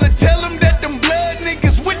 I try to tell them that them blood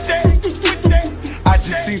niggas with that. I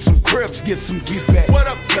just seen some Crips get some get back. What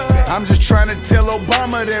up, I'm just trying to tell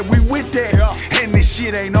Obama that we with that. And this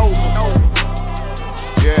shit ain't over.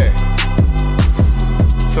 Yeah.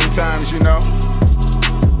 Sometimes, you know,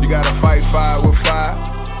 you gotta fight fire with fire.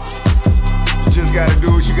 You just gotta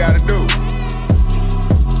do what you gotta do.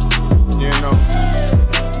 You know,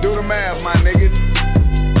 do the math, my niggas.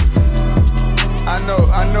 I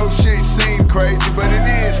know shit seems crazy, but it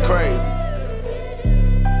is crazy.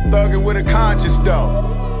 Thugging with a conscience though.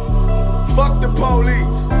 Fuck the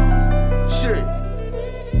police. Shit.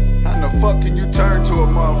 How the fuck can you turn to a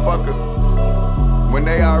motherfucker when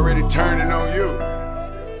they already turning on you?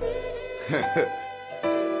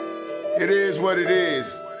 It is what it is.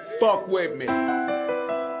 Fuck with me.